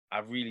 I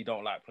really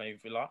don't like playing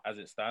Villa as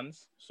it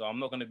stands. So I'm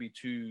not going to be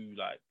too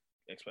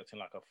expecting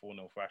like a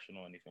 4-0 thrashing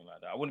or anything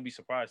like that. I wouldn't be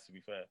surprised, to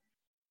be fair,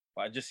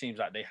 but it just seems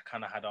like they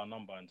kind of had our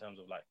number in terms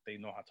of like they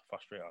know how to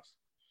frustrate us.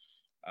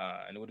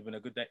 And it would have been a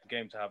good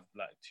game to have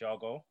like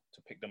Thiago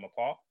to pick them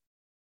apart.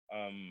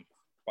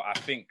 But I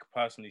think,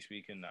 personally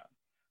speaking, that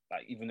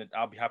like even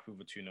I'll be happy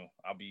with a 2-0.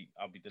 I'll be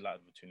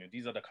delighted with 2-0.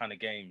 These are the kind of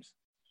games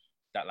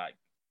that like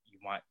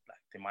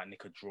they might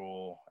nick a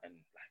draw, and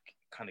like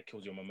kind of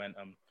kills your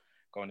momentum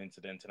going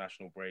into the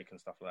international break and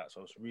stuff like that.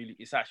 So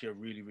it's actually a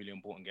really, really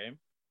important game.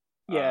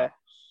 Yeah.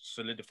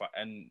 Solidify,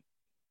 and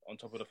on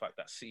top of the fact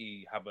that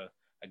City have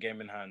a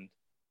game in hand,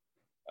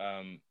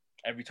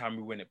 every time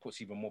we win, it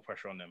puts even more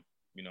pressure on them,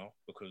 you know,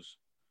 because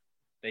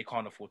they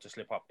can't afford to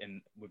slip up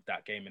with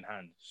that game in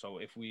hand. So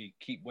if we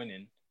keep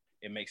winning,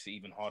 it makes it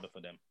even harder for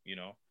them, you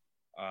know.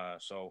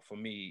 So for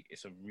me,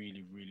 it's a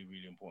really, really,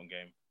 really important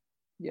game.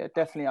 Yeah,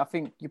 definitely. I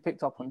think you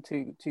picked up on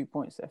two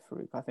points there,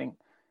 Farouk. I think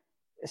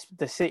it's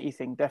the City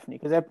thing,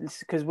 definitely,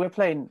 because we're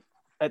playing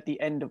at the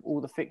end of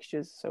all the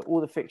fixtures. So all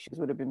the fixtures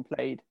would have been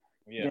played.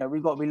 Yeah. You know,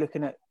 we've got to be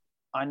looking at,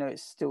 I know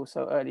it's still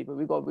so early, but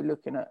we've got to be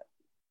looking at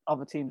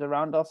other teams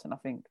around us. And I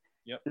think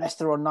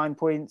Leicester on 9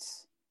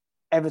 points,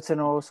 Everton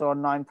are also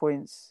on 9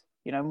 points.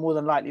 You know, more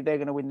than likely they're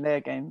going to win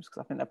their games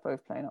because I think they're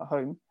both playing at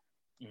home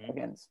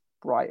against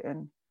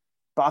Brighton.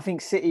 But I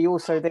think City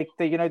also, they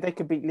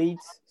could beat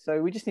Leeds. So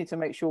we just need to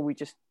make sure we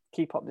just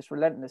keep up this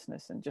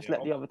relentlessness and just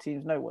let the other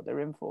teams know what they're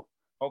in for.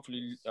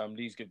 Hopefully,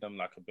 Leeds give them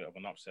like a bit of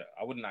an upset.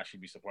 I wouldn't actually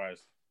be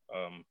surprised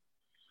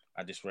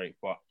at this rate.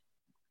 But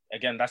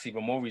again, that's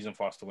even more reason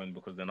for us to win,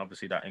 because then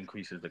obviously that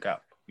increases the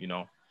gap, you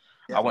know.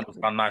 Yeah. I want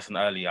it done nice and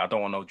early. I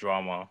don't want no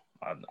drama.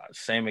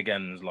 Same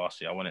again as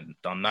last year. I want it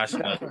done nice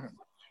and early.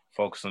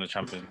 Focus on the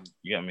Champions League.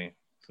 You get me?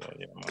 So,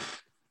 yeah, man.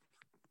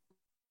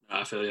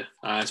 I feel you.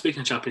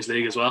 Speaking of Champions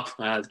League as well,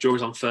 the draw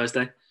is on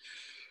Thursday,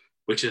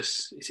 which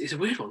is it's a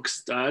weird one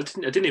because I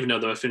didn't even know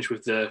they were finished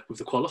with the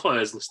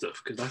qualifiers and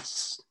stuff,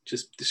 because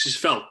this just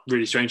felt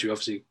really strange with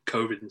obviously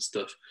COVID and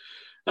stuff.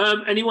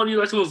 Anyone you'd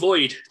like to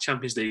avoid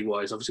Champions League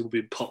wise? Obviously, we'll be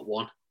in pot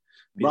one,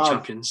 being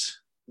champions.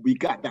 We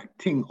got that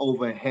thing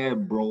over here,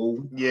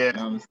 bro. Yeah, you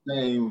know what I'm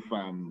saying,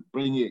 fam.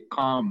 Bring it,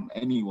 calm.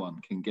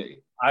 Anyone can get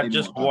it. I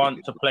just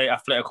want to play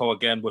Atletico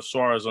again with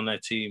Suarez on their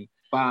team.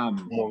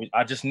 Bam.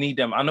 I just need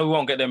them. I know we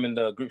won't get them in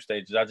the group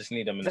stages. I just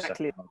need them in the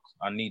second round.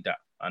 I need that.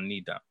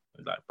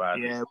 It's like bad.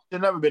 Yeah, we should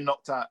have never been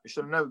knocked out.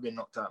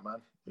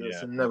 Man. It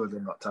should never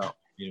been knocked out.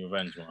 Need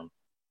revenge, man.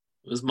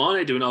 There's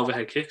Mane doing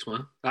overhead kicks,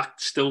 man.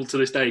 That still to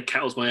this day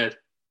kettles my head.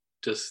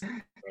 Just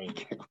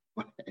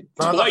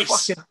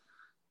twice.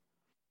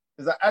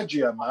 Is that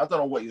Adrian, man? I don't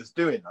know what he was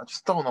doing. I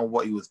just don't know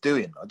what he was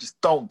doing. I just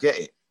don't get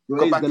it.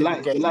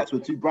 The lights were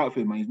too bright for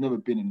him, man. He's never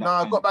been in that. No,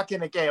 I got back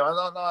in the game.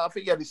 I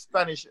think he had his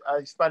Spanish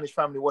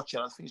family watching.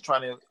 I think he's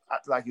trying to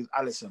act like he's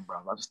Allison,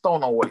 bruv. I just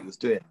don't know what he was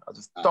doing.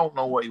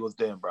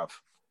 Bruv.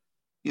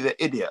 He's an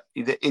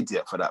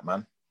idiot for that,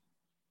 man.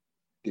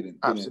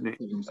 Didn't put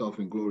himself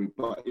in glory.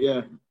 But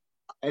yeah,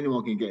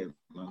 anyone can get it,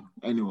 man.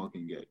 Anyone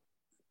can get it.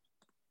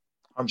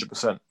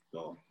 100%.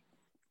 So.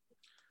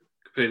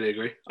 Completely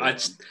agree. Yeah.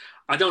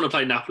 I don't want to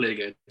play Napoli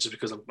again just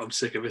because I'm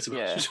sick of it. To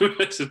be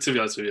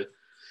honest with you.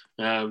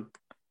 I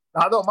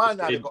don't mind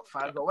that they got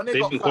fans, but when they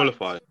got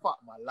qualify. Fuck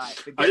my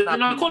life. They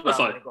not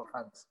qualify.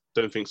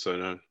 Don't think so,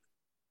 no.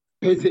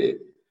 Is it?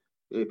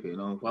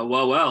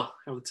 Well.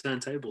 Have the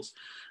turntables.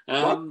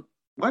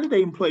 Why did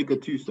they employ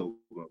Gattuso,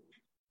 bro?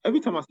 Every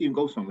time I see him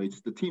go somewhere,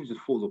 the team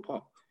just falls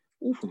apart.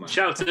 Awful, man.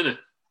 Shout, isn't it?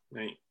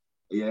 Right.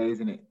 Yeah,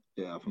 isn't it?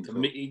 Yeah, I think so.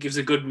 He gives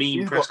a good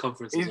meme press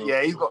conference.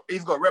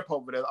 He's got rep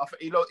over there.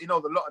 He knows a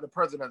lot of the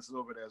presidents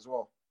over there as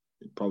well.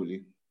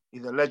 Probably.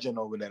 He's a legend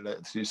over there.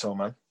 Let's do so,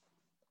 man.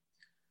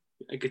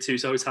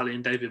 Gattuso,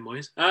 Italian, David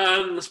Moyes.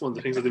 That's one of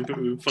the things I think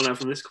we find out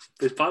from this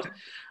pod.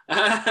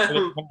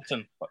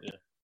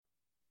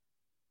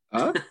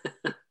 Huh?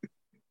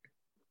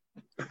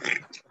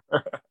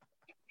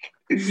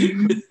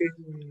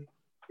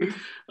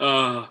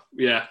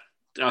 Yeah.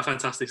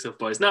 Fantastic stuff,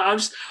 boys. No,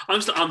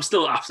 I'm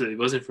still absolutely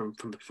buzzing from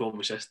the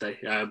performance yesterday.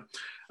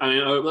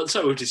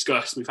 So we've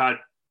discussed. We've had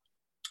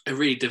a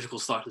really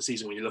difficult start to the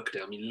season when you look at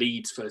it. I mean,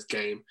 Leeds' first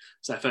game.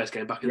 It's their first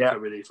game back in the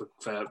Premier League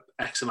for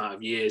X amount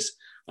of years.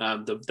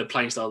 The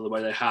playing style the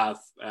way they have,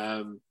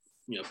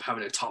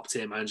 having a top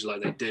tier manager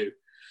like they do,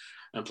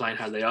 and playing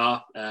how they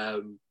are,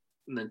 and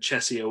then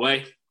Chelsea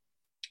away.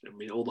 I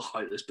mean, all the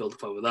hype that's built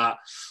up over that.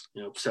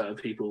 Certain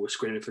people were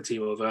screaming for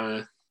Timo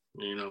Werner.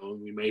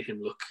 We made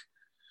him look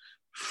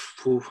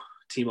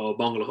Timo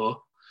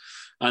Bongaloho.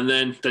 And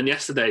then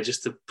yesterday,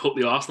 just to put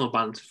the Arsenal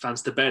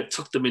fans to bed,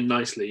 tuck them in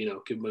nicely,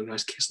 give them a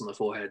nice kiss on the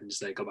forehead and just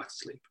say, go back to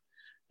sleep.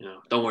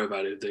 Don't worry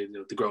about it.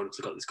 The grown-ups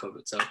have got this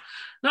covered. So,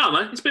 no,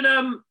 man, it's been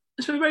a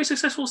very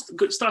successful,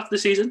 good start to the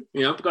season.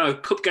 We've got a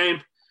cup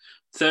game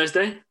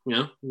Thursday.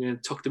 We're going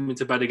to tuck them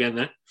into bed again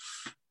then.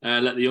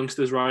 Let the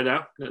youngsters ride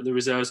out. Let the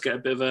reserves get a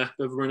bit of a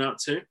run out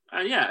too.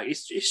 And yeah,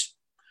 it's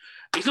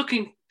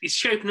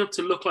shaping up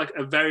to look like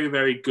a very,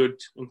 very good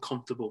and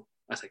comfortable,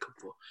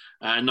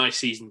 nice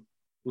season,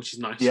 which is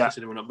nice. Yeah.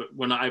 Considering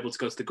we're not able to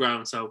go to the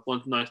ground. So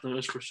one nice for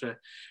us to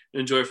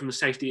enjoy from the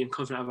safety and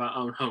comfort of our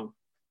own home.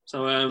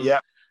 So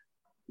yeah.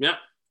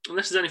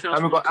 Unless there's anything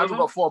else. I've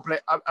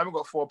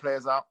got 4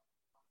 players out.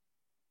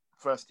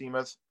 First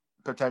teamers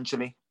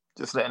potentially.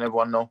 Just letting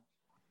everyone know.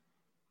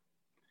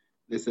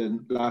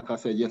 Listen, like I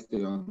said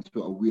yesterday on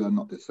Twitter, we are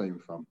not the same,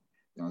 fam.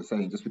 You know what I'm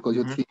saying? Just because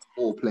your team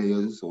 4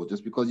 players, or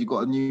just because you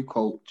got a new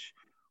coach,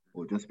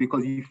 or just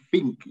because you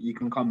think you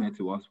can come here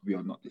to us, we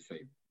are not the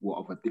same. What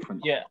of a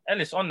different? Yeah,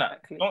 Ellis, on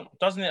that,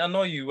 doesn't it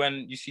annoy you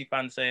when you see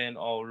fans saying,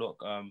 "Oh,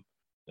 look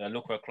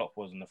where Klopp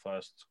was in the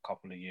first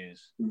couple of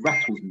years"? It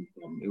rattles me,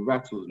 fam. It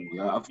rattles me.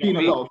 I've seen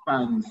a lot of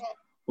fans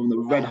from the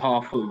red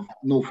half of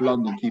North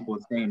London keep on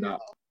saying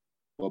that,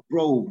 but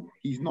bro,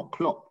 he's not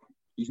Klopp.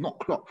 He's not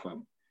Klopp,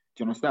 fam.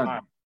 Do you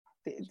understand?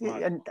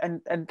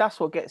 And that's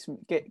what gets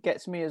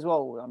me as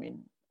well. I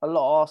mean, a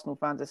lot of Arsenal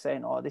fans are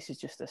saying, "Oh, this is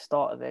just the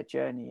start of their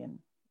journey and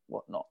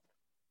whatnot."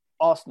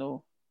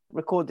 Arsenal,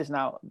 record this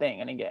now, they ain't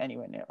gonna get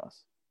anywhere near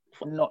us.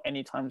 Not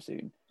anytime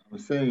soon. I'm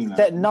saying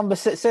that number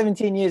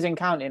 17 years and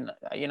counting.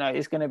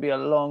 It's going to be a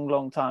long,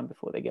 long time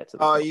before they get to.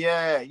 And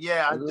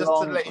just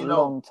to let you know,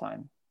 long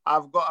time.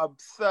 I've got a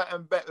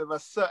certain bet with a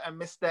certain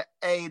Mr.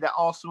 A that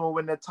Arsenal will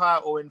win the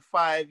title in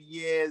 5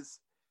 years.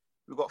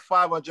 We've got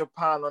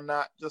 £500 on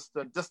that just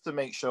to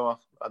make sure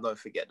I don't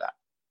forget that.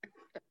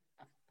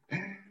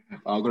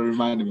 I'm gonna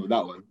remind him of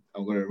that one.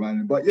 I'm gonna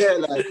remind him. But yeah,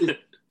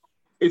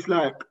 it's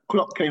like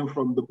Klopp came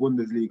from the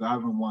Bundesliga,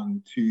 having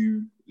won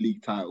 2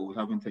 league titles,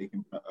 having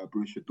taken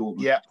Borussia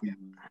Dortmund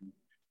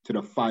to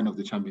the final of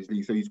the Champions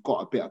League. So he's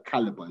got a bit of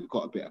caliber, he's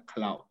got a bit of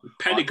clout.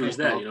 Pedigree's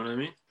there, you know what I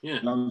mean? Yeah.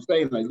 You know what I'm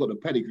saying? He's got the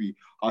pedigree.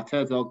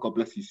 Arteta, God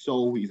bless his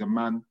soul, he's a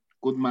man,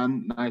 good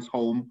man, nice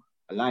home.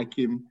 I like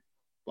him.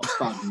 But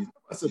fam,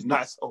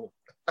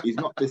 he's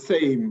not the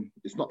same.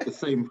 It's not the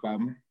same,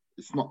 fam.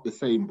 It's not the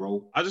same,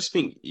 bro. I just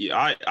think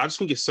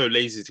it's so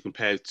lazy to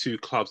compare 2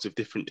 clubs with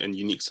different and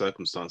unique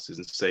circumstances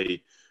and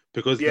say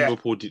because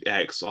Liverpool did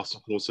X,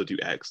 Arsenal can also do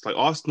X. Like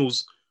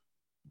Arsenal's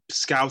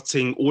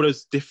scouting, all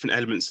those different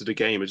elements of the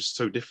game are just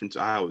so different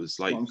to ours.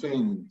 Like,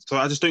 so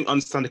I just don't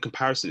understand the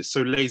comparison. It's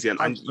so lazy.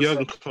 And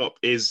Jurgen Klopp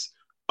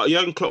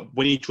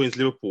when he joins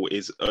Liverpool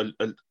is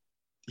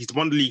he's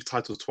won the league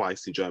title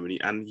twice in Germany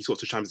and he's got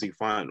to Champions League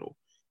final.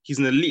 He's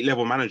an elite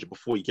level manager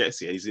before he gets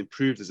here. He's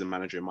improved as a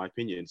manager, in my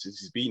opinion, since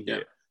he's been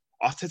here.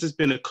 Arteta's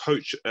been a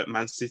coach at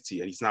Man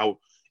City and he's now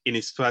in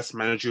his first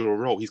managerial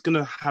role. He's going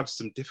to have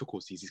some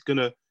difficulties.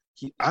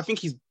 I think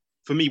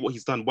for me, what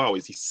he's done well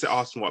is he set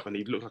Arsenal up and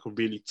he looked like a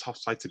really tough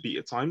side to beat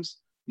at times.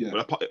 Yeah.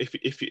 Well,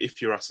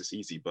 if you're us, it's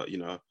easy, but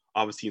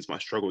other teams might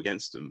struggle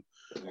against them.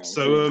 Yeah,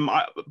 so,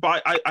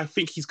 I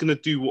think he's going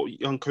to do what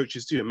young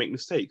coaches do and make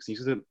mistakes.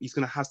 He's going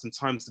to have some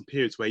times and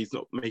periods where he's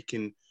not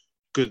making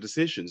good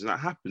decisions, and that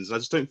happens. I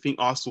just don't think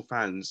Arsenal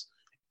fans,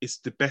 it's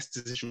the best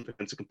decision for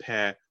them to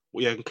compare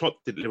what Jurgen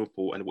Klopp did at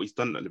Liverpool and what he's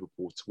done at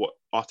Liverpool to what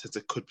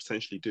Arteta could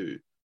potentially do.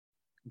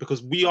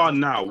 Because we are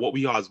now, what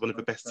we are is one of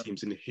the best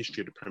teams in the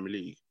history of the Premier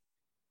League.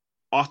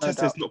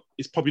 Arteta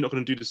is probably not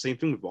going to do the same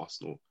thing with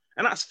Arsenal.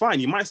 And that's fine.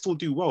 You might still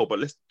do well, but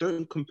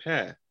don't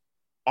compare.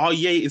 Our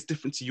yay is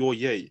different to your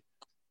yay.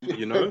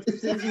 You know?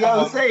 You know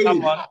what I'm saying?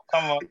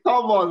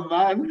 Come on,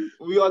 man.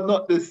 We are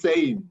not the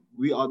same.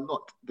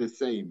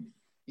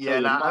 Yeah,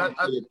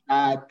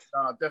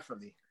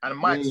 definitely. And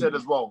Mike said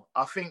as well,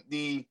 I think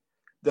the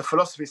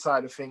philosophy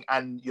side of thing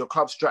and your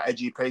club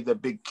strategy played a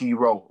big key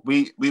role.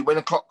 We when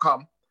the clock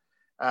come,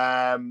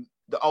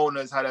 the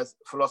owners had a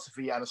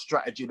philosophy and a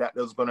strategy that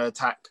they was going to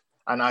attack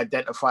and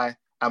identify,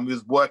 and we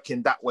was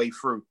working that way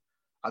through.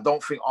 I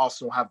don't think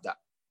Arsenal have that.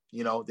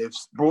 They've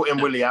brought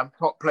in William,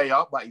 top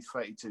player, but he's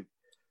 32.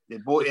 They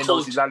brought in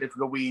Alex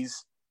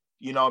Luiz,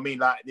 You know what I mean?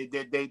 Like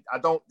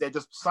they're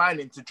just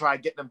signing to try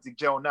and get them to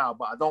gel now,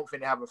 but I don't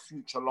think they have a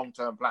future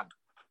long-term plan.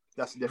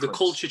 That's the difference. The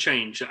culture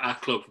change at our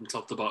club from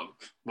top to bottom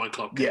when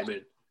Klopp came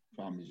in.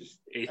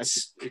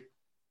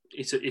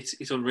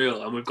 It's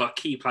unreal, and we've got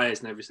key players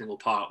in every single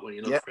part when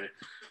you look for it.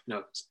 You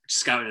know,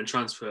 scouting and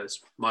transfers.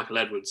 Michael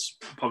Edwards,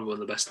 probably one of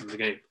the best in the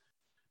game.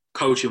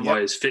 Coaching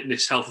wise,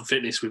 fitness, health and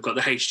fitness. We've got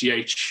the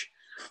HGH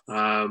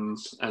and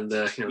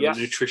the the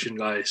nutrition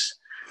guys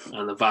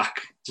and the VAC.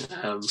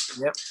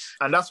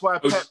 And that's why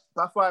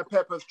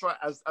Pep has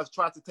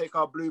tried to take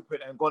our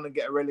blueprint and gone and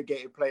get a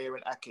relegated player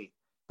in Ake.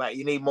 But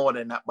you need more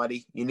than that,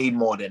 buddy. You need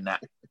more than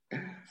that.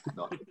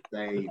 Not the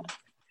same.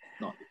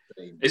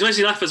 It's makes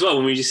you laugh as well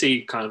when we just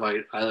see kind of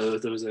like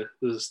there was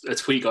a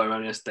tweet going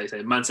around yesterday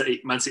saying Man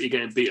City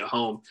getting beat at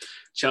home,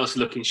 Chelsea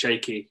looking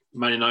shaky,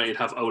 Man United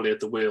have Ole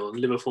at the wheel, and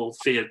Liverpool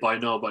feared by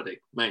nobody.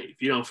 Mate,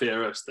 if you don't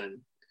fear us,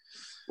 then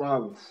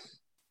wow.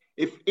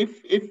 If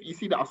you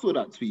see that, I saw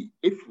that tweet.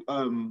 If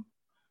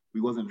we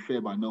wasn't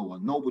feared by no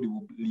one, nobody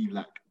would leave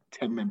like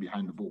 10 men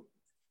behind the ball.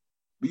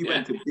 We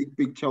went to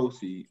big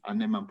Chelsea and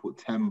then man put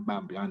 10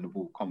 men behind the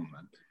ball. Come on,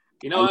 man.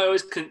 You know, I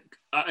always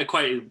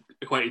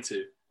equated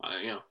to.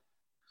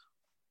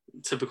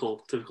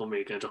 Typical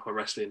me going to drop a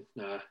wrestling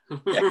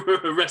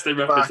wrestling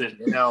reference in.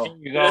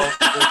 You go.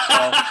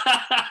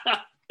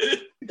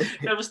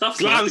 Never stops.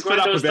 Glenn's fed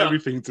up with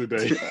everything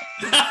today. He's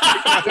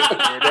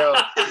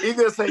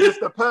gonna say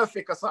Mr.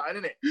 Perfect or something,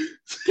 isn't it?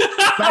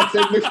 Man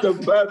said Mr.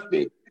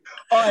 Perfect.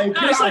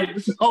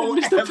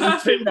 Mr.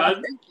 Perfect,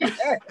 man.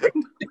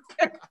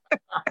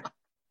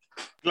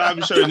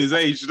 Glam showing his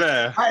age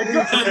there. Hey,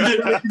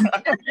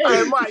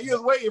 Mike, you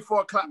was waiting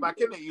for a clap back,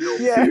 innit? You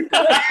know?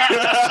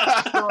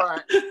 All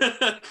right.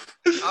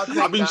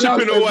 I've been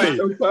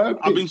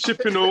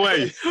chipping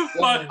away.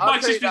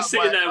 Mike's just been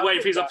sitting there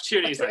waiting for his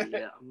opportunity. He's like,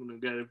 yeah, I'm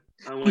going to get him.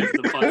 I'm waiting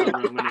for the fight.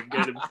 I'm going to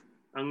get him.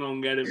 I'm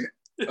going to get him.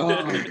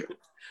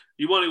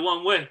 You want it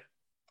one way.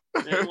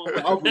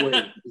 The other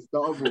way.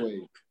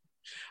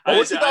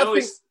 It's the other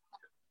way.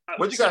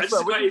 What you guys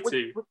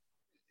think?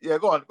 Yeah,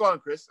 go on,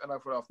 Chris, and I'll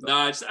put after. No,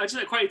 I just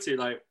equate to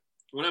like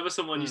whenever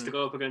someone used to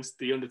go up against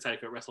the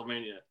Undertaker at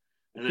WrestleMania,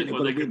 and they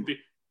thought they could be,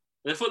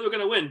 they thought they were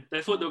going to win.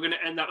 They thought they were going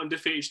to end that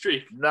undefeated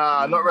streak.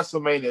 Nah, not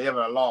WrestleMania. You're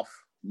having a laugh.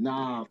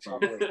 Nah, bro.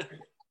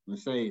 I'm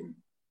saying.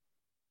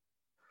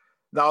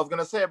 No, I was going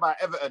to say about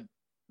Everton.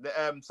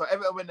 So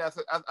Everton win their, as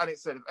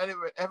Alex said, if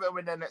Everton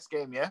win their next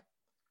game,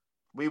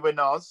 we win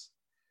ours.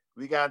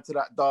 We go into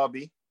that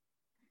derby.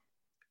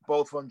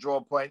 Both on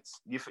draw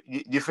points. You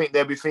think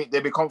they'll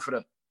be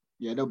confident?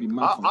 Yeah, they'll be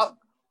mad.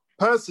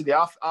 Personally,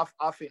 I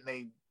think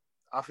they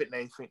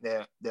think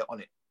they're on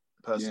it.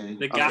 Personally,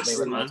 the gas,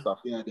 man.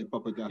 Yeah, they're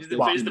proper gas. It's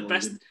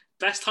the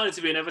best time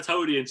to be an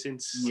Evertonian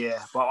since.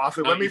 Yeah, but I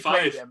think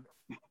 95.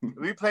 When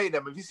we play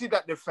them, if you see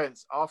that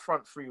defense, our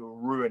front three will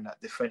ruin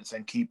that defense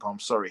and keep. I'm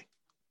sorry.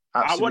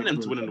 Absolutely. I want them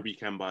to win on the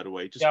weekend, by the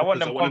way. I want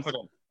them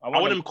confident. I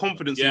want them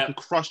confident so you can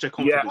crush their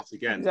confidence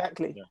again.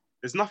 Exactly. Yeah.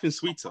 There's nothing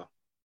sweeter.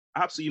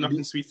 Absolutely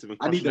nothing sweeter than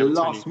crushing I need the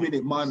last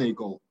minute Mane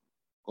goal.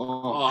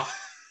 Oh.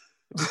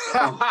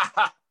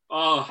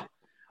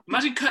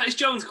 Imagine Curtis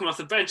Jones coming off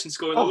the bench and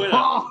scoring the winner.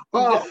 Oh,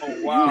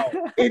 wow.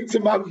 Into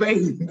my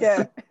veins.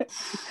 Yeah.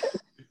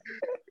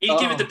 He'd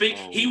give it the big.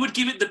 He would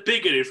give it the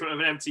bigger in front of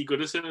an empty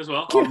Goodison as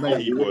well. Oh, mate,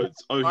 he would.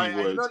 Oh, he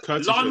would.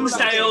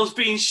 Lonsdale's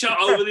being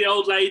shot over the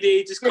old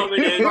lady, just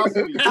coming in.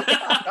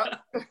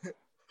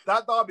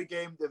 That derby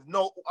game,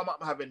 I'm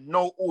having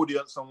no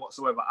audience on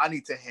whatsoever. I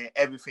need to hear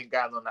everything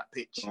going on that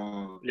pitch.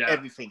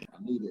 Everything.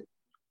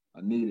 I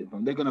need it,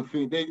 fam. They're gonna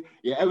think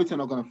Everton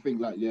are gonna think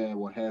like,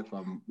 we're here,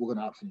 fam. We're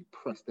gonna absolutely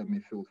press them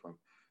midfield, fam.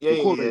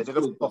 They're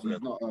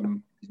gonna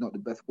he's not the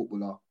best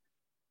footballer.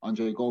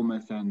 Andre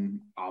Gomez and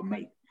our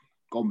mate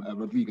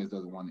Rodriguez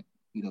doesn't want it.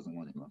 He doesn't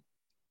want it, man.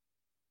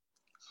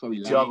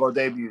 Sorry, Diogo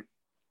debut.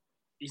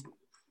 He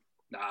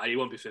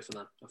won't be fit for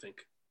that, I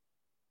think.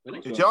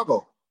 Really?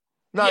 Diogo?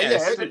 No,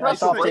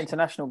 it's after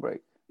international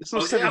break. It's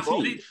not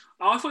 17th.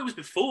 I thought it was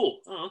before.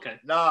 Oh, okay.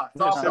 Nah,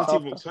 it's 17th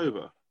of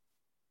October.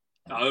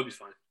 Oh, it'll be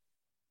fine.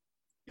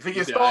 You think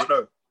you start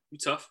though? You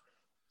tough?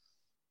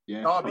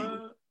 Yeah. Derby.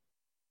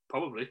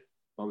 Probably.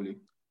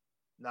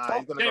 Nah,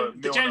 he's gonna go.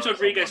 The James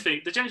Rodriguez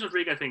thing. The James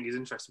Rodriguez thing is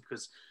interesting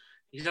because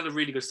he's had a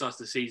really good start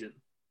to the season,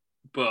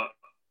 but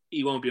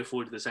he won't be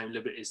afforded the same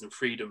liberties and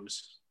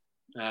freedoms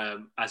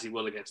as he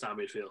will against our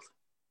midfield.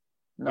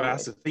 No,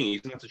 that's the thing.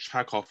 He's going to have to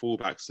track our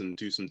fullbacks and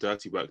do some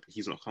dirty work that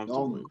he's not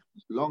comfortable with.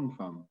 It's long,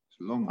 fam. It's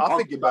long. I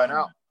think you burn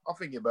out.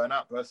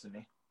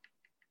 Personally.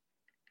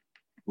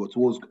 But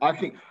I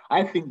think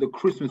the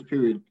Christmas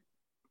period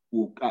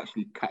will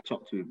actually catch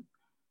up to him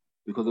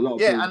because a lot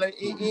of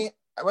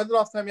when the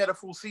last time you had a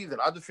full season,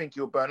 I just think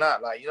you'll burn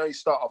out. Like, you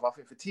start off, I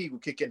think fatigue will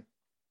kick in.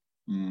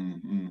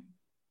 Mm-hmm.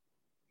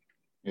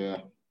 Yeah.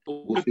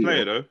 Good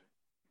player though.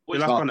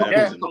 Always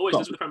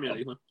does with the Premier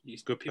League, man. You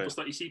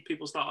see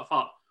people start off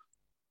hot.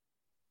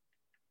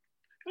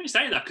 I'm only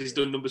saying that because he's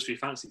done numbers for your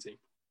fantasy team.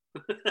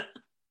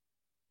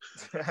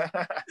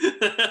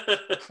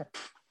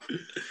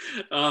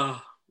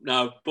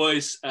 No,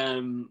 boys.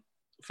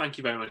 thank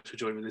you very much for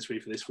joining me this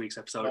week for this week's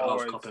episode No of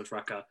worries. Cop and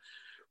Fracas.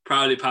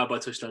 Proudly powered by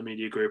Touchdown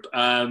Media Group.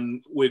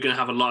 We're going to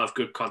have a lot of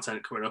good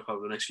content coming up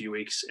over the next few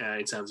weeks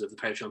in terms of the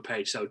Patreon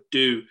page. So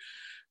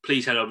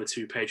please head over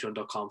to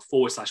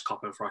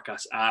patreon.com/Cop and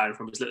Fracas. And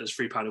from as little as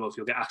 £3 a month,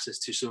 you'll get access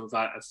to some of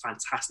that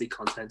fantastic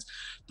content.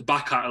 The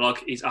back catalogue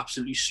is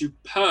absolutely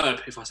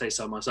superb, if I say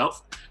so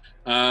myself.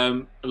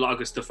 A lot of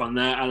good stuff on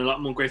there and a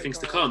lot more great things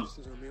to come.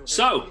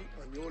 So,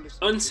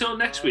 until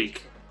next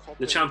week,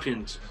 the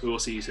champions, we will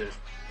see you soon.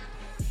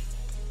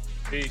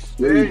 Peace.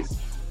 Peace.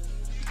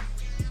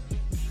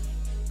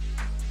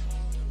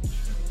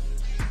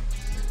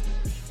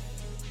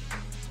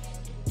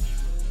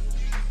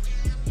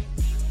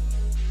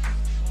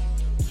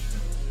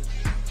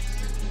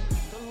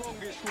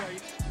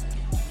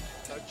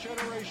 A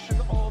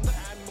generation on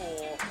and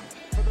more.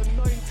 For the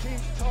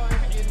 19th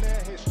time in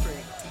their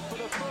history. For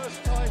the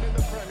first time in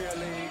the Premier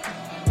League.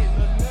 In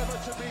the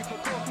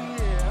never-to-be-forgotten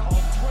year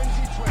of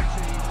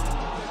 2020.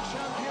 The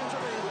champions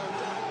of England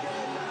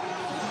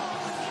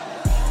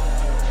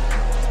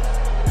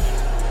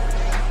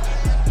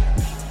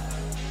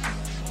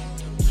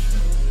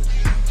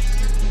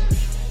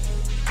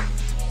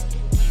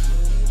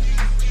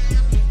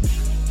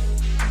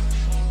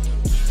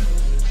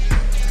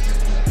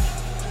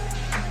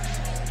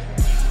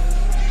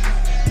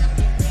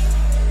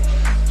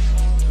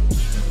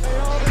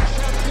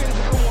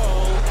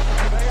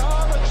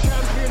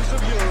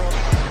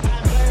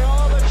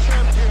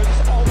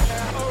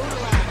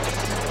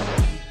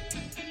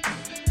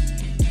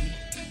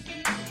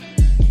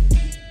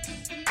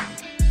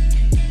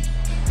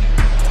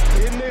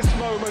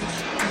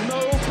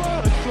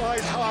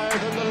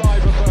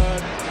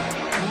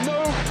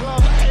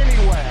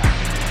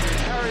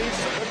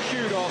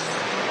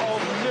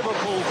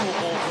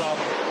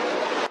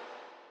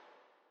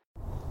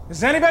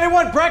Does anybody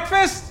want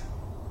breakfast?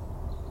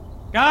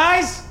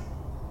 Guys,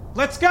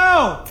 let's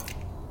go.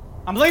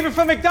 I'm leaving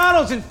for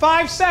McDonald's in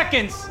 5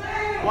 seconds.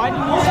 Why did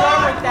you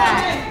start with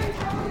that?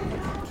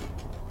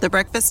 The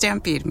Breakfast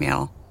Stampede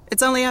Meal.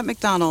 It's only at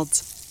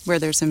McDonald's, where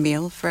there's a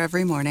meal for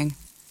every morning.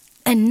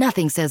 And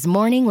nothing says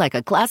morning like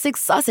a classic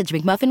sausage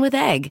McMuffin with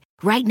egg.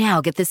 Right now,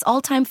 get this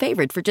all-time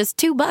favorite for just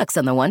 $2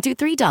 on the $1, $2,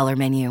 $3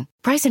 menu.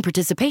 Price and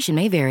participation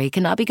may vary.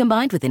 Cannot be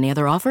combined with any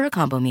other offer or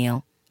combo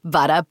meal.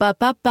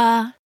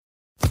 Ba-da-ba-ba-ba.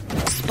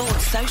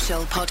 Sports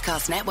Social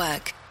Podcast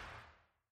Network.